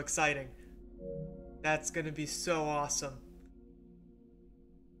so exciting. That's gonna be so awesome.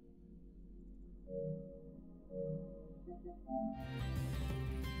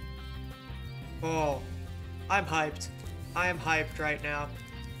 Oh, I'm hyped. I am hyped right now.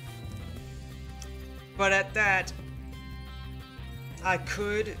 But at that, I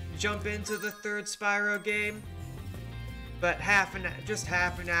could jump into the third Spyro game, but just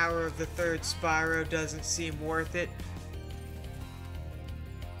half an hour of the third Spyro doesn't seem worth it.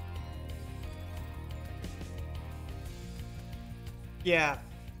 Yeah,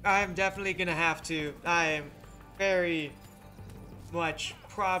 I'm definitely gonna have to. I am very much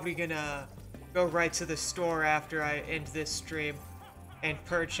probably gonna go right to the store after I end this stream and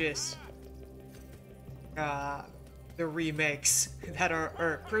purchase the remakes that are,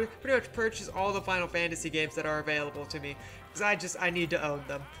 or pretty much purchase all the Final Fantasy games that are available to me, because I need to own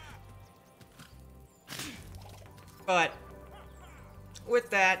them. But with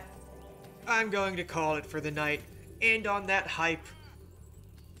that, I'm going to call it for the night, end on that hype,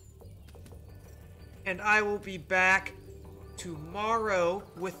 and I will be back tomorrow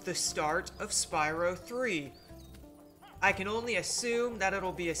with the start of Spyro 3. I can only assume that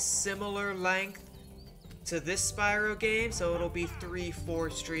it'll be a similar length to this Spyro game, so it'll be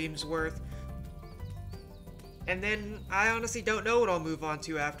 3-4 streams worth. And then I honestly don't know what I'll move on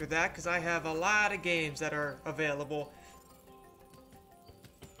to after that, because I have a lot of games that are available.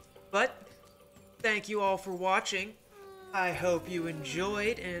 But thank you all for watching. I hope you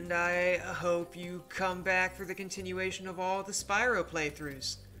enjoyed, and I hope you come back for the continuation of all the Spyro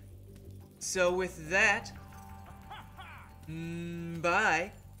playthroughs. So with that,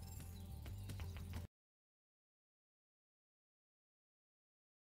 bye.